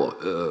 Now,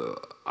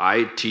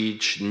 I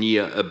teach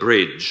near a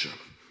bridge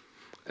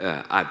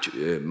at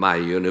my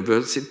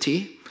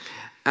university,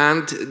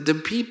 and the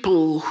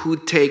people who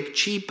take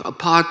cheap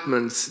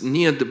apartments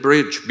near the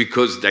bridge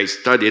because they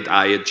studied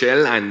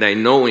IHL and they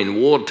know in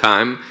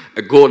wartime,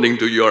 according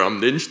to Joram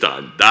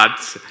Dinstein,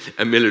 that's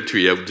a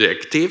military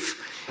objective.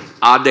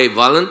 Are they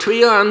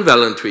voluntary or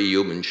involuntary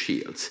human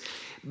shields?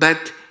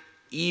 But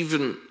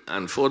even,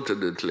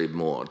 unfortunately,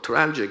 more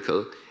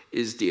tragical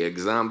is the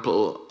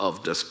example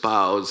of the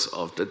spouse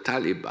of the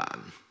Taliban.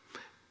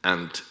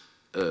 And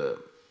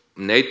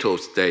NATO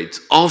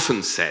states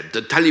often said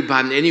the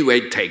Taliban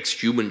anyway takes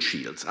human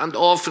shields, and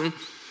often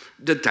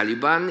the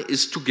Taliban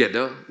is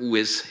together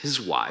with his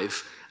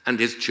wife and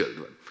his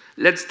children.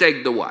 Let's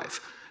take the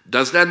wife.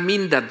 Does that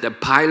mean that the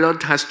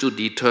pilot has to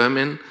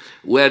determine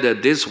whether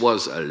this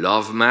was a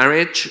love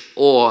marriage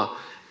or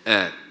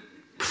a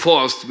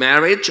forced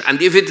marriage?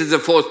 And if it is a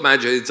forced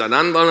marriage, it's an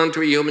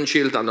involuntary human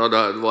shield, and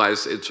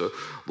otherwise it's a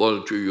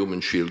voluntary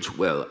human shield.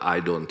 Well, I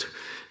don't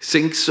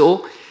think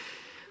so.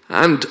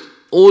 And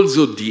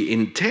also the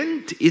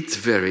intent, it's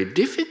very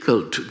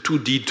difficult to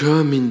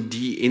determine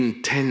the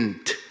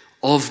intent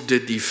of the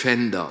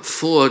defender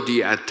for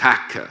the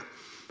attacker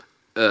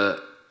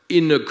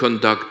in a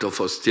conduct of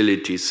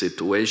hostility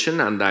situation.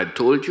 And I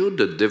told you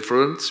the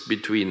difference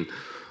between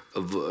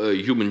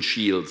human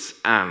shields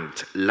and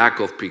lack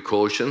of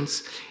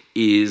precautions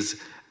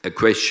is a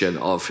question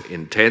of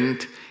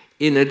intent.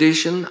 In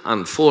addition,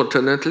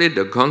 unfortunately,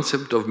 the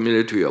concept of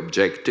military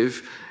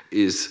objective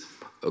is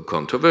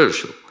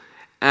controversial.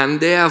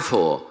 And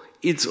therefore,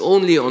 it's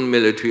only on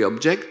military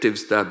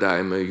objectives that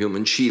I'm a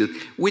human shield,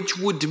 which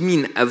would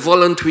mean a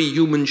voluntary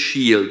human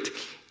shield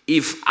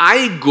if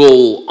I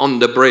go on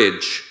the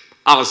bridge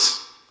as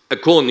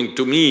according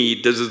to me,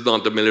 this is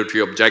not a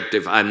military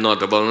objective. I'm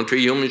not a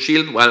voluntary human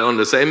shield, while on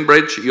the same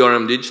bridge,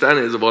 Joram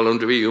Dichstein is a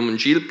voluntary human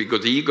shield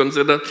because he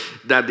considered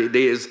that it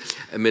is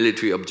a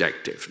military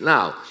objective.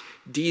 Now,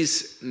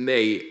 these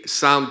may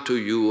sound to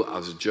you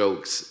as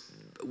jokes.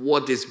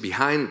 What is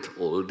behind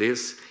all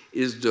this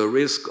is the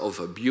risk of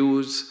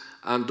abuse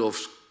and of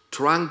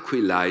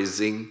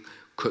tranquilizing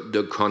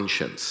the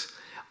conscience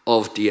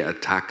of the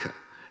attacker.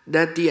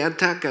 That the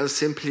attacker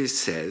simply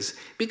says,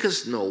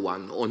 because no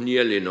one, or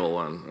nearly no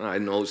one, I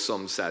know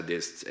some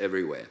sadists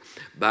everywhere,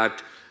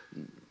 but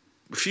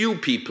few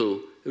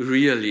people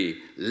really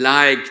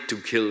like to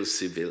kill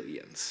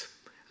civilians.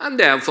 And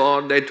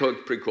therefore, they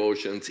took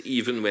precautions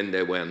even when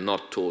they were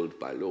not told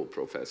by law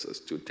professors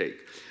to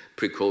take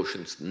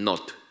precautions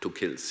not to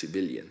kill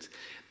civilians.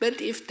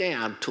 But if they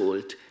are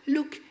told,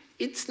 look,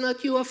 it's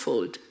not your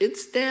fault,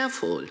 it's their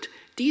fault.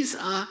 These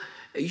are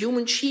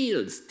human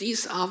shields,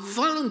 these are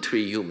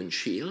voluntary human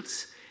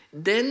shields,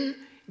 then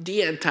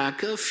the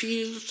attacker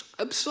feels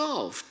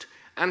absolved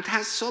and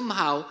has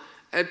somehow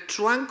a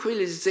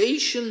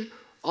tranquilization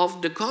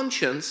of the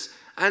conscience,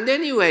 and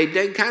anyway,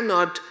 they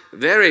cannot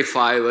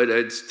verify whether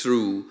it's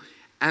true,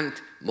 and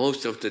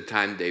most of the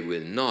time they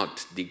will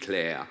not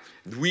declare,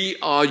 we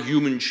are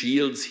human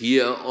shields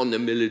here on a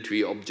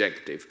military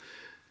objective.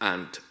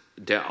 And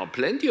there are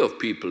plenty of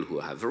people who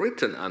have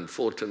written,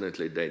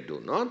 unfortunately they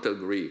do not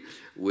agree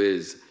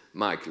with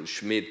Michael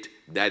Schmidt,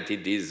 that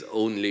it is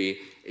only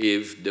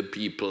if the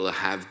people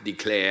have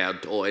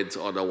declared or it's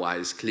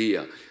otherwise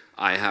clear.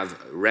 I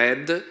have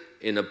read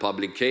in a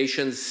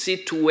publication,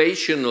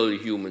 situational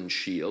human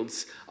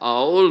shields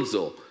are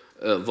also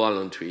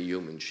voluntary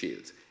human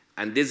shields.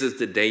 And this is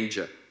the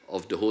danger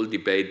of the whole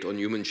debate on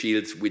human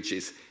shields, which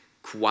is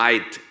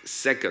quite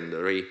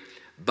secondary,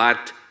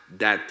 but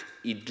that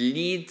it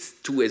leads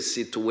to a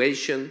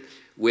situation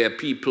where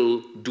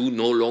people do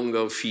no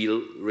longer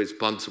feel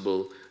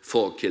responsible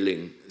for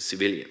killing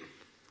civilians.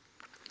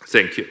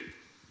 Thank you.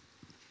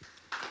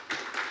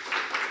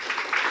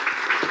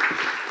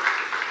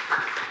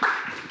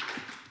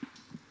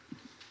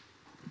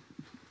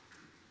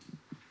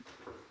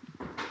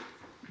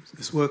 Is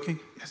this working?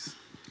 Yes.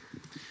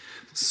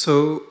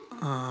 So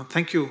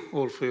thank you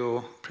all for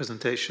your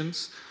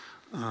presentations.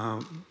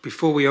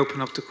 Before we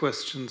open up to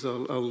questions,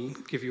 I'll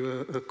give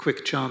you a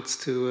quick chance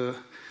to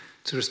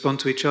respond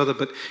to each other.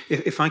 But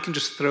if I can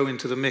just throw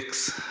into the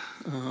mix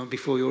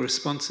before your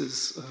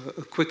responses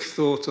a quick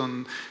thought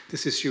on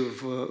this issue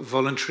of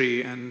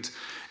voluntary and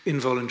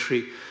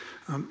involuntary,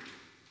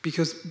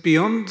 because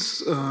beyond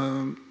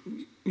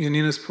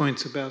Janina's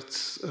point about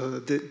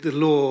the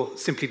law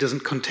simply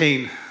doesn't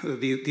contain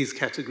these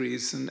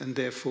categories, and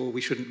therefore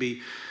we shouldn't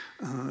be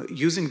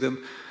using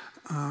them.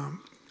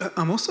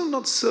 I'm also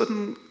not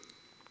certain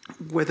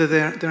whether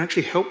they're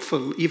actually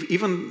helpful,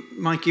 even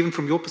Mike, even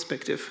from your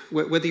perspective,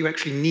 whether you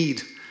actually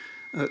need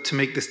to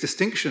make this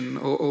distinction,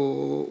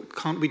 or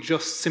can't we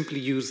just simply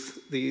use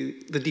the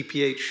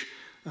DPH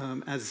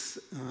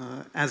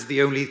as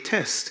the only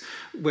test?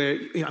 Where,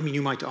 I mean,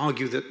 you might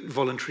argue that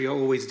voluntary are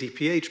always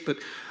DPH, but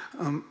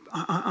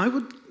I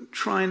would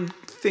try and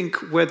think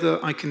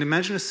whether I can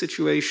imagine a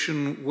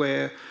situation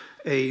where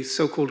a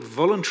so-called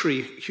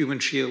voluntary human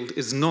shield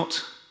is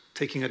not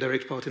taking a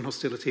direct part in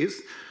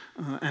hostilities.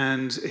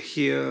 And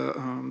here,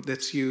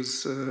 let's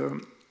use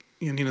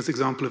Nina's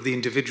example of the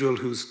individual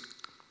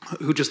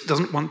who just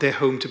doesn't want their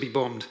home to be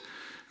bombed,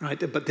 right?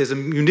 But there's a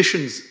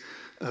munitions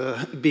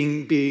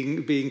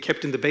being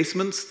kept in the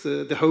basements.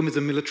 The home is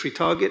a military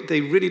target.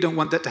 They really don't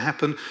want that to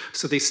happen,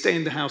 so they stay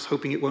in the house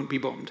hoping it won't be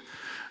bombed,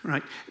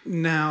 right?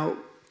 Now,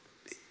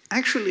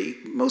 actually,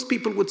 most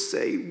people would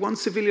say one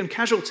civilian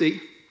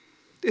casualty,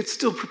 it's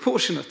still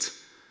proportionate.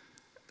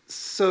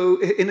 So,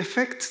 in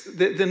effect,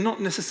 they're not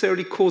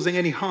necessarily causing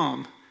any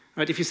harm,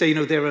 right? If you say,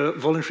 they're a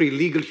voluntary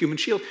legal human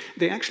shield,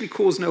 they actually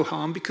cause no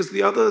harm because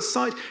the other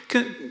side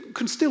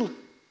can still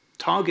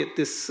target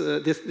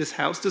this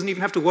house, doesn't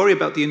even have to worry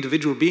about the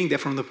individual being there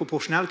from the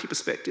proportionality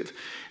perspective.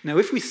 Now,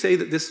 if we say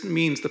that this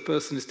means the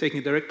person is taking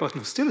a direct part in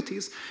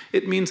hostilities,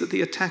 it means that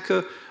the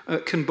attacker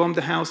can bomb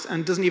the house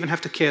and doesn't even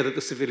have to care that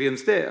the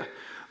civilian's there.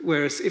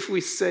 Whereas if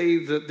we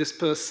say that this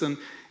person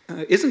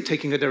isn't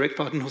taking a direct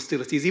part in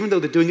hostilities, even though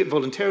they're doing it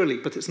voluntarily,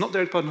 but it's not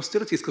direct part in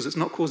hostilities because it's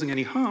not causing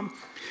any harm,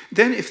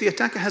 then if the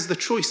attacker has the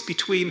choice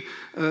between,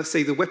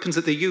 say, the weapons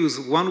that they use,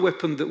 one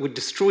weapon that would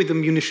destroy the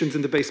munitions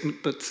in the basement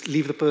but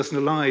leave the person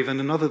alive, and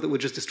another that would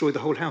just destroy the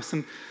whole house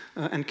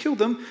and kill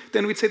them,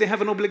 then we'd say they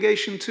have an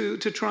obligation to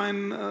try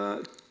and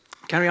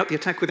carry out the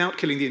attack without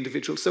killing the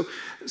individual.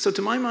 So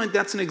to my mind,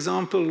 that's an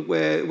example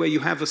where you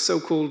have a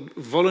so-called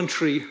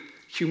voluntary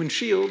human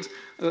shield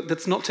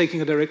that's not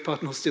taking a direct part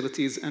in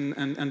hostilities,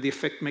 and the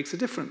effect makes a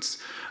difference.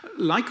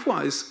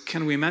 Likewise,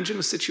 can we imagine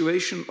a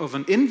situation of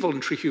an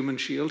involuntary human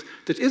shield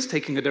that is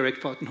taking a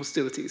direct part in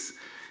hostilities?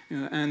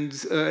 And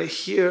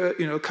here,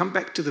 come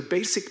back to the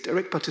basic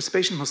direct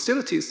participation in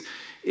hostilities.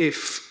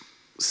 If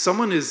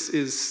someone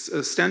is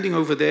standing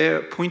over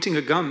there pointing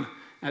a gun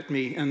at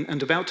me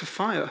and about to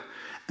fire,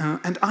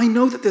 and I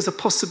know that there's a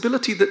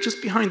possibility that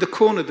just behind the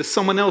corner there's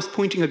someone else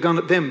pointing a gun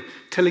at them,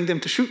 telling them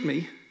to shoot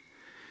me,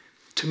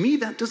 to me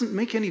that doesn't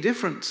make any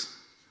difference.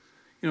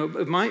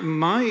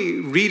 My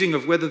reading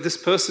of whether this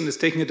person is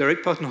taking a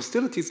direct part in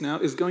hostilities now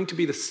is going to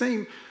be the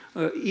same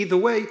either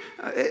way.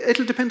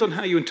 It'll depend on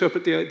how you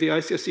interpret the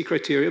ICRC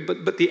criteria,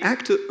 but the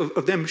act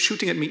of them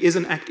shooting at me is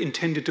an act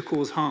intended to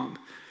cause harm,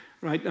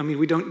 right? I mean,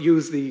 we don't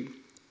use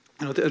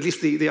at least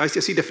the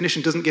ICRC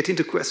definition doesn't get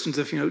into questions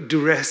of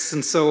duress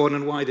and so on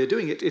and why they're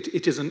doing it.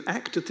 It is an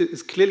act that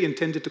is clearly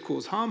intended to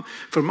cause harm.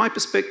 From my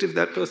perspective,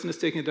 that person is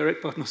taking a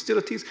direct part in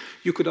hostilities.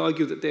 You could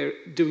argue that they're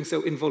doing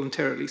so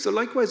involuntarily. So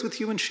likewise with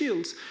human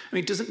shields. I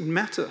mean, it doesn't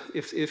matter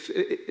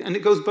and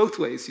it goes both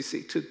ways, you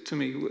see, to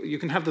me. You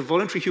can have the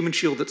voluntary human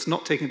shield that's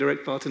not taking a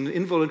direct part and the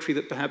involuntary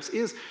that perhaps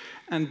is.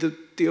 And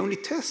the only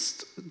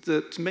test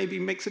that maybe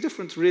makes a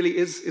difference really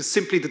is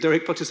simply the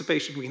direct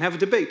participation. We can have a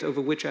debate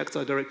over which acts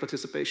are direct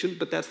participation,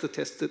 but that's the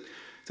test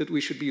that we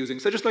should be using.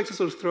 So I'd just like to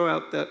sort of throw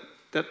out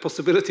that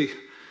possibility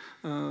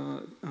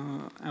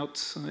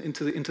out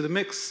into the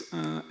mix.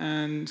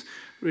 And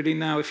really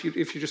now, if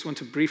you just want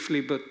to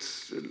briefly, but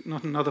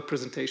not another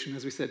presentation,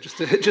 as we said,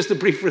 just a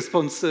brief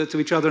response to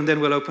each other, and then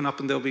we'll open up,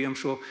 and there'll be, I'm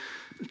sure,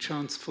 a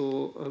chance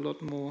for a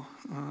lot more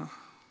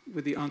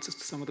with the answers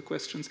to some of the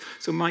questions.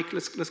 So Mike,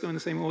 let's go in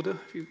the same order.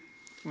 If you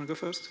want to go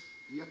first.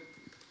 Yep.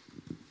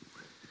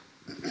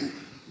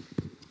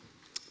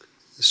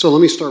 So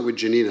let me start with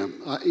Geneva.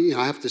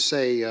 I have to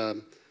say,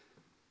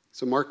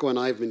 so Marco and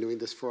I have been doing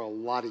this for a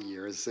lot of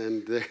years,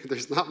 and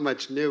there's not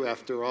much new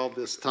after all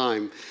this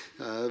time.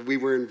 We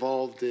were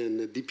involved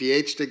in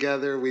DPH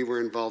together. We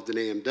were involved in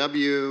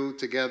AMW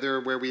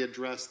together, where we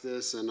addressed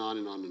this, and on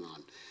and on and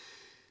on.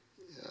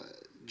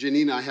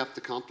 Janina, I have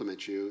to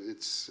compliment you.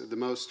 It's the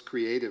most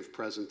creative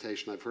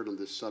presentation I've heard on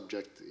this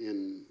subject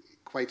in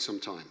quite some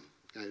time.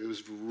 It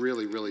was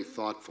really, really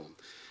thoughtful.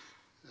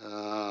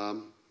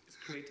 Is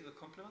creative a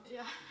compliment?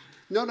 Yeah.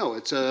 No,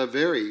 it's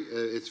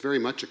very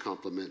much a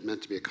compliment,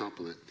 meant to be a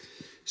compliment.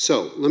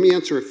 So let me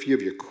answer a few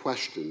of your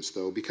questions,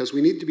 though, because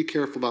we need to be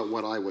careful about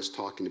what I was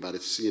talking about.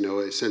 It's,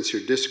 since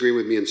you're disagreeing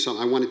with me in some,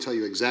 I want to tell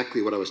you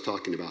exactly what I was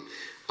talking about.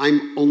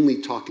 I'm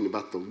only talking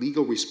about the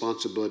legal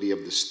responsibility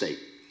of the state.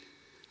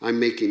 I'm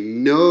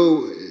making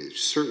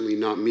certainly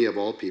not me of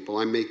all people,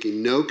 I'm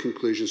making no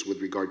conclusions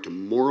with regard to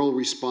moral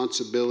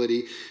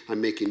responsibility.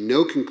 I'm making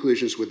no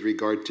conclusions with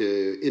regard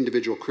to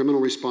individual criminal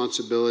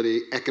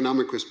responsibility,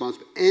 economic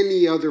responsibility,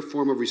 any other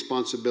form of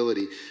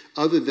responsibility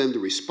other than the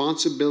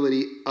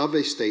responsibility of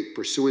a state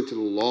pursuant to the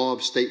law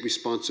of state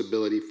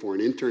responsibility for an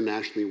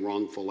internationally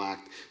wrongful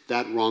act,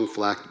 that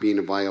wrongful act being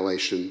a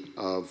violation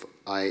of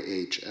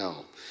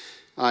IHL.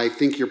 I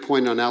think your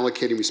point on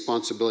allocating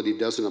responsibility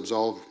doesn't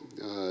absolve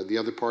the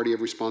other party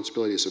of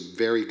responsibility is a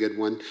very good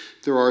one.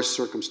 There are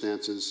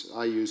circumstances.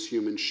 I use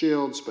human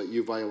shields, but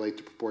you violate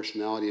the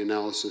proportionality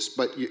analysis.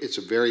 But it's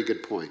a very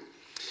good point.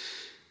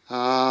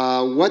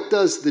 What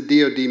does the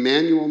DoD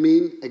manual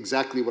mean?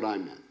 Exactly what I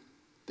meant.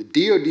 The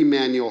DoD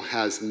manual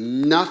has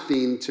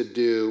nothing to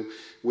do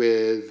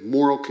with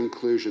moral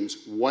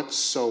conclusions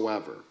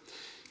whatsoever.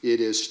 It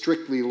is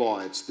strictly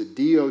law. It's the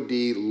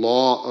DoD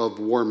Law of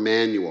War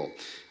Manual.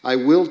 I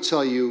will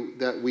tell you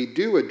that we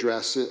do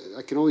address,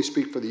 I can only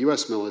speak for the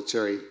U.S.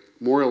 military,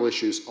 moral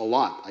issues a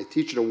lot. I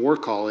teach at a war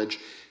college,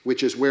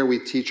 which is where we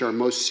teach our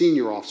most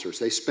senior officers.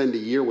 They spend a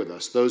year with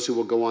us, those who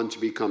will go on to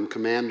become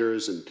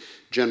commanders and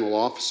general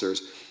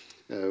officers.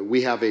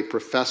 We have a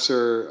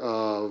professor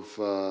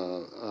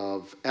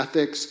of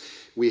ethics.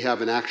 We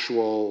have an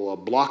actual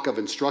block of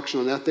instruction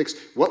on ethics.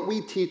 What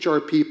we teach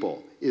our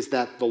people is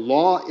that the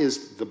law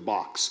is the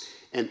box,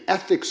 and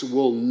ethics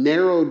will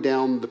narrow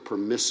down the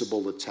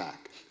permissible attack,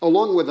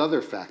 along with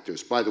other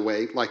factors, by the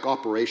way, like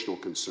operational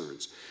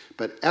concerns.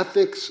 But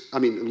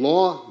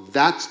law,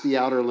 that's the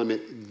outer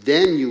limit.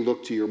 Then you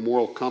look to your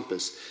moral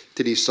compass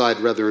to decide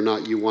whether or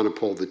not you want to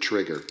pull the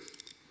trigger.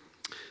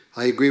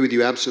 I agree with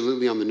you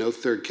absolutely on the no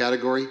third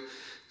category.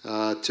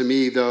 To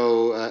me,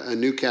 though, a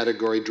new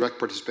category, direct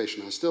participation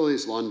in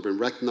hostilities, long been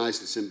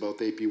recognized. It's in both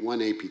AP1,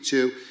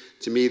 AP2.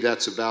 To me,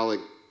 that's a valid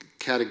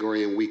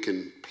category, and we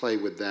can play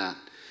with that.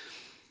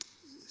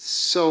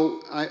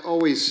 So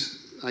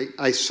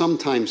I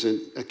sometimes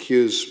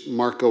accuse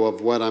Marco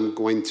of what I'm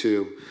going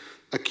to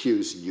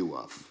accuse you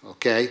of,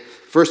 okay?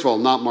 First of all,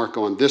 not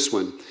Marco on this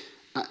one.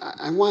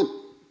 I want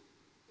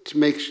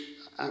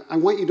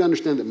you to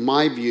understand that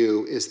my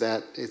view is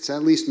that, it's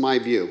at least my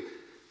view,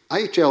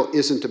 IHL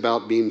isn't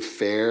about being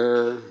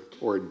fair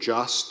or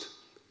just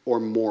or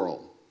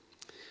moral.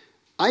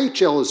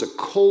 IHL is a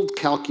cold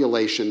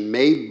calculation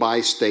made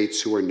by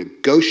states who are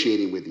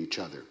negotiating with each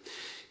other.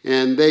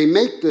 And they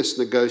make this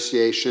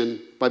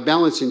negotiation by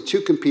balancing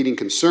two competing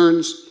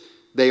concerns.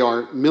 They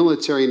are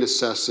military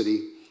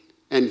necessity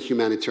and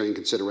humanitarian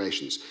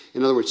considerations.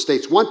 In other words,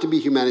 states want to be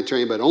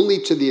humanitarian, but only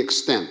to the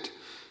extent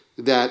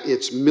that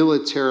it's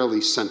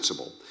militarily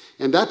sensible.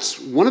 And that's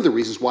one of the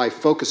reasons why I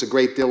focus a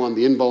great deal on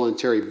the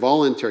involuntary,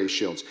 voluntary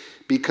shields,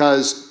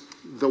 because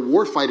the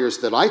warfighters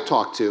that I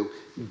talk to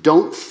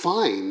don't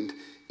find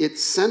it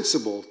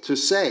sensible to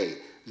say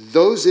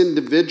those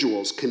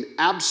individuals can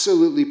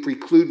absolutely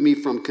preclude me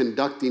from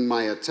conducting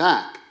my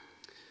attack,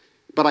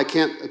 but I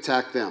can't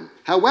attack them.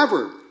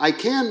 However, I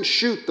can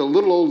shoot the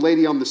little old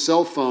lady on the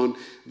cell phone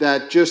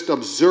that just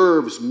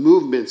observes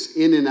movements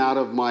in and out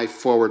of my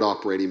forward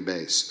operating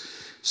base.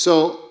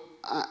 So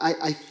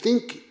I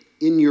think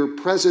in your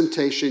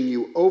presentation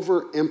you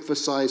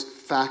overemphasized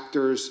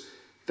factors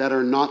that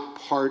are not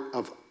part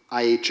of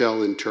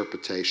IHL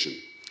interpretation.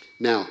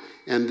 Now,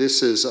 and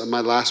this is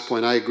my last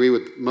point, I agree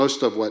with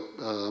most of what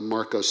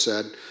Marco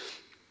said,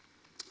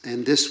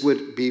 and this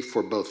would be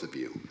for both of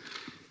you.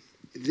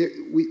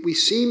 We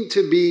seem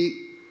to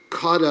be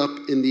caught up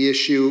in the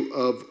issue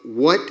of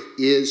what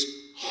is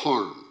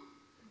harm.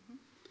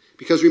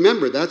 Because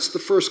remember, that's the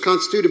first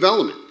constitutive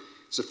element.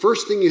 It's the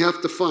first thing you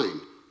have to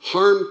find,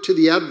 harm to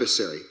the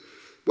adversary.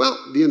 Well,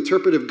 the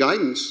interpretive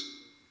guidance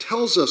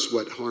tells us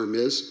what harm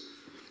is.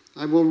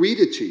 I will read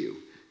it to you.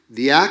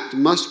 The act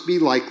must be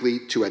likely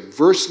to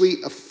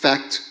adversely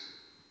affect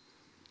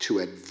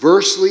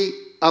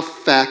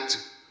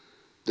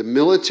the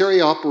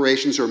military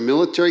operations or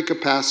military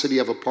capacity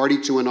of a party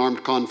to an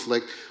armed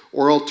conflict,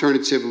 or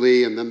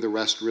alternatively, and then the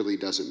rest really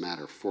doesn't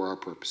matter for our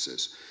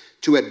purposes,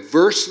 to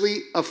adversely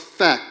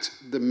affect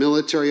the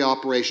military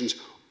operations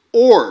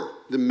or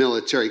the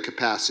military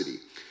capacity.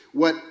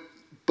 What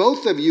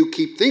both of you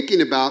keep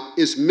thinking about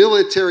is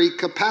military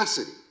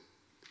capacity.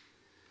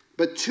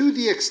 But to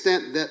the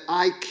extent that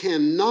I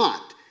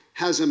cannot,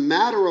 as a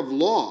matter of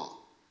law,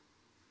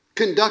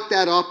 conduct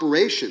that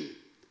operation,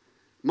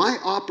 my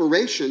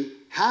operation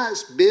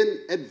has been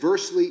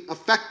adversely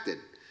affected.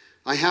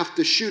 I have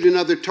to shoot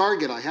another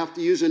target. I have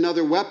to use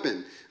another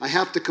weapon. I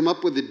have to come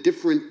up with a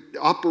different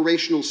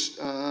operational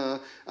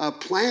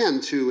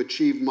plan to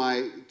achieve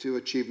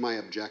my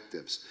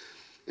objectives.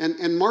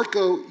 And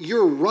Marco,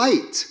 you're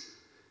right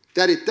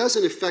that it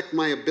doesn't affect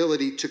my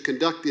ability to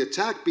conduct the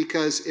attack,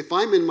 because if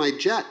I'm in my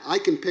jet, I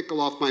can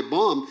pickle off my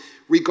bomb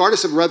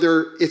regardless of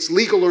whether it's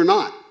legal or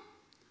not.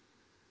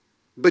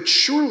 But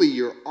surely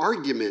your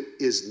argument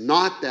is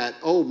not that,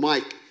 oh,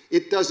 Mike,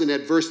 it doesn't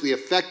adversely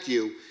affect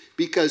you,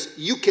 because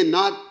you can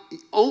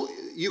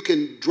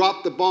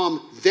drop the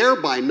bomb,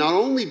 thereby not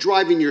only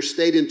driving your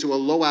state into a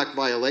LOAC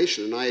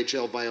violation, an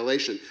IHL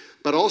violation,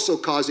 but also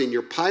causing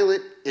your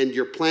pilot and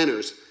your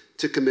planners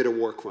to commit a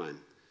war crime.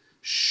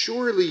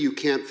 Surely you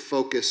can't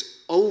focus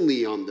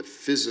only on the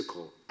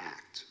physical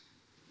act.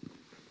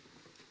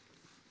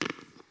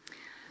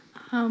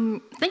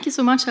 Thank you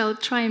so much. I'll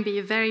try and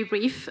be very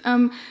brief.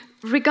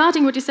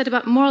 Regarding what you said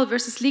about moral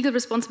versus legal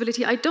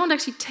responsibility, I don't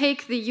actually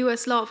take the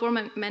US Law of War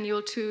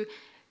Manual to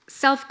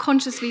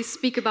self-consciously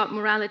speak about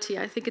morality.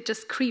 I think it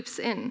just creeps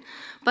in.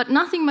 But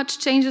nothing much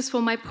changes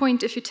for my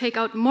point if you take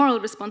out moral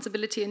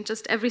responsibility and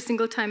just every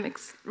single time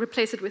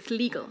replace it with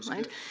legal,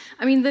 right?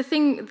 I mean,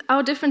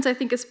 our difference, I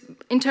think, is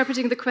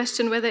interpreting the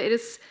question whether it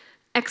is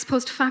ex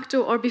post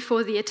facto or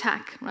before the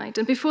attack, right?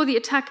 And before the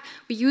attack,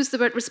 we use the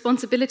word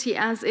responsibility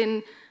as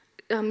in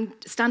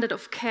standard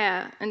of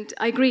care, and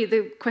I agree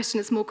the question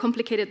is more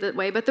complicated that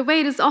way, but the way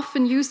it is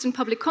often used in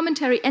public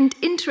commentary, and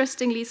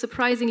interestingly,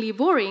 surprisingly,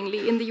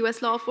 worryingly, in the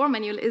US Law of War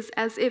Manual, is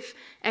as if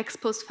ex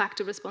post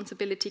facto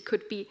responsibility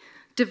could be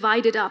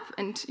divided up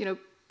and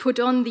put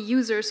on the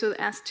user so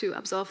as to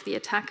absolve the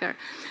attacker.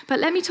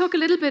 But let me talk a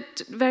little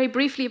bit very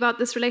briefly about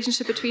this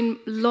relationship between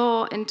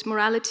law and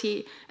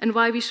morality and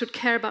why we should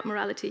care about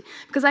morality.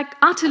 Because I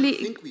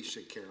think we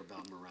should care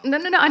about morality. No,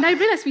 and I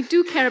realize we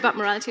do care about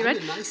morality, right?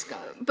 I'm a nice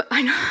guy. But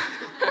I know.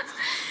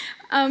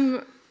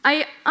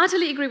 I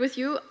utterly agree with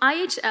you.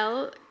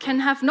 IHL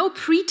can have no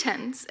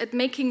pretense at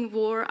making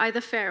war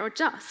either fair or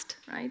just,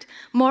 right?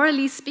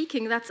 Morally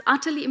speaking, that's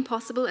utterly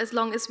impossible as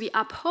long as we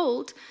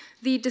uphold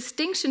the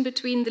distinction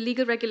between the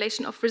legal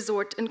regulation of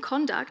resort and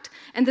conduct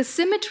and the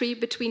symmetry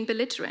between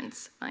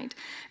belligerents, right?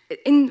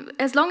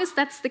 As long as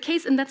that's the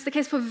case, and that's the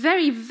case for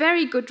very,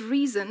 very good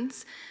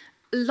reasons,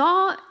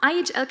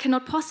 IHL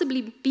cannot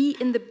possibly be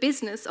in the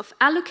business of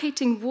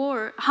allocating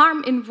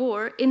harm in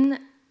war in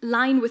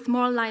line with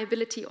moral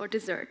liability or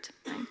desert.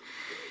 Right?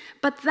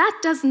 But that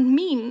doesn't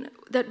mean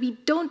that we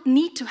don't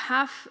need to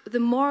have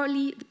the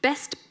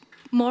best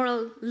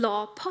moral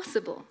law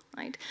possible.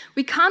 Right?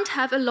 We can't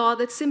have a law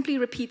that simply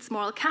repeats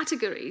moral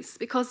categories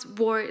because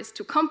war is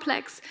too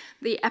complex,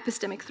 the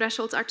epistemic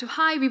thresholds are too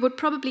high. We would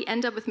probably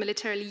end up with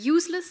militarily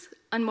useless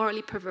and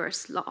morally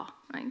perverse law.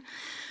 Right?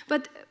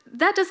 But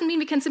that doesn't mean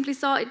we can simply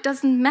say it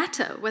doesn't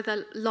matter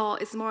whether law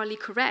is morally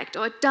correct,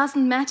 or it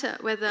doesn't matter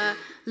whether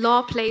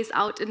law plays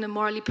out in a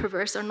morally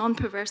perverse or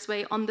non-perverse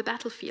way on the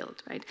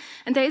battlefield, right?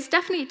 And there is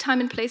definitely a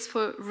time and place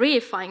for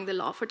reifying the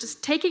law, for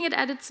just taking it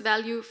at its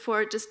value,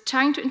 for just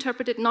trying to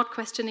interpret it, not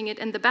questioning it,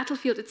 and the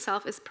battlefield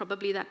itself is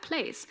probably that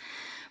place.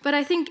 But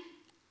I think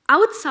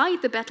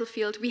outside the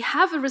battlefield, we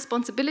have a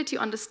responsibility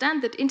to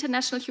understand that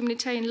international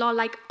humanitarian law,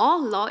 like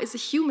all law, is a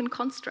human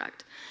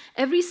construct.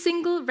 Every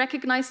single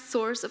recognized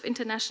source of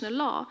international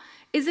law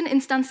is an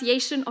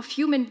instantiation of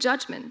human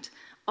judgment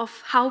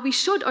of how we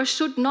should or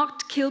should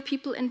not kill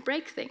people and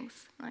break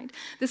things. Right?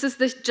 This is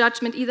the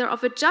judgment either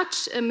of a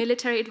judge, a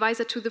military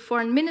advisor to the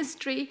foreign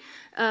ministry,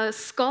 a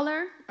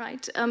scholar,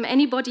 right?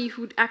 Anybody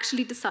who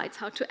actually decides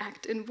how to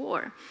act in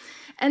war.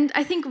 And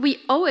I think we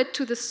owe it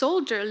to the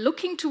soldier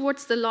looking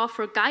towards the law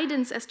for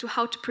guidance as to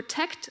how to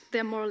protect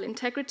their moral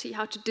integrity,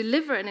 how to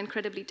deliver an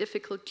incredibly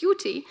difficult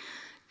duty,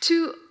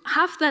 to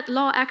have that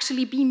law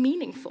actually be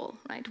meaningful,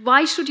 right?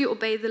 Why should you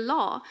obey the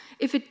law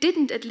if it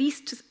didn't, at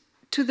least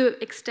to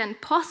the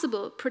extent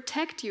possible,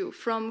 protect you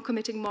from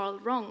committing moral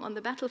wrong on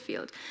the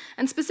battlefield?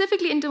 And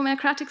specifically in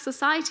democratic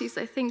societies,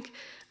 I think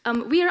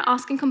we are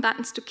asking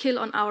combatants to kill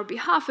on our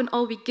behalf, and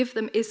all we give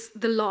them is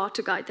the law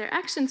to guide their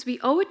actions. We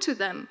owe it to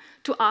them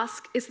to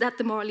ask, is that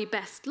the morally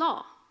best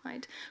law?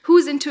 Right?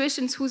 Whose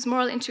intuitions, whose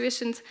moral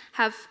intuitions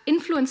have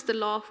influenced the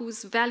law,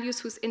 whose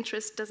values, whose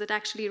interests does it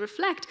actually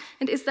reflect?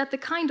 And is that the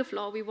kind of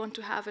law we want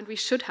to have and we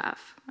should have?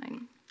 Right?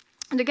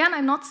 And again,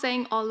 I'm not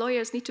saying all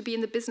lawyers need to be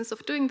in the business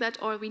of doing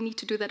that or we need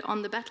to do that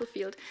on the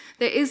battlefield.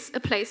 There is a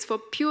place for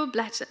pure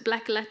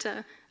black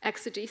letter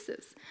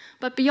exegesis.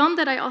 But beyond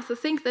that, I also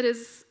think that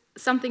is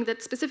something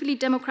that specifically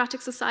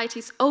democratic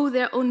societies owe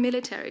their own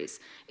militaries,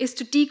 is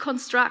to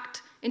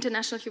deconstruct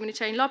international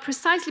humanitarian law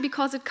precisely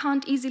because it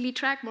can't easily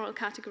track moral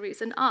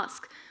categories and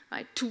ask,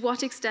 right, to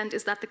what extent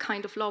is that the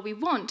kind of law we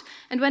want?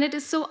 And when it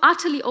is so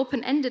utterly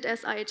open-ended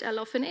as IHL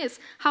often is,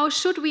 how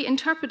should we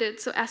interpret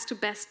it so as to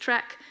best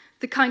track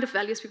the kind of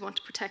values we want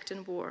to protect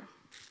in war?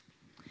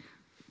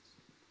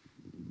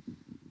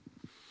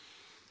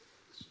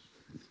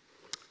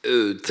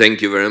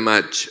 Thank you very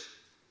much.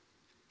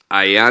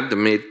 I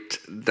admit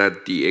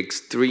that the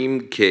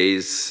extreme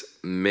case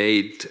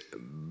made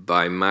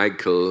by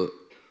Michael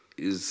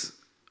is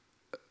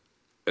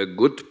a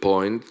good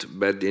point,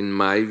 but in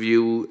my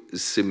view,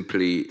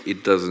 simply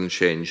it doesn't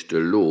change the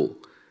law.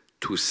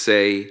 To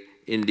say,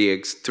 in the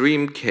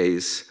extreme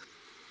case,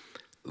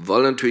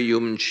 voluntary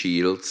human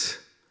shields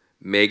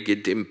make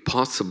it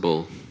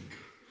impossible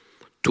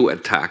to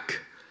attack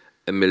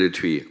a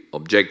military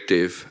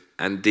objective,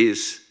 and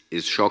this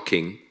is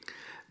shocking,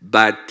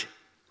 but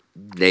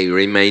they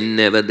remain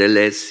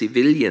nevertheless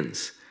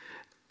civilians.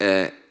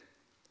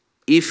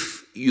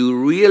 If you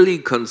really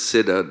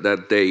consider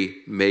that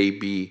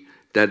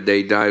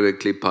they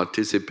directly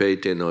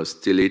participate in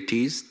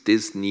hostilities,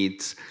 this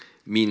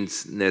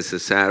means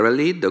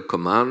necessarily the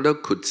commander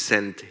could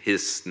send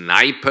his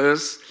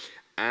snipers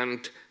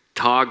and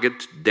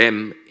target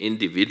them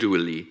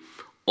individually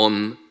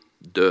on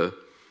the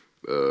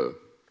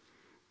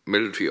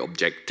military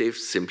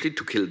objectives, simply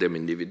to kill them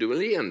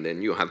individually, and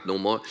then you have no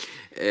more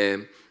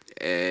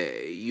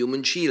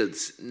human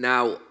shields.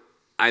 Now,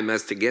 I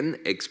must again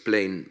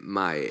explain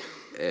my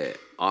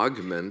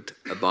argument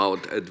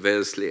about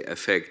adversely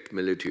affect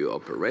military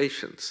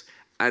operations.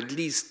 At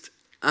least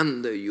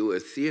under your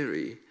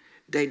theory,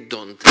 they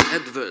don't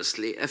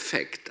adversely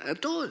affect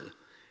at all,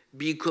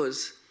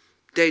 because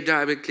they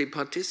directly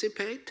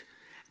participate,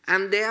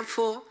 and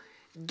therefore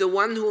the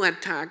one who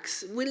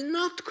attacks will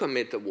not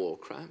commit a war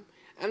crime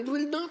and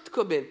will not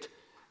commit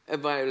a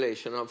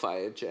violation of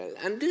IHL.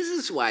 And this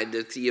is why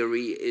the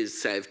theory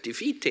is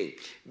self-defeating,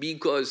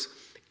 because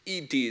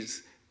it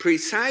is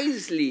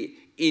precisely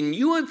in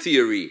your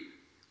theory,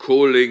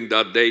 calling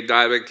that they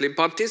directly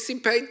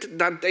participate,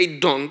 that they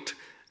don't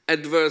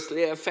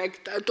adversely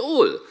affect at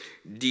all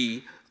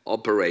the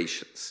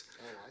operations.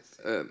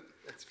 Oh, I see.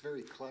 That's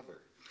very clever.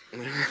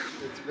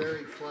 It's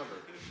very clever.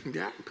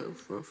 Yeah,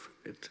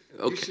 okay.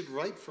 You should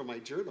write for my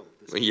journal.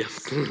 Yeah.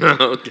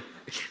 Okay.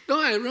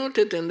 No, I wrote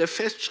it in the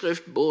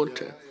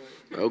Festschriftbote.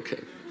 Yeah. Okay.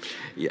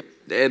 Yeah.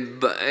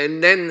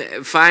 And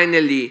then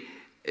finally,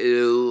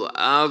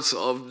 out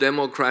of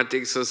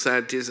democratic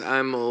societies,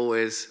 I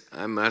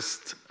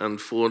must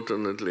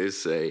unfortunately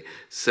say,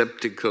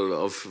 skeptical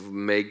of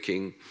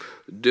making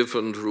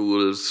different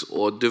rules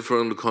or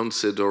different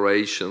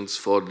considerations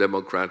for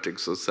democratic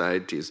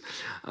societies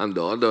and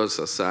other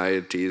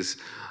societies.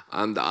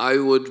 And I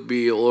would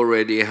be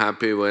already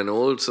happy when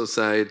all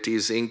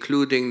societies,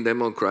 including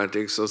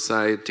democratic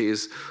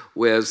societies,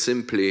 were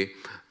simply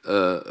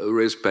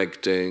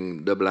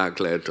respecting the black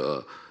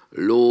letter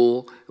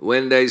law.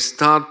 When they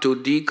start to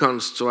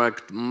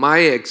deconstruct my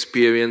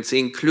experience,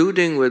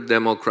 including with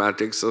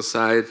democratic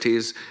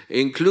societies,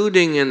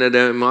 including in a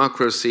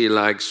democracy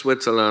like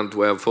Switzerland,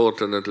 where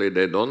fortunately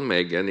they don't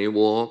make any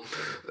war,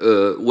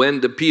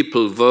 when the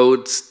people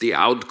votes, the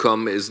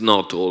outcome is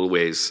not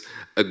always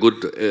a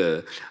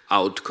good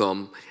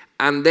outcome.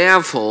 And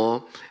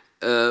therefore,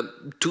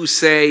 to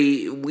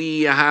say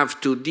we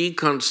have to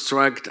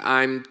deconstruct,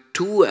 I'm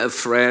too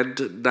afraid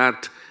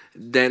that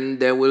then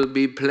there will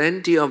be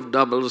plenty of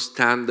double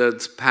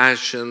standards,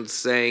 passions,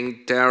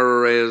 saying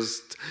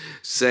terrorist,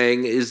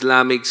 saying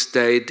Islamic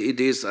State. It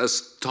is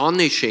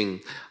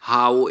astonishing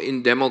how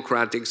in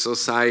democratic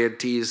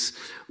societies,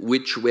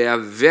 which were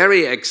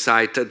very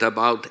excited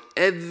about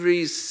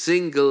every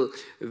single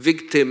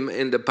victim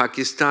in the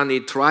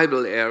Pakistani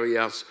tribal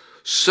areas,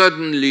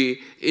 suddenly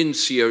in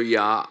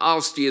Syria,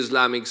 as the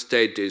Islamic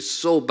State is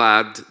so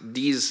bad,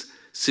 these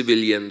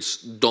civilians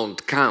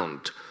don't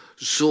count.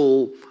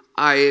 So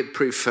I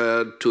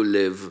prefer to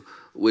live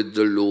with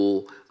the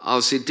law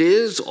as it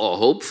is, or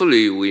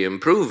hopefully we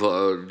improve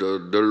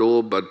the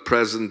law, but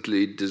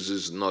presently this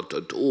is not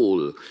at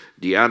all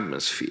the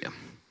atmosphere.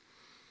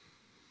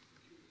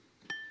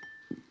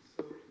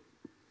 So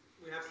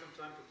we have some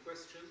time for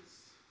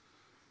questions.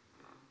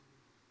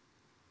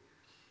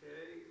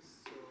 Okay,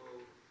 so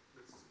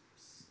let's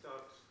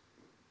start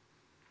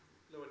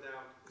lower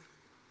down.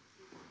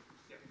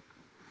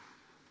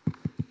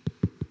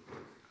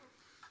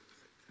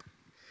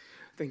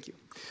 Thank you.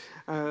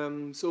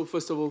 So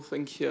first of all,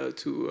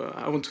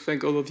 I want to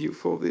thank all of you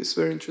for this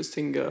very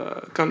interesting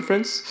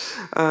conference.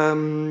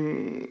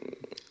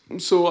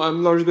 So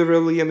I'm Lars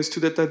Beverly, I'm a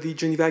student at the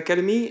Geneva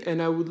Academy,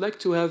 and I would like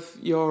to have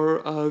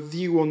your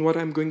view on what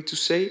I'm going to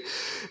say,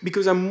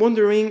 because I'm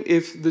wondering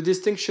if the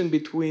distinction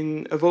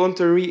between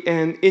voluntary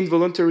and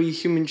involuntary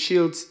human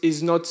shields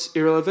is not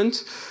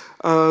irrelevant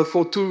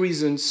for two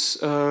reasons.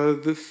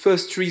 The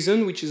first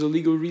reason, which is a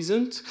legal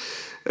reason,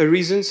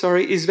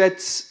 is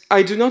that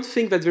I do not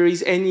think that there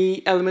is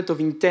any element of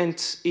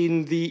intent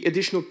in the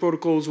additional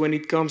protocols when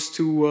it comes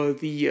to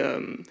the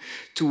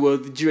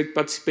direct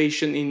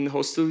participation in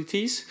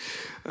hostilities.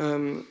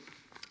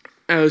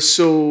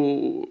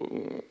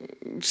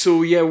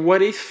 So yeah,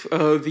 what if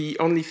the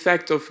only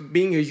fact of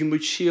being a human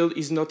shield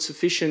is not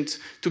sufficient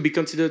to be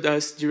considered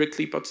as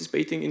directly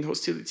participating in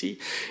hostility?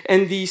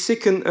 And the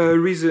second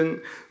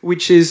reason,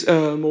 which is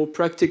more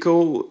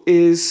practical,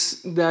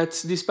 is that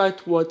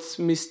despite what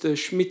Mr.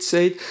 Schmidt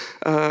said,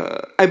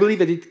 I believe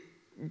that it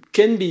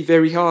can be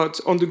very hard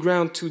on the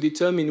ground to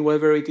determine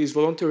whether it is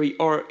voluntary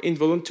or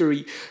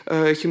involuntary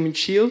human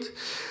shield.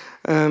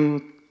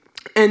 And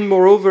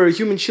moreover,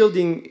 human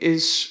shielding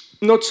is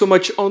not so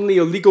much only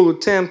a legal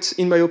attempt,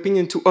 in my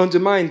opinion, to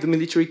undermine the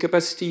military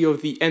capacity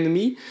of the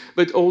enemy,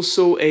 but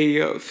also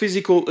a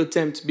physical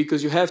attempt,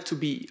 because you have to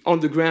be on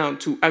the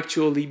ground to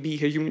actually be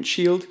a human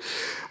shield.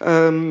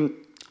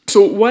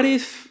 So what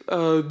if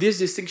this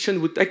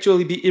distinction would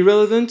actually be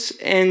irrelevant,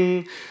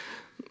 and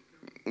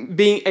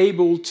being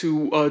able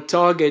to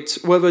target,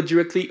 whether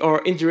directly or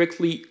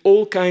indirectly,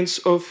 all kinds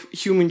of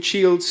human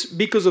shields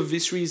because of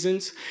these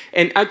reasons,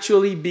 and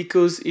actually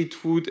because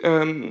it would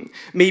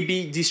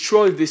maybe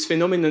destroy this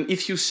phenomenon.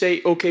 If you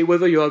say, okay,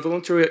 whether you are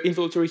voluntary or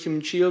involuntary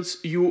human shields,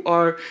 you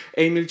are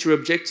a military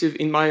objective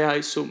in my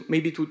eyes, so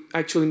maybe it would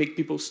actually make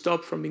people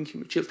stop from being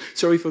human shields.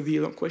 Sorry for the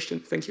long question.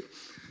 Thank you.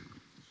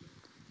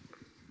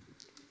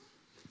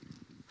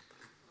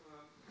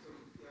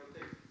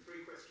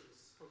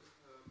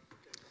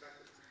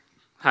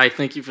 Hi,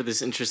 thank you for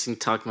this interesting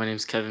talk. My name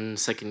is Kevin,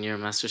 second year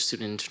master's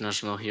student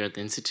international here at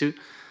the Institute.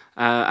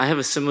 I have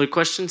a similar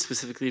question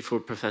specifically for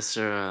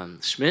Professor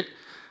Schmidt.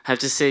 I have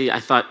to say I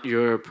thought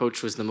your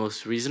approach was the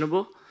most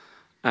reasonable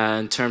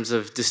in terms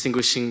of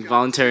distinguishing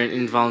voluntary and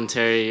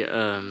involuntary. Do you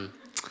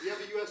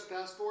have a U.S.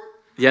 passport?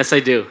 Yes,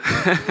 I do.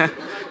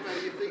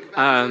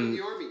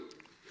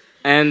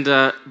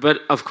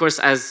 But of course,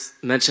 as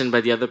mentioned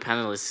by the other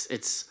panelists,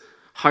 it's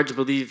hard to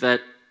believe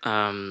that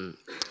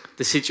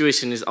the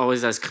situation is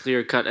always as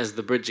clear-cut as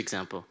the bridge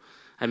example.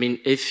 I mean,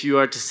 if you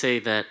are to say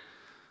that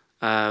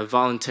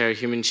voluntary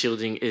human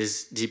shielding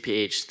is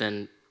DPH,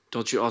 then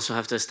don't you also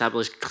have to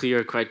establish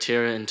clear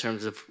criteria in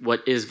terms of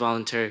what is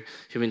voluntary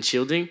human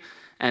shielding?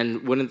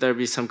 And wouldn't there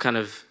be some kind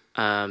of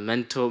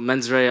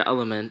mens rea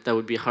element that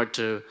would be hard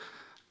to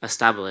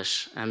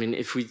establish? I mean,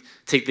 if we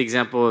take the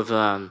example of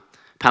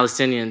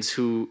Palestinians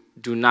who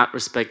do not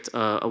respect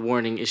a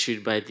warning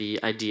issued by the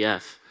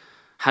IDF,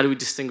 how do we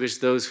distinguish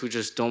those who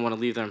just don't want to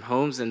leave their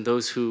homes and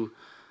those who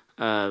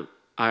are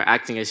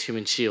acting as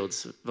human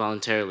shields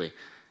voluntarily?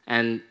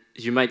 And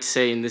you might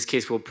say, in this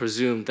case, we'll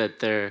presume that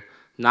they're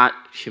not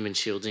human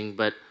shielding,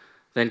 but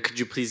then could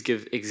you please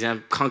give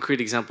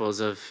concrete examples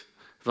of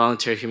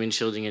voluntary human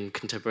shielding in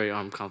contemporary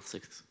armed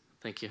conflicts?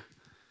 Thank you.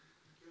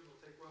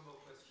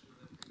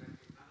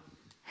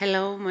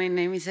 Hello, my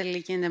name is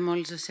Aliki and I'm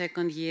also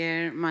second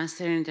year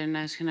Master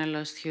International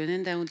Law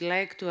student. I would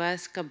like to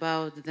ask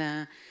about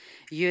the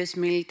US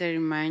military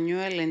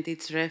manual and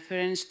its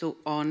reference to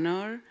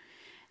honor,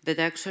 that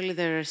actually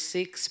there are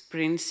 6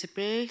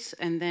 principles,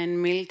 and then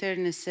military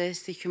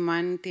necessity,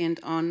 humanity, and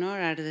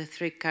honor are the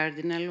 3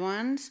 cardinal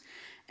ones,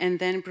 and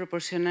then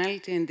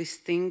proportionality and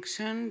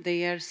distinction,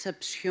 they are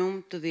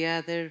subsumed to the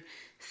other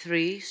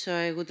 3. So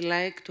I would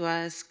like to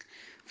ask,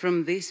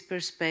 from this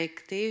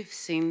perspective,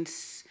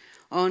 since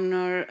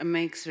honor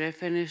makes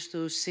reference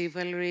to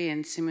chivalry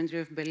and symmetry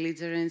of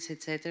belligerence,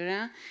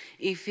 etc.,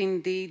 if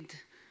indeed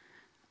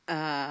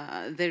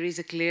there is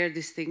a clear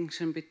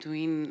distinction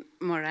between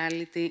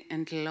morality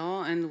and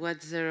law, and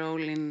what's the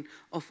role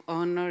of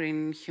honor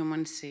in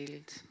human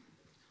shield?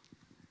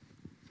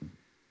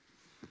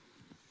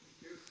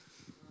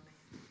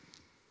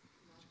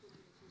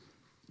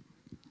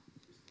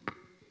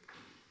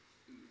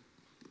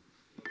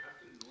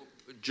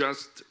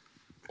 Just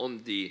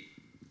on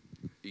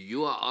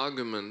your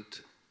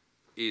argument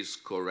is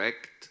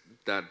correct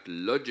that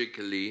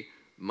logically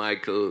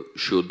Michael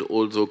should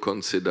also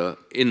consider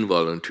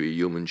involuntary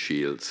human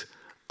shields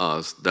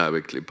as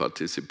directly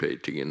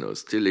participating in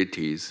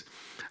hostilities.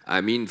 I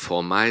mean,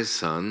 for my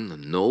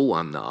son, no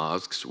one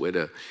asks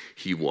whether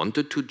he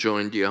wanted to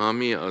join the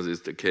army, as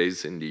is the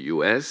case in the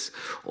US,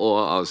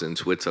 or as in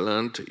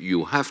Switzerland,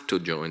 you have to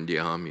join the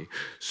army.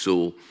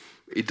 So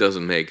it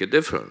doesn't make a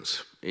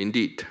difference,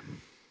 indeed.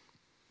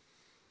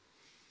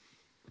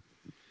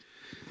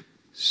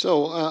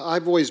 So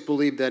I've always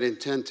believed that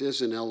intent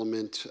is an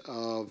element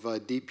of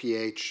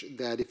DPH,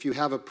 that if you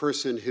have a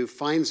person who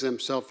finds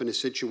themselves in a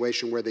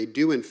situation where they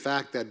do in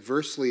fact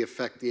adversely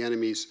affect the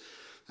enemy's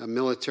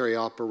military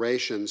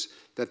operations,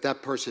 that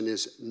that person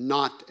is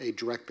not a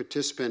direct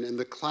participant. And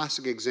the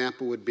classic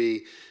example would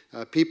be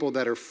people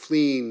that are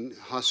fleeing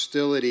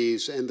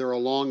hostilities and they're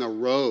along a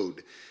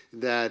road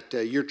that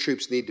your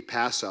troops need to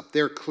pass up.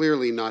 They're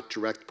clearly not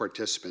direct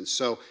participants.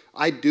 So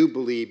I do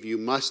believe you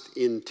must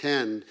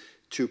intend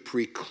to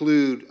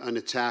preclude an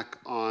attack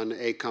on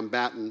a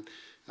combatant,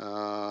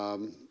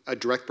 a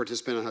direct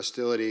participant in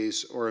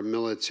hostilities, or a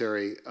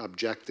military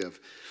objective.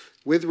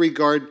 With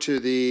regard to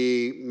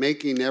the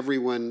making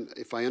everyone,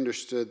 if I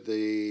understood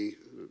the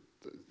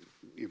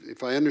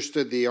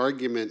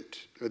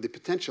argument, or the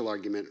potential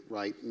argument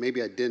right,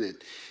 maybe I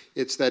didn't,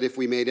 it's that if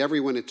we made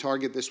everyone a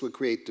target, this would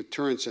create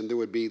deterrence and there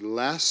would be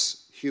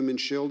less human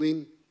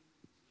shielding.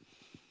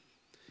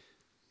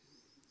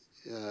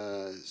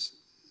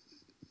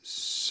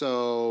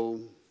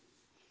 So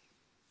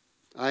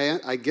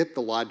I get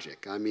the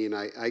logic. I mean,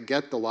 I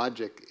get the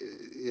logic.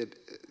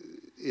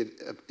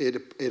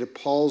 It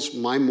appalls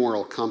my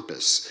moral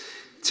compass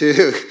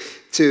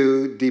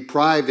to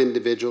deprive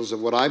individuals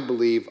of what I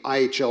believe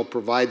IHL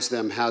provides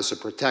them as a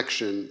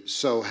protection,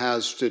 so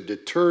as to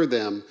deter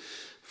them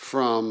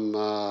from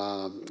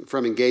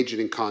engaging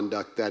in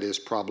conduct that is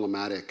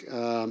problematic.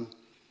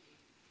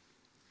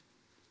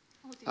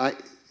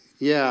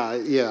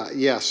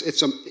 Yes,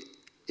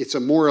 it's a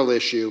moral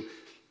issue.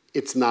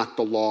 It's not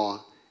the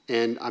law.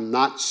 And I'm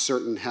not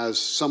certain, as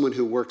someone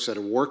who works at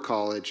a war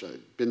college,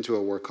 I've been to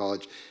a war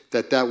college,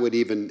 that would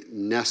even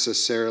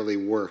necessarily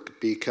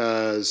work,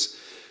 because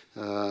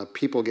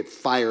people get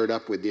fired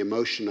up with the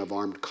emotion of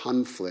armed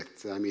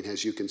conflict. I mean,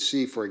 as you can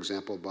see, for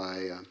example,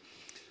 by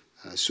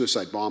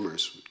suicide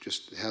bombers,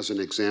 just as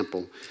an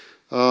example.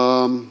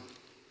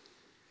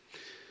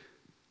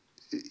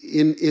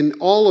 In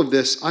all of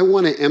this, I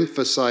want to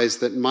emphasize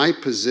that my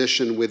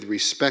position with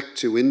respect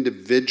to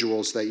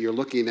individuals that you're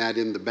looking at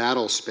in the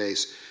battle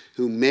space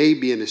who may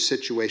be in a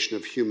situation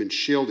of human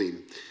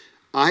shielding,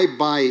 I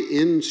buy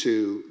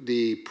into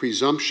the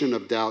presumption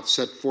of doubt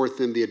set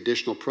forth in the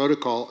additional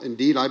protocol.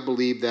 Indeed, I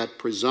believe that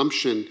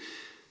presumption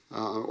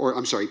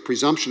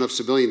of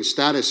civilian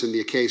status in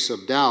the case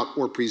of doubt,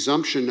 or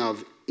presumption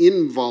of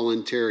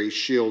involuntary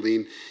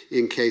shielding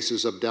in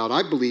cases of doubt,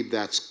 I believe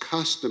that's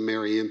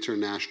customary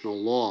international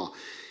law.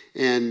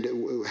 And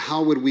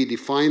how would we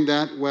define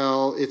that?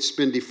 Well, it's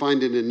been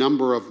defined in a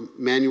number of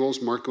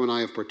manuals Marco and I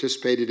have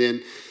participated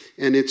in,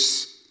 and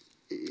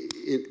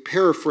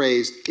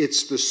paraphrased,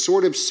 it's the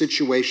sort of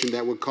situation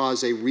that would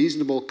cause a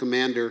reasonable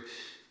commander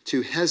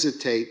to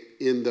hesitate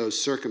in those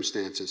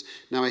circumstances.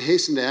 Now, I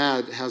hasten to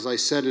add, as I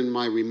said in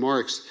my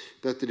remarks,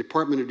 that the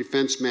Department of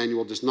Defense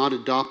manual does not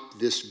adopt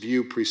this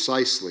view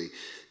precisely.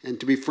 And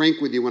to be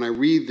frank with you, when I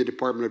read the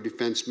Department of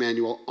Defense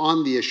manual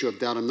on the issue of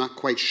doubt, I'm not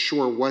quite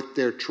sure what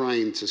they're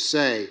trying to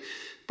say.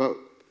 But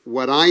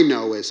what I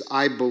know is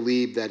I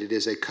believe that it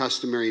is a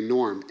customary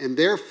norm. And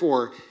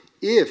therefore,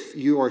 if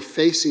you are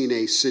facing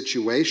a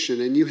situation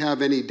and you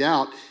have any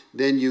doubt,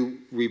 then you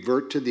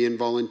revert to the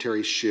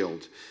involuntary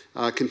shield.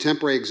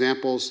 Contemporary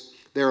examples,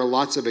 there are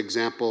lots of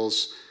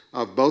examples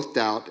of both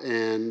doubt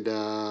and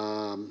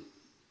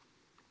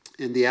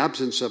in the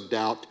absence of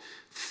doubt.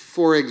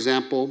 For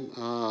example,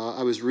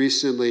 I was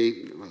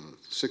recently,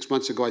 6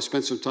 months ago, I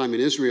spent some time in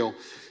Israel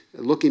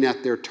looking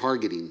at their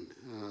targeting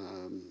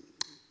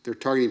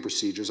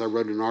procedures. I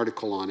wrote an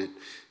article on it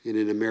in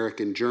an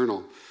American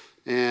journal.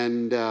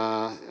 And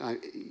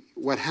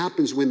what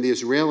happens when the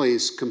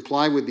Israelis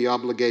comply with the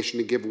obligation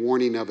to give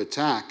warning of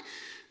attack,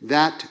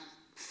 that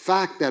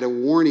fact that a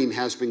warning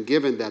has been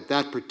given that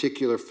that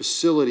particular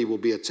facility will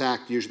be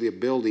attacked, usually a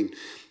building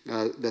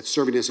that's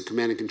serving as a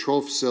command and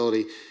control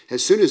facility,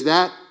 as soon as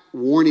that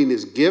warning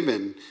is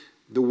given,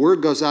 the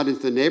word goes out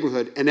into the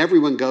neighborhood and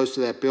everyone goes to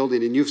that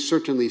building. And you've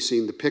certainly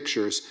seen the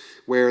pictures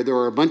where there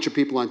are a bunch of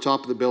people on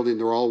top of the building,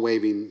 they're all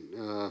waving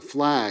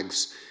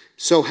flags,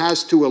 so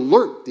as to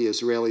alert the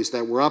Israelis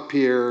that we're up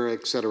here,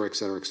 et cetera, et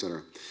cetera, et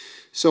cetera.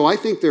 So I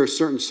think there are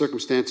certain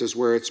circumstances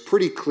where it's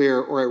pretty clear,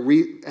 or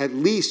at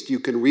least you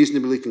can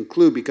reasonably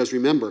conclude, because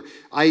remember,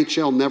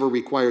 IHL never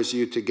requires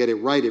you to get it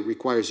right, it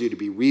requires you to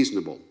be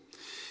reasonable.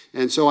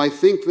 And so I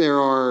think there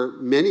are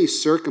many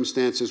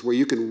circumstances where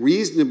you can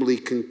reasonably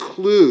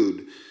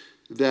conclude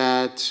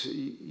that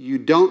you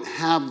don't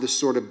have the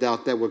sort of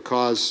doubt that would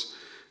cause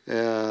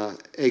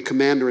a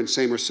commander in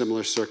same or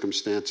similar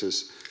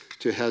circumstances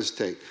to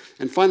hesitate.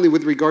 And finally,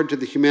 with regard to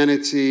the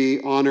humanity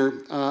honor,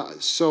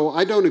 so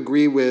I don't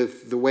agree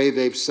with the way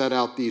they've set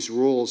out these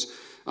rules,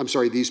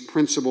 these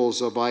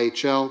principles of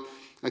IHL.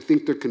 I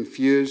think they're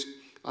confused.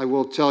 I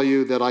will tell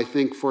you that I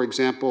think, for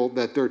example,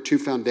 that there are two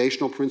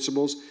foundational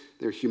principles.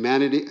 They're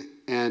humanity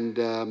and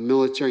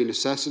military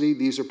necessity.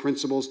 These are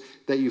principles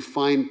that you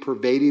find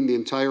pervading the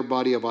entire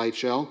body of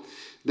IHL.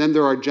 Then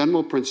there are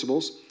general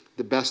principles.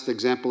 The best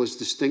example is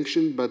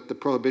distinction, but the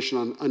prohibition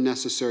on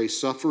unnecessary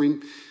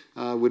suffering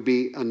would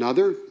be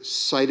another,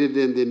 cited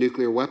in the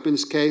nuclear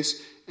weapons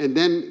case. And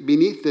then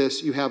beneath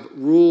this, you have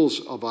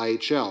rules of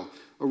IHL.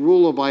 A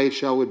rule of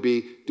IHL would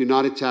be do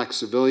not attack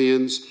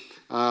civilians,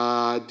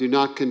 do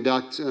not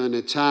conduct an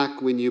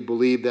attack when you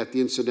believe that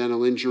the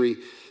incidental injury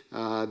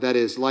that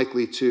is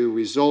likely to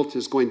result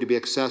is going to be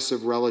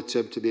excessive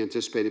relative to the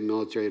anticipated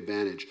military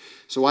advantage.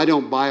 So I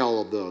don't buy all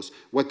of those.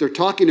 What they're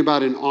talking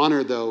about in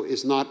honor, though,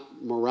 is not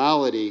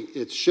morality.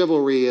 It's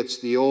chivalry. It's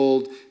the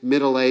old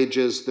Middle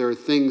Ages. There are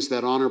things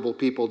that honorable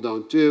people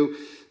don't do.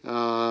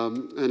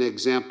 An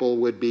example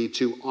would be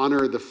to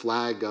honor the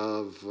flag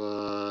of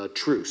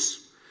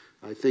truce,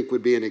 I think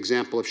would be an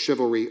example of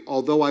chivalry,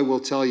 although I will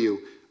tell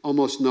you,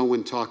 almost no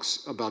one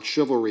talks about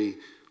chivalry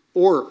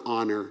or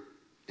honor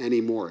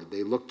anymore.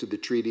 They look to the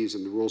treaties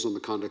and the rules on the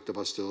conduct of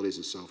hostilities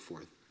and so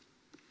forth.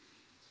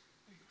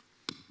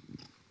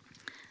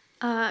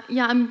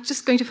 Yeah, I'm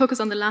just going to focus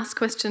on the last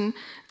question.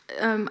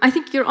 I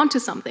think you're onto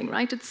something,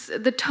 right?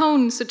 The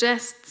tone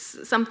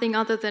suggests something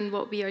other than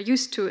what we are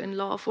used to in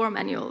law of war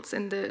manuals,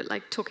 in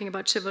the talking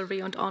about chivalry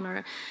and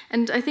honor.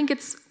 And I think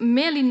it's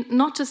merely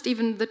not just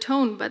even the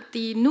tone, but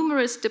the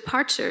numerous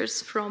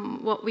departures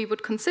from what we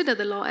would consider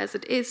the law as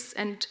it is,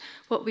 and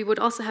what we would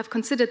also have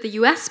considered the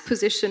US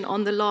position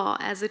on the law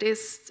as it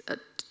is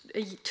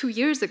 2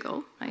 years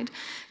ago, right?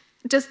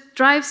 Just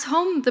drives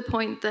home the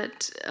point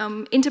that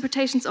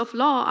interpretations of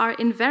law are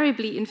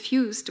invariably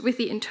infused with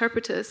the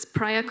interpreter's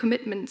prior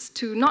commitments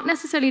to not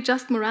necessarily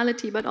just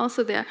morality, but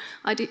also their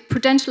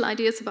prudential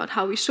ideas about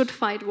how we should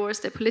fight wars,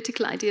 their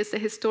political ideas,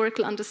 their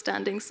historical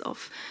understandings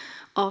of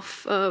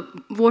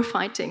war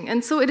fighting.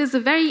 And so it is a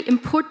very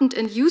important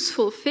and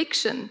useful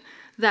fiction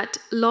that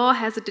law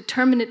has a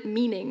determinate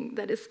meaning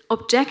that is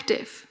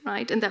objective,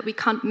 right, and that we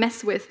can't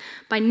mess with.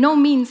 By no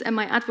means am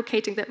I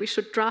advocating that we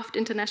should draft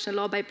international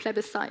law by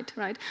plebiscite,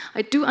 right?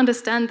 I do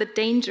understand the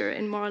danger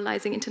in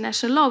moralizing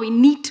international law. We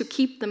need to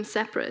keep them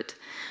separate.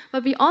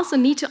 But we also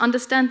need to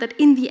understand that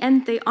in the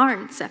end they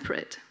aren't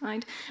separate,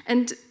 right?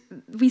 And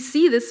we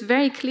see this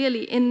very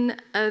clearly in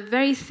a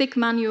very thick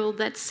manual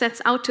that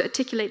sets out to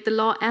articulate the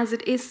law as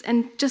it is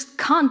and just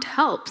can't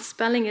help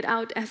spelling it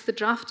out as the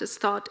drafters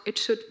thought it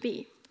should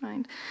be.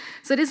 Right?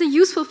 So it is a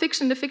useful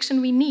fiction, the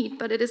fiction we need,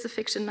 but it is a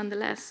fiction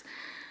nonetheless.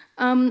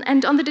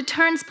 And on the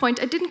deterrence point,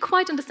 I didn't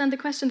quite understand the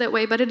question that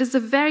way, but it is a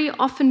very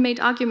often made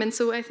argument,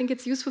 so I think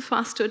it's useful for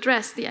us to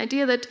address the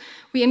idea that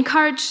we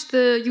encourage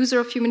the user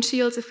of human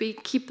shields if we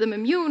keep them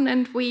immune,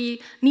 and we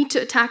need to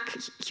attack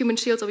human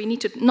shields, or we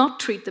need to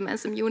not treat them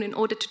as immune in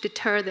order to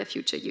deter their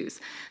future use.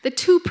 There are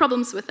two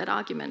problems with that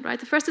argument, right?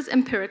 The first is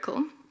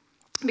empirical,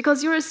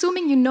 because you're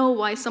assuming you know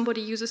why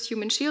somebody uses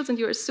human shields, and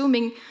you're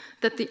assuming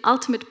that the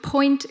ultimate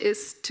point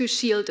is to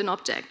shield an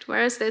object,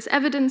 whereas there's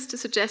evidence to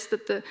suggest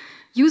that the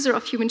user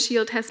of human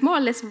shield has more or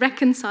less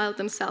reconciled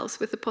themselves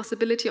with the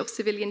possibility of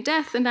civilian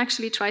death and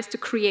actually tries to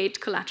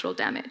create collateral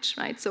damage,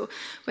 right? So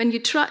when you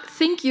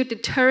think you're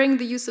deterring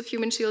the use of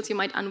human shields, you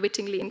might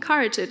unwittingly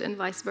encourage it, and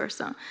vice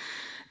versa.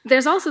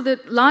 There's also the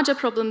larger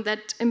problem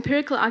that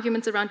empirical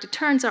arguments around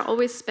deterrence are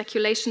always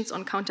speculations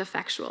on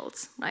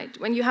counterfactuals, right?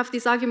 When you have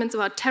these arguments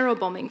about terror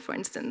bombing, for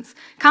instance,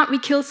 can't we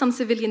kill some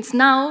civilians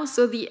now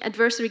so the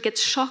adversary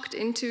gets shocked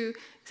into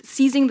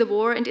seizing the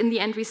war and in the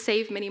end we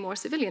save many more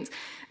civilians?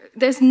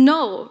 There's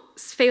no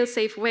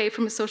fail-safe way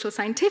from a social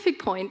scientific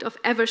point of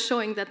ever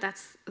showing that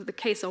that's the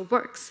case or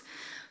works.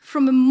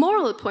 From a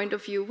moral point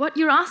of view, what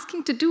you're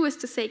asking to do is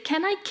to say,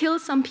 can I kill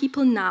some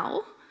people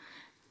now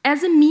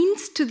as a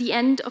means to the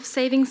end of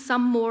saving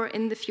some more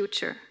in the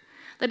future?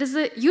 That is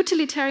a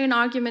utilitarian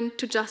argument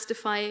to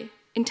justify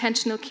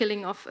intentional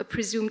killing of a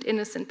presumed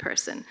innocent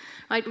person,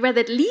 right? Where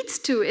that leads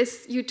to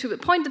is you to a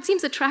point that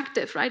seems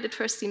attractive, right? At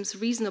first seems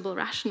reasonable,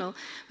 rational,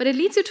 but it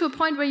leads you to a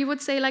point where you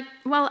would say, like,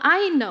 well,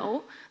 I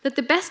know that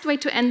the best way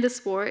to end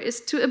this war is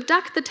to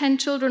abduct the 10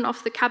 children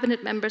of the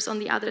cabinet members on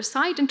the other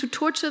side and to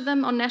torture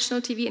them on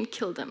national TV and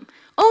kill them.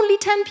 Only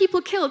 10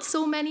 people killed,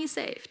 so many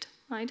saved.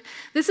 Right?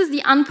 This is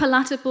the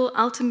unpalatable,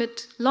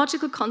 ultimate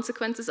logical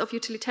consequences of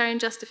utilitarian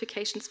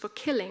justifications for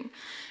killing.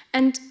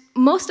 And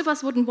most of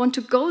us wouldn't want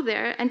to go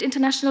there, and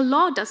international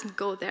law doesn't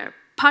go there,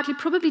 partly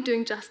probably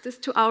doing justice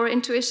to our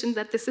intuition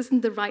that this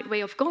isn't the right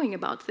way of going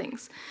about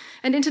things.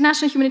 And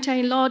international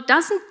humanitarian law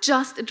doesn't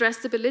just address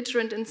the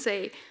belligerent and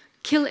say,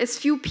 kill as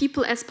few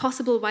people as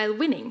possible while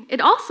winning.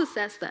 It also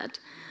says that,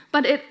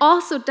 but it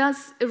also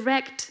does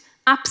erect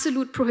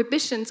absolute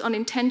prohibitions on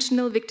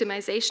intentional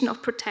victimization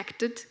of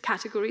protected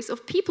categories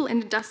of people,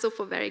 and it does so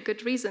for very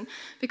good reason,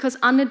 because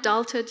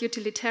unadulterated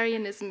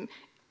utilitarianism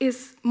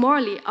is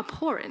morally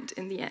abhorrent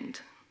in the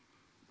end.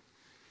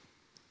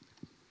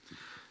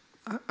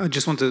 I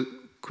just want to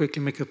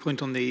quickly make a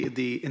point on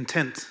the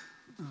intent,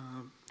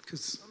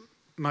 because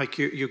Mike,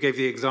 you gave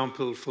the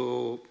example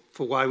for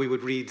why we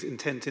would read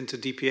intent into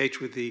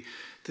DPH with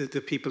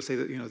the people say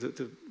that, you know,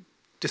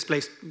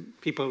 displaced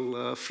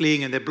people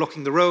fleeing and they're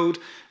blocking the road,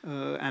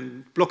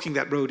 and blocking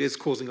that road is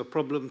causing a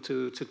problem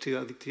to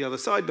the other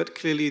side, but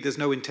clearly there's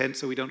no intent,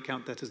 so we don't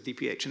count that as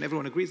DPH, and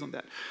everyone agrees on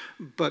that.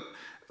 But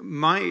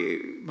my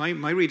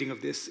reading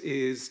of this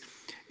is,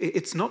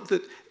 it's not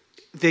that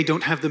they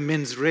don't have the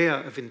mens rea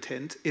of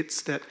intent,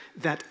 it's that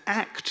that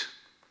act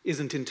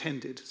isn't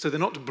intended. So they're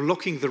not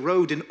blocking the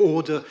road in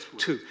order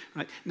to,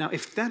 right? Now,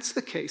 if that's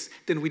the case,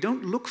 then we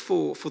don't look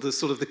for the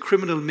sort of the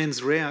criminal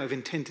mens rea of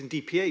intent in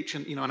DPH.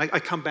 And, and I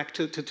come back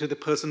to the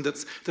person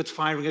that's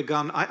firing a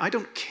gun. I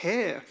don't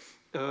care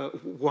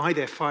why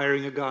they're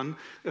firing a gun,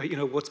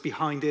 what's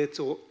behind it,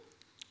 or,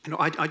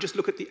 I just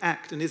look at the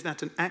act, and is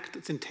that an act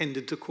that's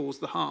intended to cause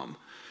the harm?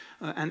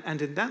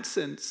 And in that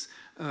sense,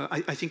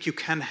 I think you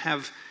can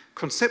have,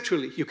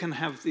 conceptually, you can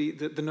have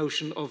the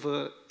notion of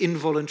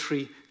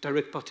involuntary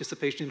direct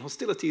participation in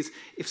hostilities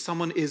if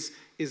someone is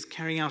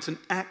carrying out an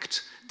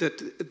act that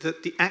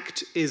the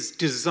act is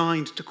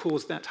designed to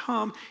cause that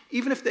harm,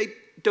 even if they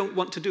don't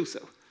want to do so,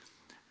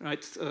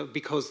 right?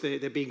 Because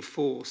they're being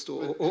forced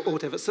or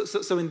whatever.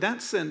 So in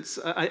that sense,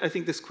 I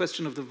think this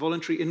question of the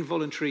voluntary,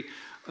 involuntary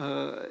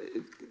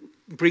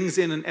brings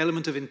in an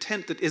element of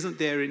intent that isn't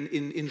there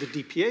in the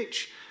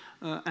DPH.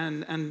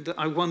 And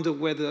I wonder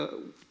whether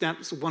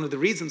that's one of the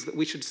reasons that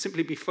we should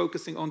simply be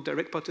focusing on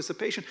direct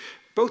participation,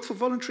 both for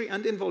voluntary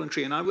and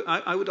involuntary. And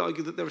I would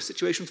argue that there are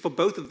situations for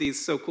both of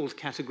these so-called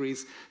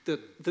categories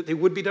that they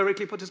would be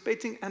directly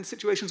participating, and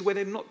situations where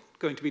they're not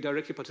going to be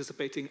directly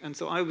participating. And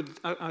so I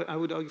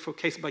would argue for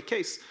case by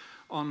case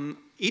on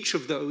each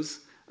of those,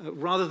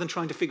 rather than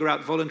trying to figure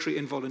out voluntary,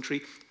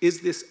 involuntary.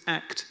 Is this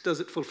act, does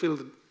it fulfill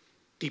the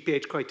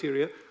DPH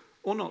criteria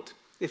or not?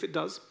 If it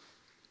does,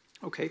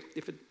 okay.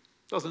 If it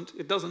doesn't,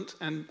 it doesn't,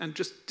 and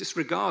just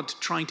disregard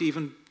trying to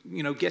even,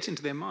 get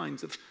into their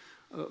minds of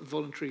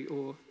voluntary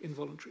or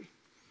involuntary.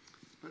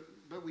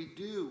 But we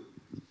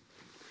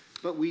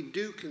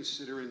do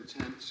consider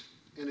intent,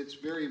 and it's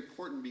very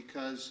important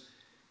because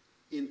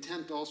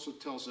intent also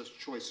tells us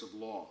choice of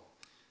law.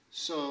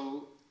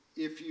 So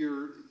if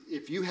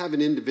you have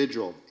an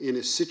individual in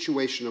a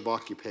situation of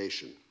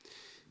occupation,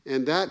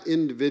 and that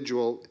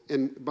individual,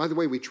 and by the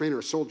way, we train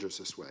our soldiers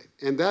this way,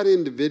 and that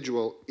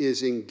individual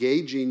is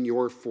engaging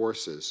your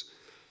forces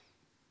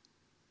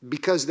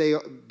because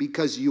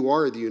you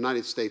are the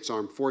United States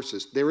Armed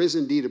Forces, there is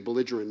indeed a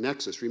belligerent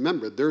nexus.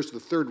 Remember, there's the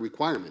third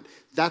requirement.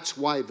 That's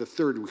why the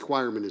third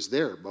requirement is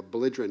there, a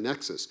belligerent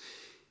nexus.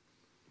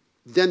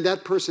 Then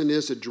that person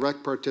is a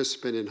direct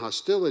participant in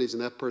hostilities,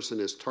 and that person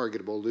is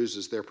targetable,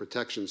 loses their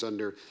protections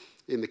under,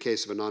 in the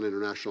case of a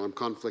non-international armed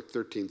conflict,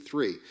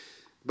 13.3.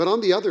 But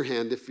on the other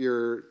hand, if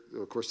you're,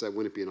 of course, that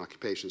wouldn't be an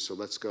occupation, so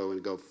let's go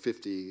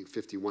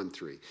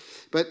 51.3.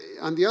 But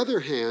on the other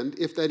hand,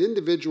 if that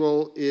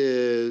individual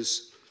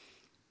is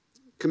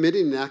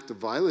committing an act of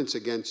violence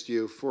against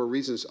you for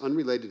reasons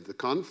unrelated to the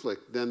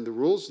conflict, then the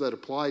rules that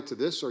apply to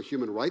this are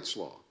human rights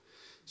law.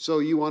 So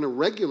you, on a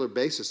regular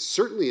basis,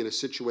 certainly in a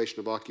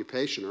situation of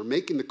occupation, are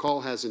making the call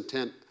has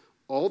intent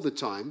all the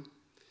time,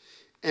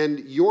 and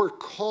your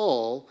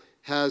call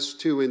has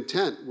to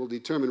intent will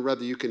determine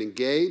whether you can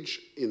engage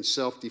in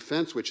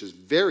self-defense, which is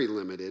very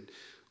limited,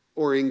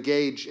 or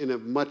engage in a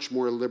much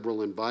more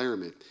liberal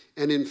environment.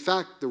 And in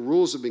fact, the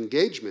rules of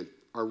engagement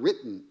are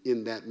written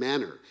in that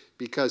manner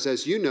because,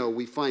 as you know,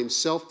 we find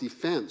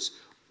self-defense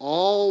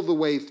all the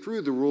way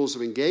through the rules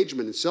of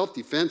engagement, and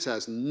self-defense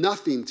has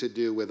nothing to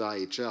do with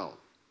IHL.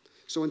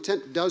 So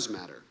intent does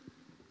matter.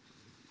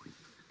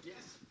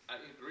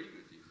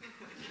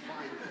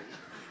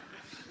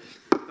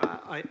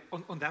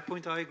 On that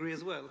point, I agree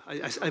as well.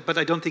 But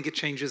I don't think it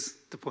changes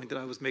the point that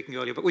I was making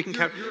earlier. But we can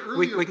carry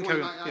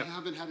on. I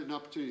haven't had an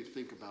opportunity to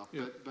think about.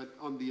 Yeah. But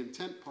on the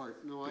intent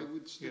part, no, I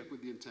would stick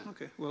with the intent.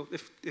 Okay. Well,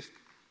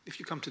 if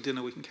you come to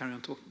dinner, we can carry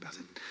on talking about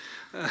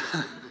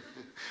it.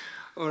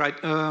 All right.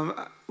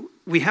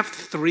 We have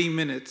 3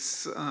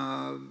 minutes.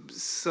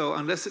 So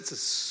unless it's a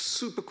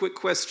super quick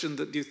question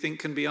that you think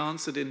can be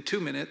answered in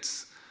 2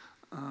 minutes,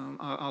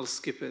 I'll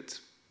skip it.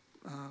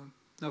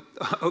 No,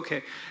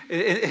 okay.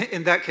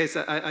 In that case,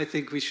 I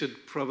think we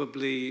should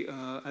probably,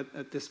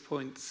 at this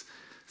point,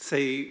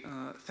 say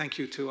thank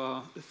you to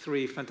our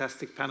 3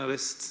 fantastic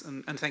panelists,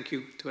 and thank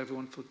you to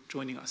everyone for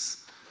joining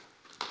us.